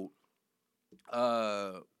about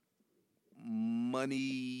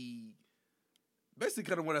money. Basically,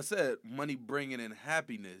 kind of what I said: money bringing in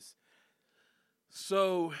happiness.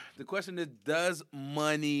 So the question is: does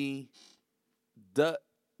money?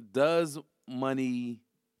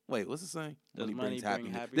 Wait, what's it saying? Does money brings bring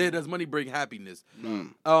happiness. happiness? Yeah, does money bring happiness?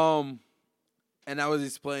 Mm. And I was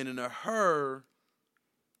explaining to her.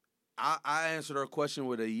 I answered her question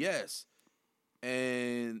with a yes,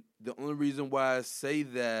 and the only reason why I say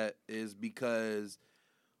that is because,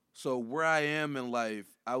 so where I am in life,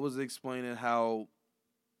 I was explaining how,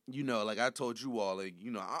 like I told you all, like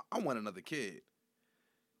I want another kid.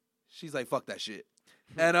 She's like, fuck that shit,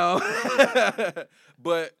 and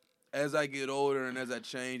but. As I get older and as I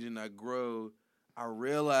change and I grow, I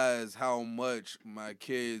realize how much my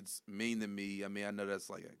kids mean to me. I mean, I know that's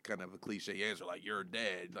like a kind of a cliche answer, like you're a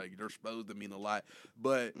dad, like they're supposed to mean a lot,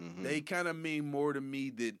 but they kind of mean more to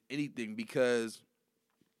me than anything because,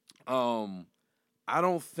 I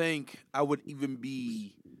don't think I would even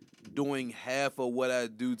be doing half of what I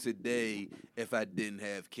do today if I didn't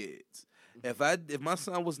have kids. If my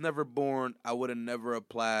son was never born, I would have never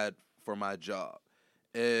applied for my job.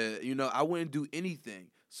 I wouldn't do anything.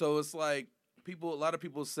 So it's like a lot of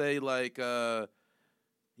people say like,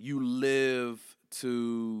 you live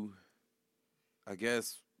to, I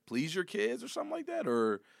guess, please your kids or something like that,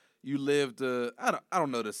 or you live to, I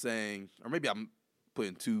don't know the saying, or maybe I'm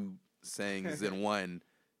putting two sayings in one,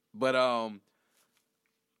 but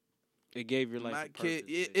it gave your life my a purpose.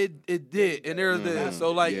 kid, it did, and there's the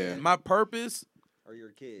so like my purpose Or your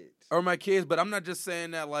kids. or my kids, but I'm not just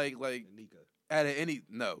saying that like. Nico. Out of any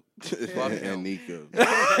no, And Nico.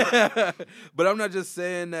 but I'm not just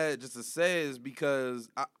saying that just to say is because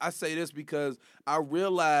I say this because I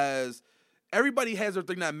realize everybody has their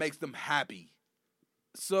thing that makes them happy.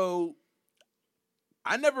 So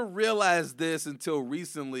I never realized this until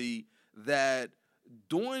recently that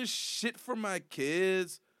doing shit for my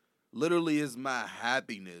kids literally is my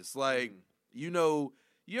happiness. Like you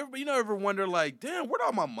ever wonder like, damn, where'd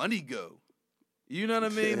all my money go? You know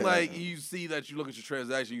what I mean? Like, you see that you look at your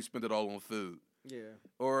transaction, you spent it all on food. Yeah.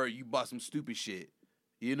 Or you bought some stupid shit.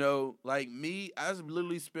 Like me, I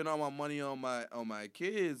literally spend all my money on my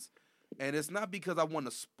kids, and it's not because I want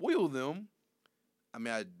to spoil them. I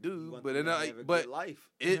mean, I do, but life.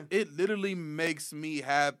 It literally makes me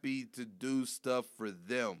happy to do stuff for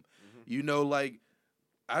them. Mm-hmm. Like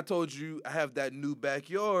I told you, I have that new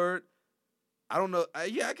backyard. I don't know. I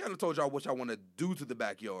kind of told y'all what I want to do to the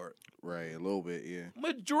backyard. Right, a little bit, yeah.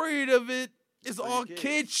 Majority of it is all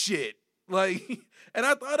kid shit. Like, and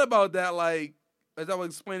I thought about that, like, as I was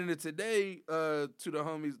explaining it today to the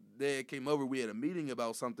homies that came over. We had a meeting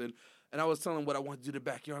about something, and I was telling them what I want to do in the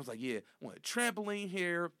backyard. I was like, yeah, I want a trampoline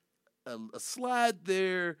here, a slide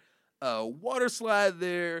there, a water slide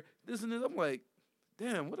there, this and this. I'm like,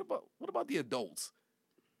 damn, what about the adults?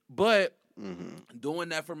 But doing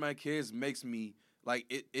that for my kids makes me, like,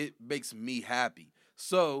 it makes me happy.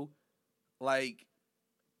 So, like,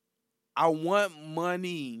 I want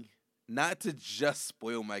money not to just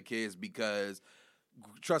spoil my kids because,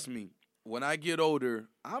 trust me, when I get older,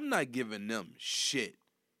 I'm not giving them shit.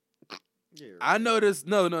 Yeah, right. I know this.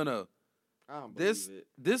 No. I don't believe it.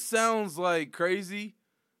 This sounds like crazy.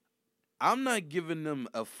 I'm not giving them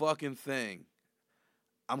a fucking thing.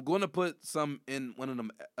 I'm going to put some in one of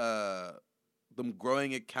them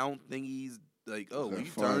growing account thingies. Like, oh, when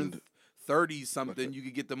you turn 30 something, like you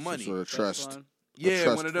could get the money. Sort of trust. Yeah,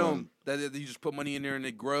 trust one of them fund. that you just put money in there and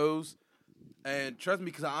it grows. And trust me,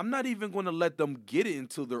 because I'm not even going to let them get it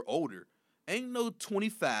until they're older. Ain't no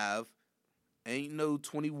 25, ain't no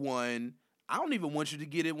 21. I don't even want you to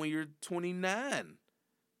get it when you're 29.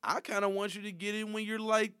 I kind of want you to get it when you're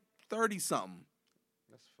like 30 something.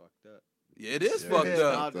 That's fucked up. Yeah, it is Yeah, fucked it's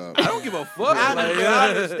up. fucked up. I don't give a fuck. I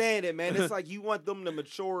Like, understand it, man. It's like you want them to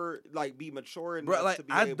mature, like be mature enough bro, like to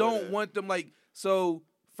be I able don't to. want them like so.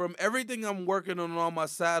 From everything I'm working on all my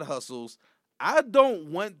side hustles, I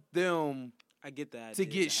don't want them I get that to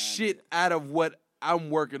get shit out of what I'm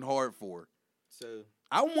working hard for. So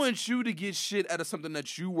I want you to get shit out of something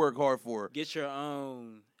that you work hard for. Get your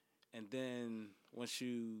own, and then once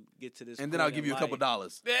you get to this, And then I'll point give in you a couple life-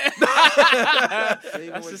 dollars. That's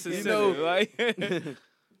just You incentive, know- like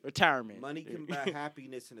retirement. money can buy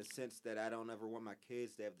happiness in a sense that I don't ever want my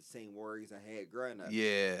kids to have the same worries I had growing up.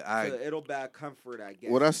 Yeah, So it'll buy comfort, I guess.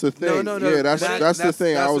 Well, that's the thing. No, Yeah, that's that's- the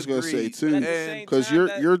thing I that's was gonna say agreed. But too. at the And- same Because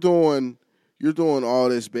time, you're doing all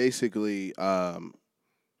this basically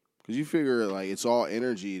because you figure like it's all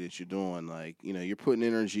energy that you're doing. Like you're putting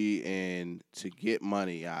energy in to get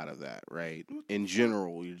money out of that, right? In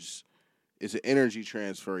general, it's an energy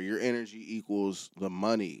transfer. Your energy equals the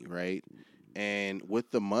money, right? And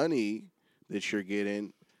with the money that you're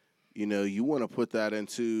getting, you want to put that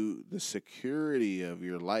into the security of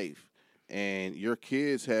your life and your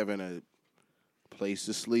kids having a place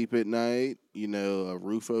to sleep at night, a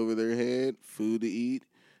roof over their head, food to eat.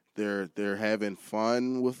 They're having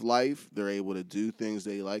fun with life. They're able to do things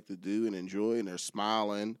they like to do and enjoy, and they're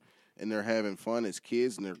smiling and they're having fun as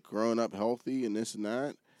kids and they're growing up healthy and this and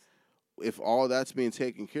that. If all that's being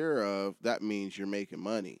taken care of, that means you're making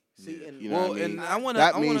money. See, and You know what I mean? and I want to.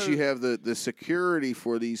 That means you have the security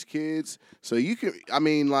for these kids. So you can,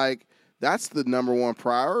 that's the number one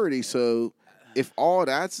priority. So if all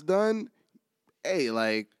that's done, hey,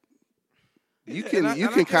 like you can and I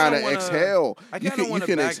kind kinda of wanna- exhale. I You kinda can wanna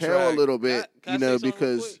exhale a backtrack. little bit, Can I say something real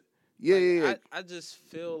because quick? yeah, Like, yeah, yeah. I just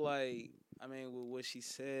feel like, with what she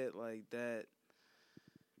said, like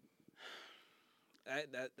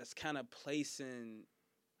that's kind of placing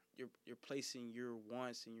you're placing your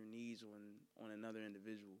wants and your needs on another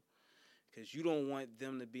individual, because you don't want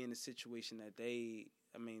them to be in a situation that they've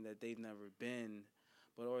never been.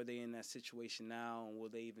 But are they in that situation now, and will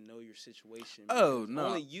they even know your situation? Oh, Because no.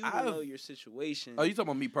 only you will know your situation. Oh, you talking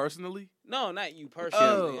about me personally? No, not you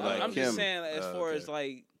personally. Oh, I'm like just Kim. saying, as Oh, far okay. as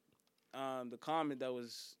like the comment that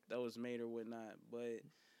was made or whatnot. But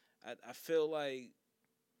I feel like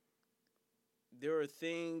there are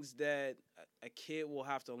things that a kid will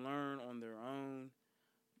have to learn on their own,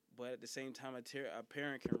 but at the same time, a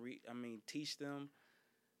parent can teach them.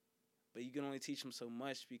 But you can only teach them so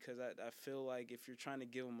much, because I feel like if you're trying to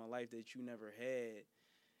give them a life that you never had,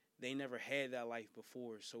 they never had that life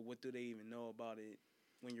before. So what do they even know about it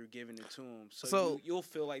when you're giving it to them? So you'll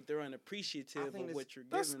feel like they're unappreciative of what you're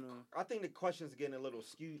giving them. I think the question's getting a little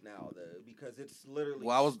skewed now, though, because it's literally.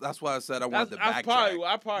 Well, that's why I said I wanted to backtrack.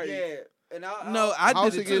 I probably. Yeah, and No, I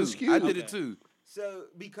How's did it it getting too. skewed? I did it Okay. too. So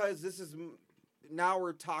because this is now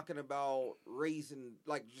we're talking about raising,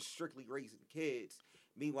 like just strictly raising kids.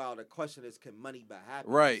 Meanwhile, the question is, can money buy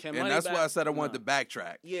happiness? Right, Can and money that's why I said I back- wanted to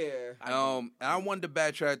backtrack. Yeah. And I wanted to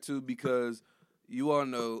backtrack too, because you all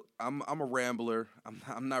know I'm a rambler.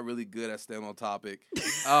 I'm not really good at staying on topic.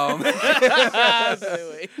 I'm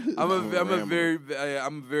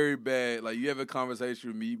very bad. Like, you have a conversation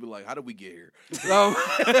with me, you be like, how did we get here?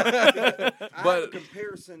 I have a but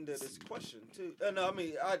comparison to this question too.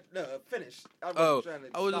 Finish. I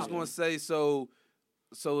was just gonna say, so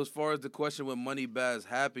as far as the question when money buys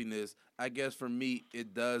happiness, I guess for me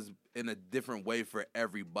it does in a different way for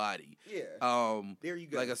everybody. Yeah. There you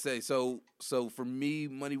go. Like I say, so for me,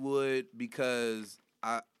 money would, because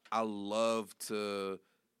I love to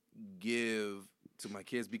give to my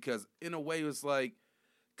kids, because in a way it's like,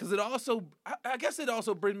 because it also, I guess it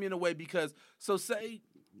also brings me in a way, because say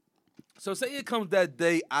it comes that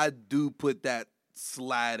day I do put that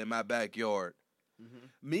slide in my backyard.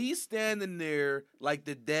 Mm-hmm. Me standing there like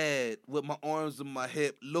the dad with my arms on my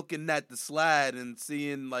hip, looking at the slide and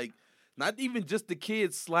seeing, like, not even just the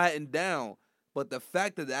kids sliding down, but the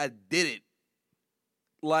fact that I did it.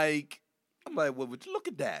 Like, I'm like, well, would you look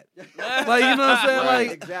at that? Like, you know what I'm saying? Right.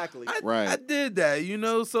 Like, Exactly. I did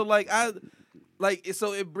that, so like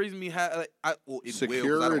so it brings me it will, 'cause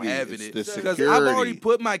I don't have It's it, the because I've already security.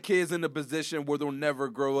 put my kids in a position where they'll never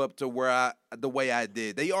grow up to where the way I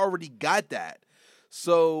did. They already got that.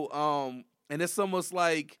 So, and it's almost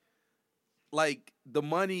like the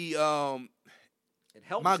money, It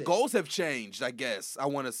helps. my it. goals have changed, I guess, I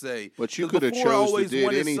want to say. But you 'Cause could have before I chose to always did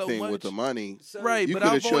wanted so anything with much. the money, So, Right, You but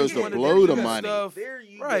coulda I've always chose to wanted blow do the that money. stuff. There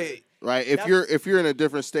you go. Right. right? If you're in a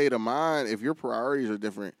different state of mind, if your priorities are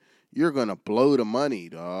different, you're gonna blow the money,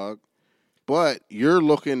 dog. But you're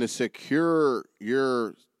looking to secure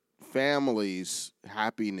your family's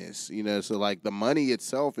happiness. You know, so like the money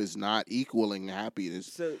itself is not equaling happiness.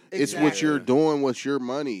 So It's what you're exactly. doing with your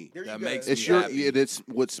money. There you That go. makes It's me your. happy. It's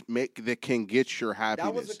what's that can get your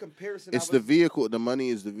happiness. That was a comparison. It's the vehicle. The money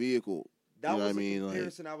is the vehicle. That you know was what I a mean? Like,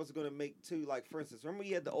 comparison I was going to make too. Like, for instance, remember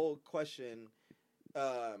you had the old question,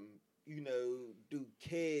 you know, do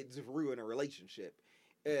kids ruin a relationship?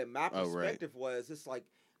 And my Oh, right. perspective was, it's like,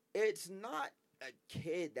 it's not a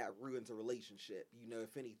kid that ruins a relationship. You know,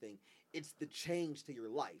 if anything, it's the change to your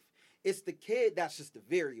life. It's the kid that's just a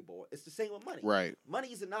variable. It's the same with money. right. Money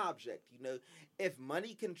is an object, you know. If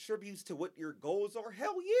money contributes to what your goals are,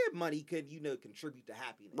 hell yeah, money can, you know, contribute to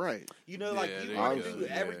happiness. Right. You know, like Yeah, you there want you to go, do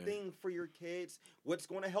yeah. everything for your kids. What's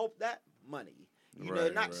going to help that? Money. You know,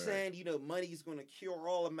 Right, not right. saying, you know, money's going to cure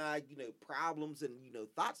all of my, you know, problems and, you know,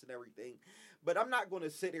 thoughts and everything. But I'm not going to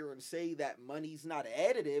sit here and say that money's not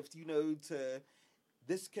additive, you know, to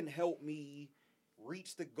this can help me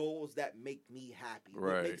reach the goals that make me happy. What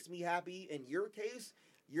Right. makes me happy in your case,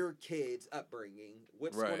 your kids' upbringing.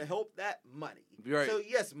 What's going to Right. help that? Money. Right. So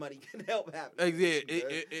yes, money can help happiness. Like, yeah,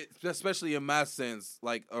 you know? especially in my sense,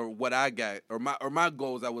 like, or what I got, or my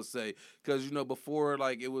goals, I would say, because you know, before,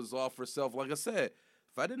 like, it was all for self. Like I said,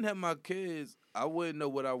 if I didn't have my kids, I wouldn't know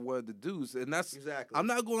what I wanted to do, and that's Exactly. I'm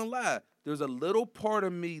not going to lie. There's a little part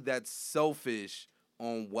of me that's selfish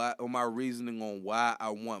on my reasoning on why I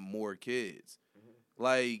want more kids. Mm-hmm.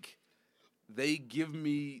 Like, they give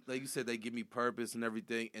me, like you said, they give me purpose and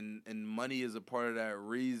everything, and money is a part of that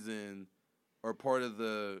reason, or part of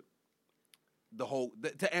the whole,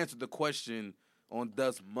 to answer the question on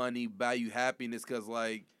does money buy you happiness, because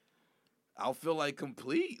like I'll feel like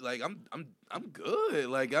complete, like I'm good,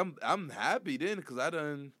 like I'm happy then, because I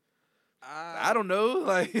don't know,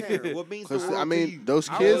 like Tanner, what means the Because world I to mean, you? those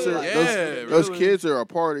I kids would- are yeah, those really. kids are a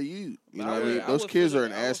part of you. You know I what I mean? would- I Those would kids feel are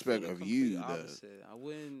an the- I would aspect feel of the you. complete Though. opposite. I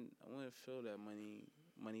wouldn't feel that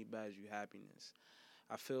money buys you happiness.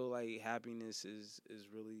 I feel like happiness is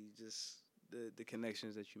really just the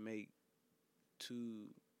connections that you make to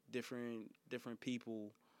different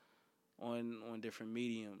people on different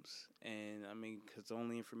mediums. And I mean, because the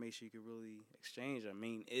only information you can really exchange, I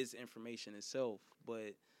mean, is information itself.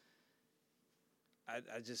 But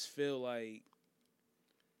I just feel like,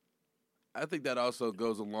 I think that also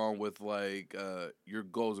goes along with like your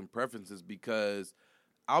goals and preferences, because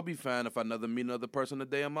I'll be fine if I never meet another person a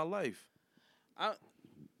day in my life. I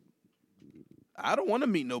don't want to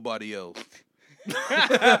meet nobody else.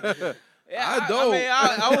 yeah, I don't.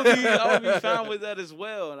 I mean, I would be fine with that as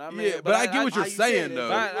well. And I mean, Yeah, but I get what you're how you saying said it, though.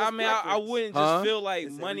 but- But I mean, I preference. wouldn't Huh? just feel like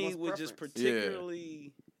It's money everyone's would just preference. Yeah.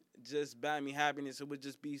 particularly just buy me happiness. It would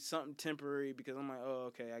just be something temporary, because I'm like, oh,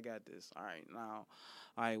 okay, I got this. All right, now,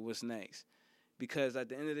 all right, what's next? Because at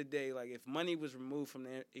the end of the day, like, if money was removed from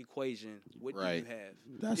the equation, what Right. do you have?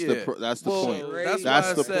 That's Yeah. that's the Well, point. that's That's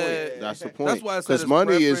why the I said, point. That's the That's point. why I said Because it's money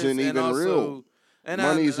preference, isn't and even also, real. And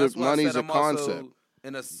Money's that's why I money's said a I'm also concept.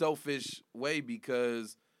 in a selfish way,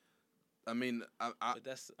 because I mean, I But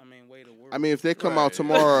that's, I mean, way to work. I mean, if they come out Right.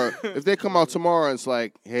 tomorrow, if they come out tomorrow, and it's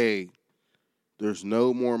like, hey, there's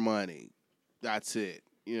no more money. That's it.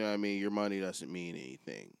 You know what I mean? Your money doesn't mean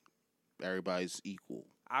anything. Everybody's equal.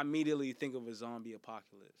 I immediately think of a zombie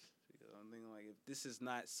apocalypse. Because I'm thinking, like, if this is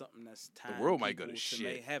not something that's tying world might go to people shit.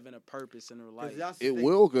 make having a purpose in their 'Cause life. that's the It thing.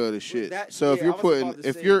 will go to shit. that- So if yeah, you're I was putting, about to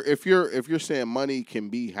if say- you're saying money can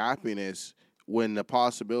be happiness, when the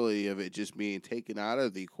possibility of it just being taken out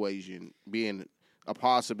of the equation being a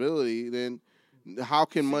possibility, then how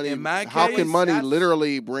can money in my how case, can money that's-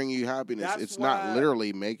 literally bring you happiness? that's It's why- not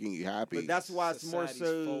literally making you happy. But that's why it's more Society's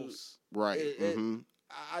so. false. right. it- hmm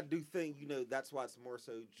I do think, you know, that's why it's more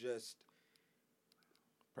so just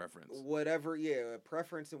preference. whatever, yeah,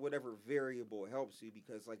 preference and whatever variable helps you.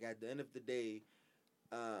 Because, like, at the end of the day,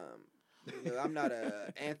 you know, I'm not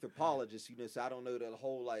a anthropologist, you know, so I don't know the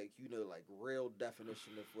whole, like, you know, like, real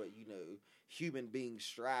definition of what, you know, human beings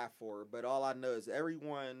strive for. But all I know is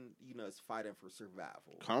everyone, you know, is fighting for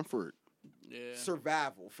survival. Comfort. Yeah.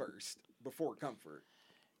 Survival first before comfort.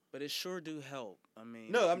 But it sure do help. I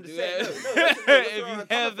mean, No, if I'm you just do saying, have- no, listen, no, if where I'm you coming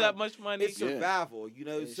have that from. much money, It's Yeah. survival, you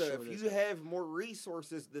know. It So sure if does you help. have more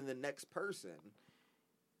resources than the next person,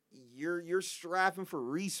 you're striving for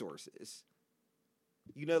resources.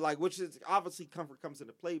 You know, like, which is obviously comfort comes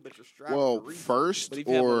into play, but you're striving Well, for resources. first But if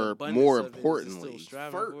you have an or abundance more of it, is it still importantly,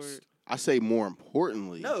 striving for first. it? I say more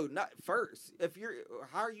importantly. No, not first. If you're,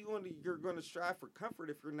 how are you you're going to strive for comfort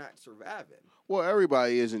if you're not surviving? Well,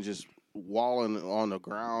 everybody isn't just walling on the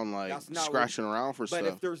ground like That's not scratching around for But stuff.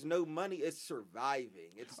 if there's no money, it's surviving.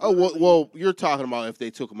 It's Oh well, literally- you're talking about if they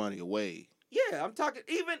took money away. Yeah, I'm talking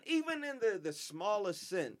even in the smallest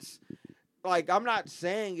sense. like I'm not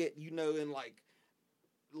saying it, in like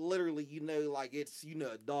literally, like it's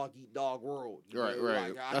a dog eat dog world. Right.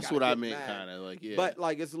 Like, That's gotta what I get meant, mad. kind of like, yeah. But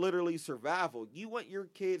like it's literally survival. You want your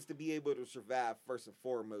kids to be able to survive first and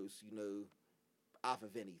foremost, off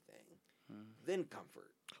of anything. Then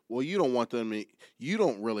comfort. Well, you don't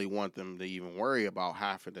really want them to even worry about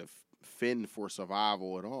having to fend for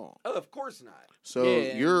survival at all. Oh, of course not. So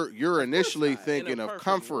Yeah, you're initially not. In a thinking of perfect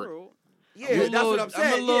comfort. world, Yeah, I'm a that's little- what I'm I'm a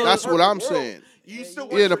saying. little- Yeah, That's in a what I'm perfect world, saying. You still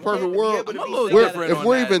Yeah, in want a your perfect kid to be world, able to I'm a be little safe. different If on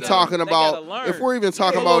we're that, even though. talking They about, gotta learn. if we're even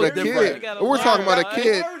talking Yeah, about they're a different. kid, if we're talking about a Like,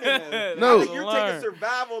 kid, learning. No. I think you're Learn. taking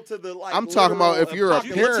survival to the like. I'm talking about literal if you're a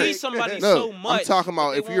apocalyptic. You parent. teach somebody no, so much. I'm talking but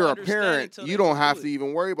about they if won't you're a understand parent, until you they don't go have through to it.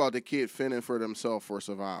 even worry about the kid fending for themselves for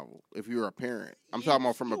survival. If you're a parent, I'm You- talking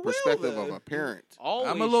about from you a will, perspective of though. a parent. Always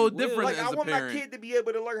I'm a little you will. different Like as I a want parent. my kid to be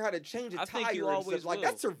able to learn how to change a I think tire you and always stuff. Like will.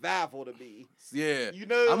 that's survival to me. Yeah.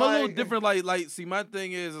 I'm I'm a little different. Like, see, my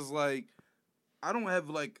thing is like, I don't have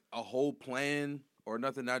like a whole plan or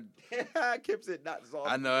nothing. Kip said not zombie.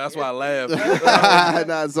 I know that's why I laugh. Not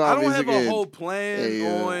I zombies don't have again. a whole plan Hey,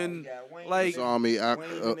 on. like, Zombie.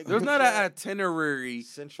 There's not an itinerary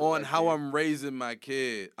Central on right how there. I'm raising my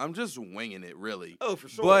kid. I'm just winging it, really. Oh, for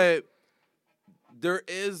sure. But there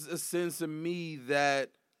is a sense in me that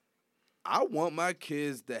I want my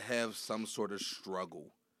kids to have some sort of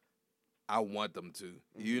struggle. I want them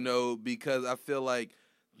to, because I feel like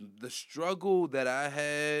the struggle that I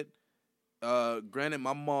had, granted,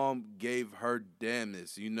 my mom gave her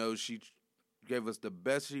damnness. She gave us the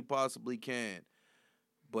best she possibly can.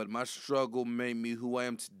 But my struggle made me who I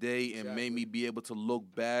am today and made me be able to look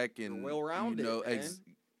back and, You're well-rounded, man.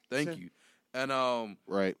 Thank you. And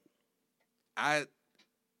Right.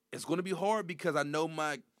 it's going to be hard because I know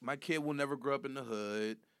my kid will never grow up in the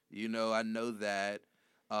hood. I know that.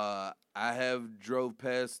 I have drove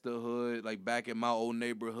past the hood, like back in my old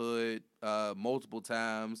neighborhood, multiple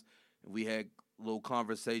times. We had little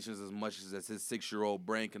conversations as much as his 6-year-old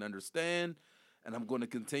brain can understand. And I'm going to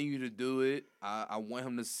continue to do it. I want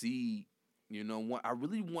him to see, I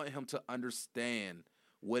really want him to understand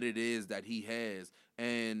what it is that he has.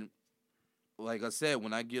 And like I said,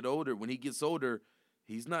 when he gets older,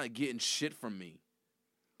 he's not getting shit from me.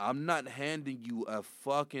 I'm not handing you a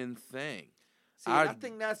fucking thing. See, I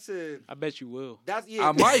think that's I bet you will. That's yeah.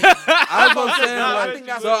 I might. I was saying, I think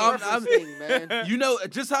that's so a preference thing, man.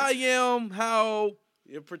 just how I am, how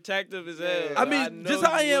You're protective as hell. Yeah. I mean, know just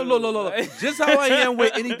how I you am. will. Look. Just how I am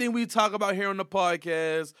with anything we talk about here on the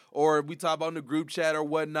podcast, or we talk about in the group chat or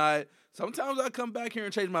whatnot. Sometimes I come back here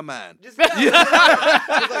and change my mind. Just I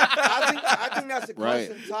think that's a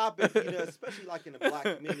constant topic, especially like in the black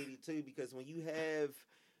community too, because when you have,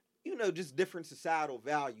 just different societal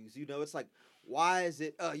values, it's like, why is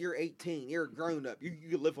it? You're 18, you're a grown up, you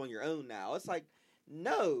can live on your own now. It's like,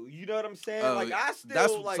 no, you know what I'm saying? Like I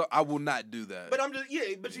still so I will not do that. But I'm just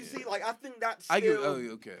But you see, like I think that's still. I get. Oh,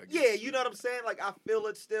 okay. I get Yeah, you know what I'm saying? Like I feel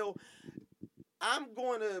it still. I'm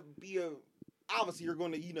going to be obviously you're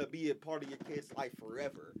going to be a part of your kid's life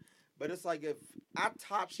forever. But it's like if I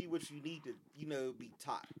taught you what you need to be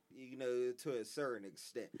taught, to a certain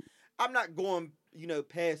extent. I'm not going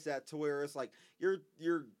past that to where it's like you're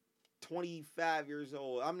 25 years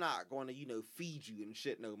old. I'm not going to feed you and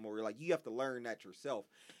shit no more. Like you have to learn that yourself.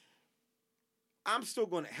 I'm still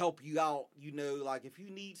going to help you out, like if you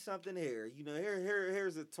need something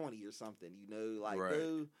here's a 20 or something, like Right.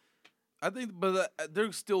 go. I think, but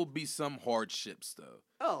there'll still be some hardships though.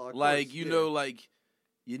 Oh, of Like course, like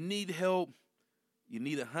you need help, you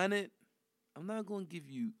need 100. I'm not going to give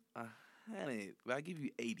you 100, but I give you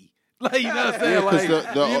 80. Like you know what I'm saying? Yeah, 'cause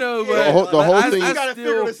Like the whole thing- You gotta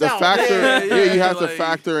figure this The out. factor, you have to like-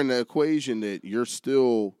 factor in the equation that you're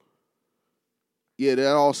still. Yeah,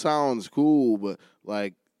 that all sounds cool, but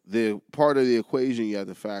like the part of the equation you have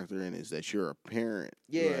to factor in is that you're a parent.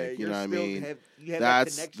 Yeah, like, you know what I mean. You have that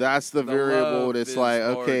connection. That's the variable. love That's is like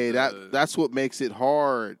hard okay, to- that's what makes it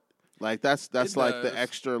hard. Like that's It like does. the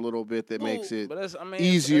extra little bit that makes it. But that's, I mean,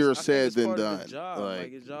 easier I think said it's than part of the done. Job.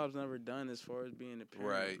 Like- your job's never done as far as being a parent.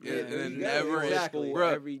 Right. Yeah, It yeah, never exactly. is. Bruh,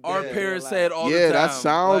 Bruh, every our day of parents your say it life. all the Yeah, time. that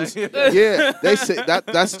sounds. Like, Yeah, they say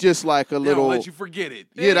that's just like a they don't little. let you forget it.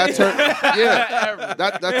 Yeah,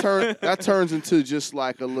 that turns into just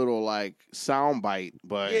like a little like sound bite,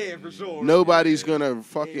 but Yeah, for sure. nobody's gonna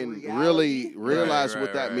fucking reality. really realize Right,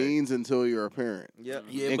 what that right. means until you're a parent, Yep.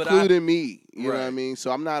 Yeah, but including me. You know what I Right. mean?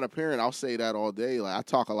 So I'm not a parent. I'll say that all day. Like I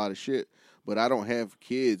talk a lot of shit, but I don't have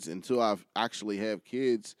kids. Until I actually have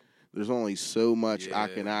kids, there's only so much I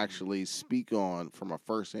can Yeah. actually speak on from a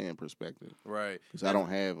first-hand perspective Right. because I don't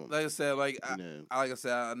have them. Like I said, You know.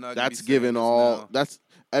 I'm not. Gonna be That's saying given this all. now. That's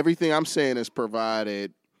everything I'm saying is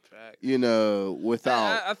provided Fact. you know,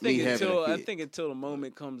 without I think me having until a I kid. think until the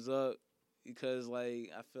moment comes up, because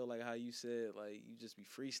like I feel like how you said, like you just be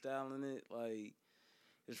freestyling it, like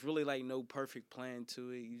it's really like no perfect plan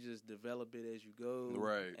to it. You just develop it as you go,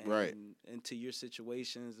 Right. and, Right. into your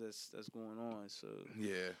situations that's going on. So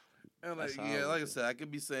Yeah. And That's like how I yeah, look like I at it. said, I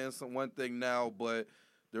could be saying one thing now, but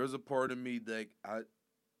there's a part of me that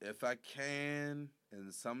if I can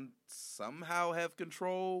and somehow have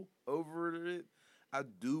control over it, I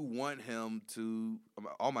do want him to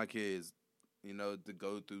all my kids, you know, to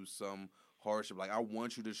go through some hardship. Like I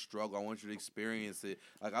want you to struggle. I want you to experience it.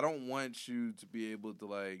 Like I don't want you to be able to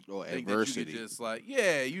like Or think adversity. that you could just like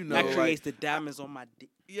you know that like creates the diamonds on my dick.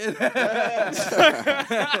 yeah.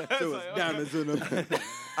 So it's diamonds in them.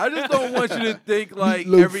 I just don't want you to think like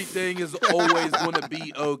Meatloaf. everything is always going to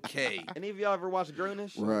be okay. Any of y'all ever watch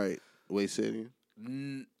Grownish? Right. Wait, say it again.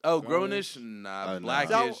 Grownish? Nah, no.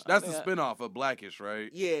 Blackish. So, That's the yeah. spinoff of Blackish, right?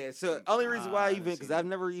 Yeah, so only reason why I I even haven't because seen I've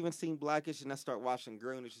never even seen Blackish and I start watching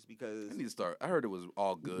Grownish is because I need to start. I heard it was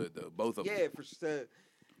all good though, both of them. yeah, for sure.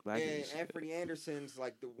 Black And is- Anthony Anderson's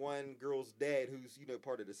like the one girl's dad who's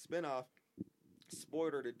part of the spinoff,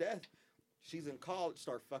 spoiled her to death. She's in college,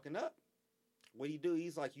 start fucking up. What do?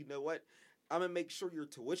 He's like, you know what? I'm gonna make sure your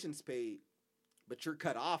tuition's paid, but you're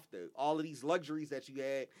cut off though. All of these luxuries that you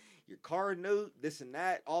had, your car note, this and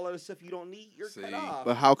that, all of the stuff you don't need, you're cut See. off.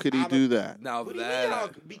 But how could he I'm a- do that? Now What do you mean? How,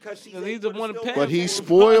 that because she's Because he's able the to one still paying But pay he for it.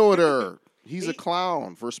 spoiled her. He's a He-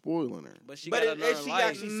 clown for spoiling her. But she But gotta learn she life.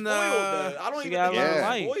 actually spoiled Nah. though. I don't She even gotta think learn she's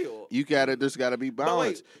life. spoiled. You got to There's got to be But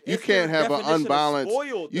balance. wait, You is can't there a have an definition of unbalanced.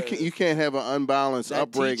 spoiled, You though? can't have an unbalanced That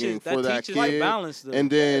upbringing teaches- for that teaches like kid. balance, though. And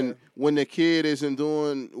then Yeah. when the kid isn't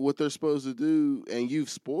doing what they're supposed to do, and you've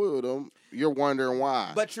spoiled them, you're wondering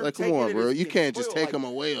why. But you're like, come taking on, it bro. as You being can't just spoiled. take Like,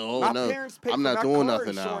 them away. Oh my no, parents paid I'm for not my doing car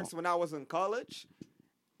nothing now. insurance when I was in college.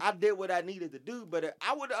 I did what I needed to do, but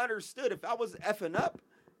I would have understood if I was effing up.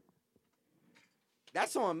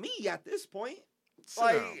 That's on me at this point.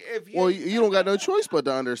 Like down. if you, Well, you don't got no choice but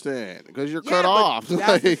to understand because you're yeah, cut but off.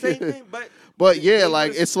 That's the Like, same thing. But but they yeah,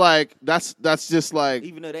 like would've- it's like that's just like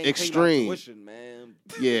even though they ain't extreme. paid my tuition, man.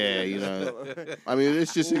 Yeah, you know. I mean,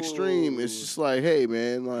 it's just extreme. It's Ooh. just like, hey,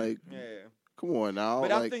 man, like, Yeah, come on now.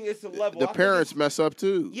 but I like, think it's a level. the I think parents it's- mess up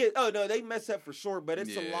too. Yeah. Oh no, they mess up for sure. But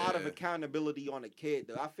it's a lot of Yeah. accountability on a kid.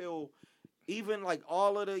 Though I feel, even like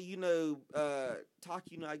all of the talk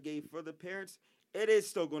I gave for the parents, it is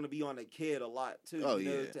still going to be on a kid a lot too. Oh, you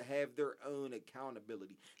know, yeah. to have their own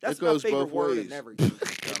accountability. That's It goes my favorite both word ways. in everything.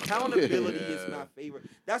 Accountability Yeah. is my favorite.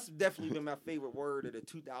 That's definitely been my favorite word of the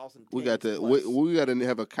 2010s. We got to plus. we got to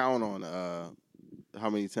have a count on how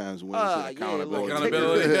many times Wednesday Yeah, accountability. like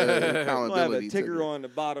Accountability. We'll have a accountability. ticker on the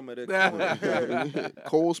bottom of the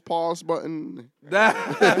Cole's pause button.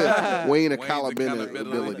 That Wayne Wayne's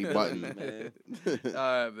accountability button. man. All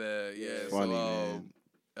right, man. Yeah. Funny, so,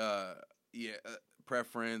 man.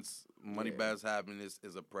 preference, money Yeah. bags happiness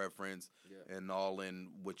is a preference, Yeah. and all in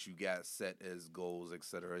what you got set as goals, et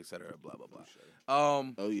cetera, blah blah blah.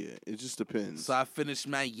 Oh yeah, it just depends. So I finished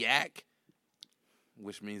my yak,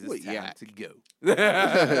 which means it's What time yak? to go.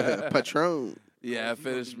 Patron. Yeah, I You gonna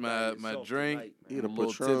finished be by my yourself drink. tonight, He man. had a A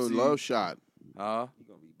little Patron tipsy. love shot. Huh? You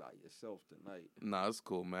gonna be by yourself tonight. Nah, it's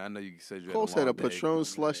cool, man. I know you said you Cole had a said a long day. Patron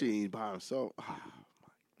slushy and he's by himself. Oh, my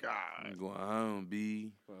I'm God. going home,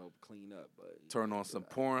 B. Well, help clean up, but Turn on some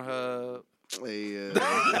Pornhub. Hey, you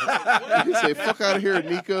say fuck out of here,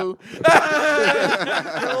 Nico. Get your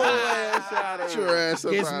ass outta Get your here. ass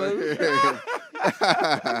up out of here.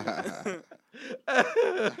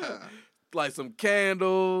 Like some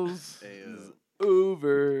candles. Hey,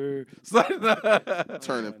 Uber.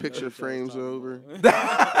 turning picture frames over.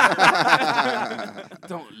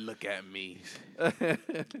 Don't look at me. Man,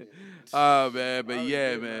 but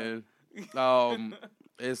yeah, man.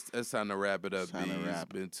 It's time to wrap it up, It's time B. to It's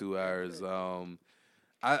wrap. been 2 hours.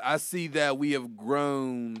 I see that we have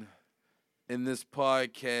grown in this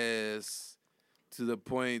podcast to the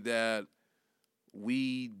point that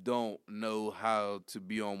we don't know how to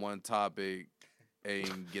be on one topic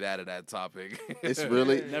and get out of that topic. It's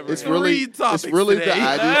really, Never it's mind. really, Three topics it's really the today.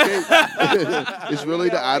 IDK. It's really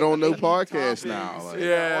the I don't know 80 podcast topics now. in Like, the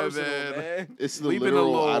Yeah, arsenal, man. it's the We've been a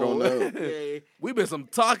literal I don't little- know. Yeah. We've been some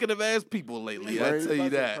talkative ass people lately. I Right. tell you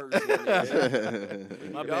Pleasant that. person, yeah.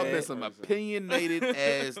 My Y'all been bad. some opinionated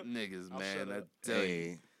ass niggas, I'll man. shut I up. tell you.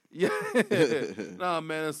 Hey, Yeah. Nah,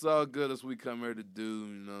 man, it's all good. That's what we come here to do.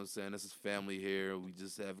 You know what I'm saying? This is family here. We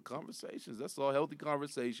just have conversations. That's all, healthy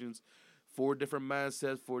conversations. 4 different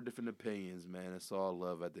mindsets, 4 different opinions, man. It's all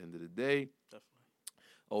love at the end of the day. Definitely.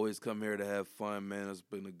 always come here to have fun, man. It's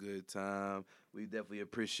been a good time. We definitely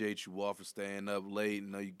appreciate you all for staying up late. I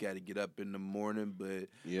know you got to get up in the morning, but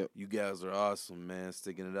you guys are awesome, man,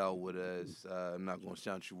 sticking it out with us. I'm not going to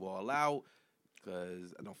shout you all out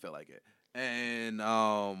because I don't feel like it. And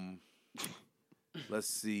let's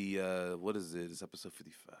see, what is it? It's episode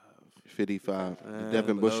 55. 55. The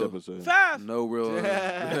Devin Bush episode. 5. No real,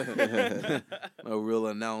 no real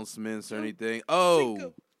announcements or anything.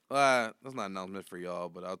 Oh, that's not an announcement for y'all,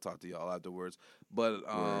 but I'll talk to y'all afterwards. But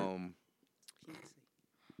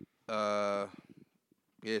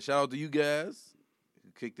yeah, shout out to you guys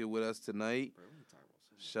who kicked it with us tonight.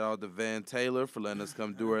 Shout out to Van Taylor for letting us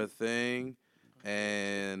come do our thing.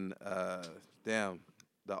 And damn,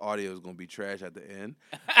 the audio is gonna be trash at the end.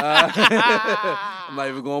 I'm not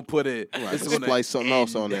even gonna put it. Right, just splice something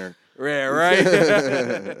else on there. Right.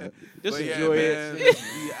 Just But enjoy man, it.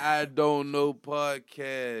 the I Don't Know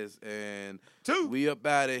podcast, and we up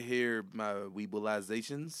out of here, my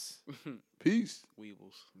Weebleizations. Peace.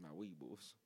 Weebles. My Weebles.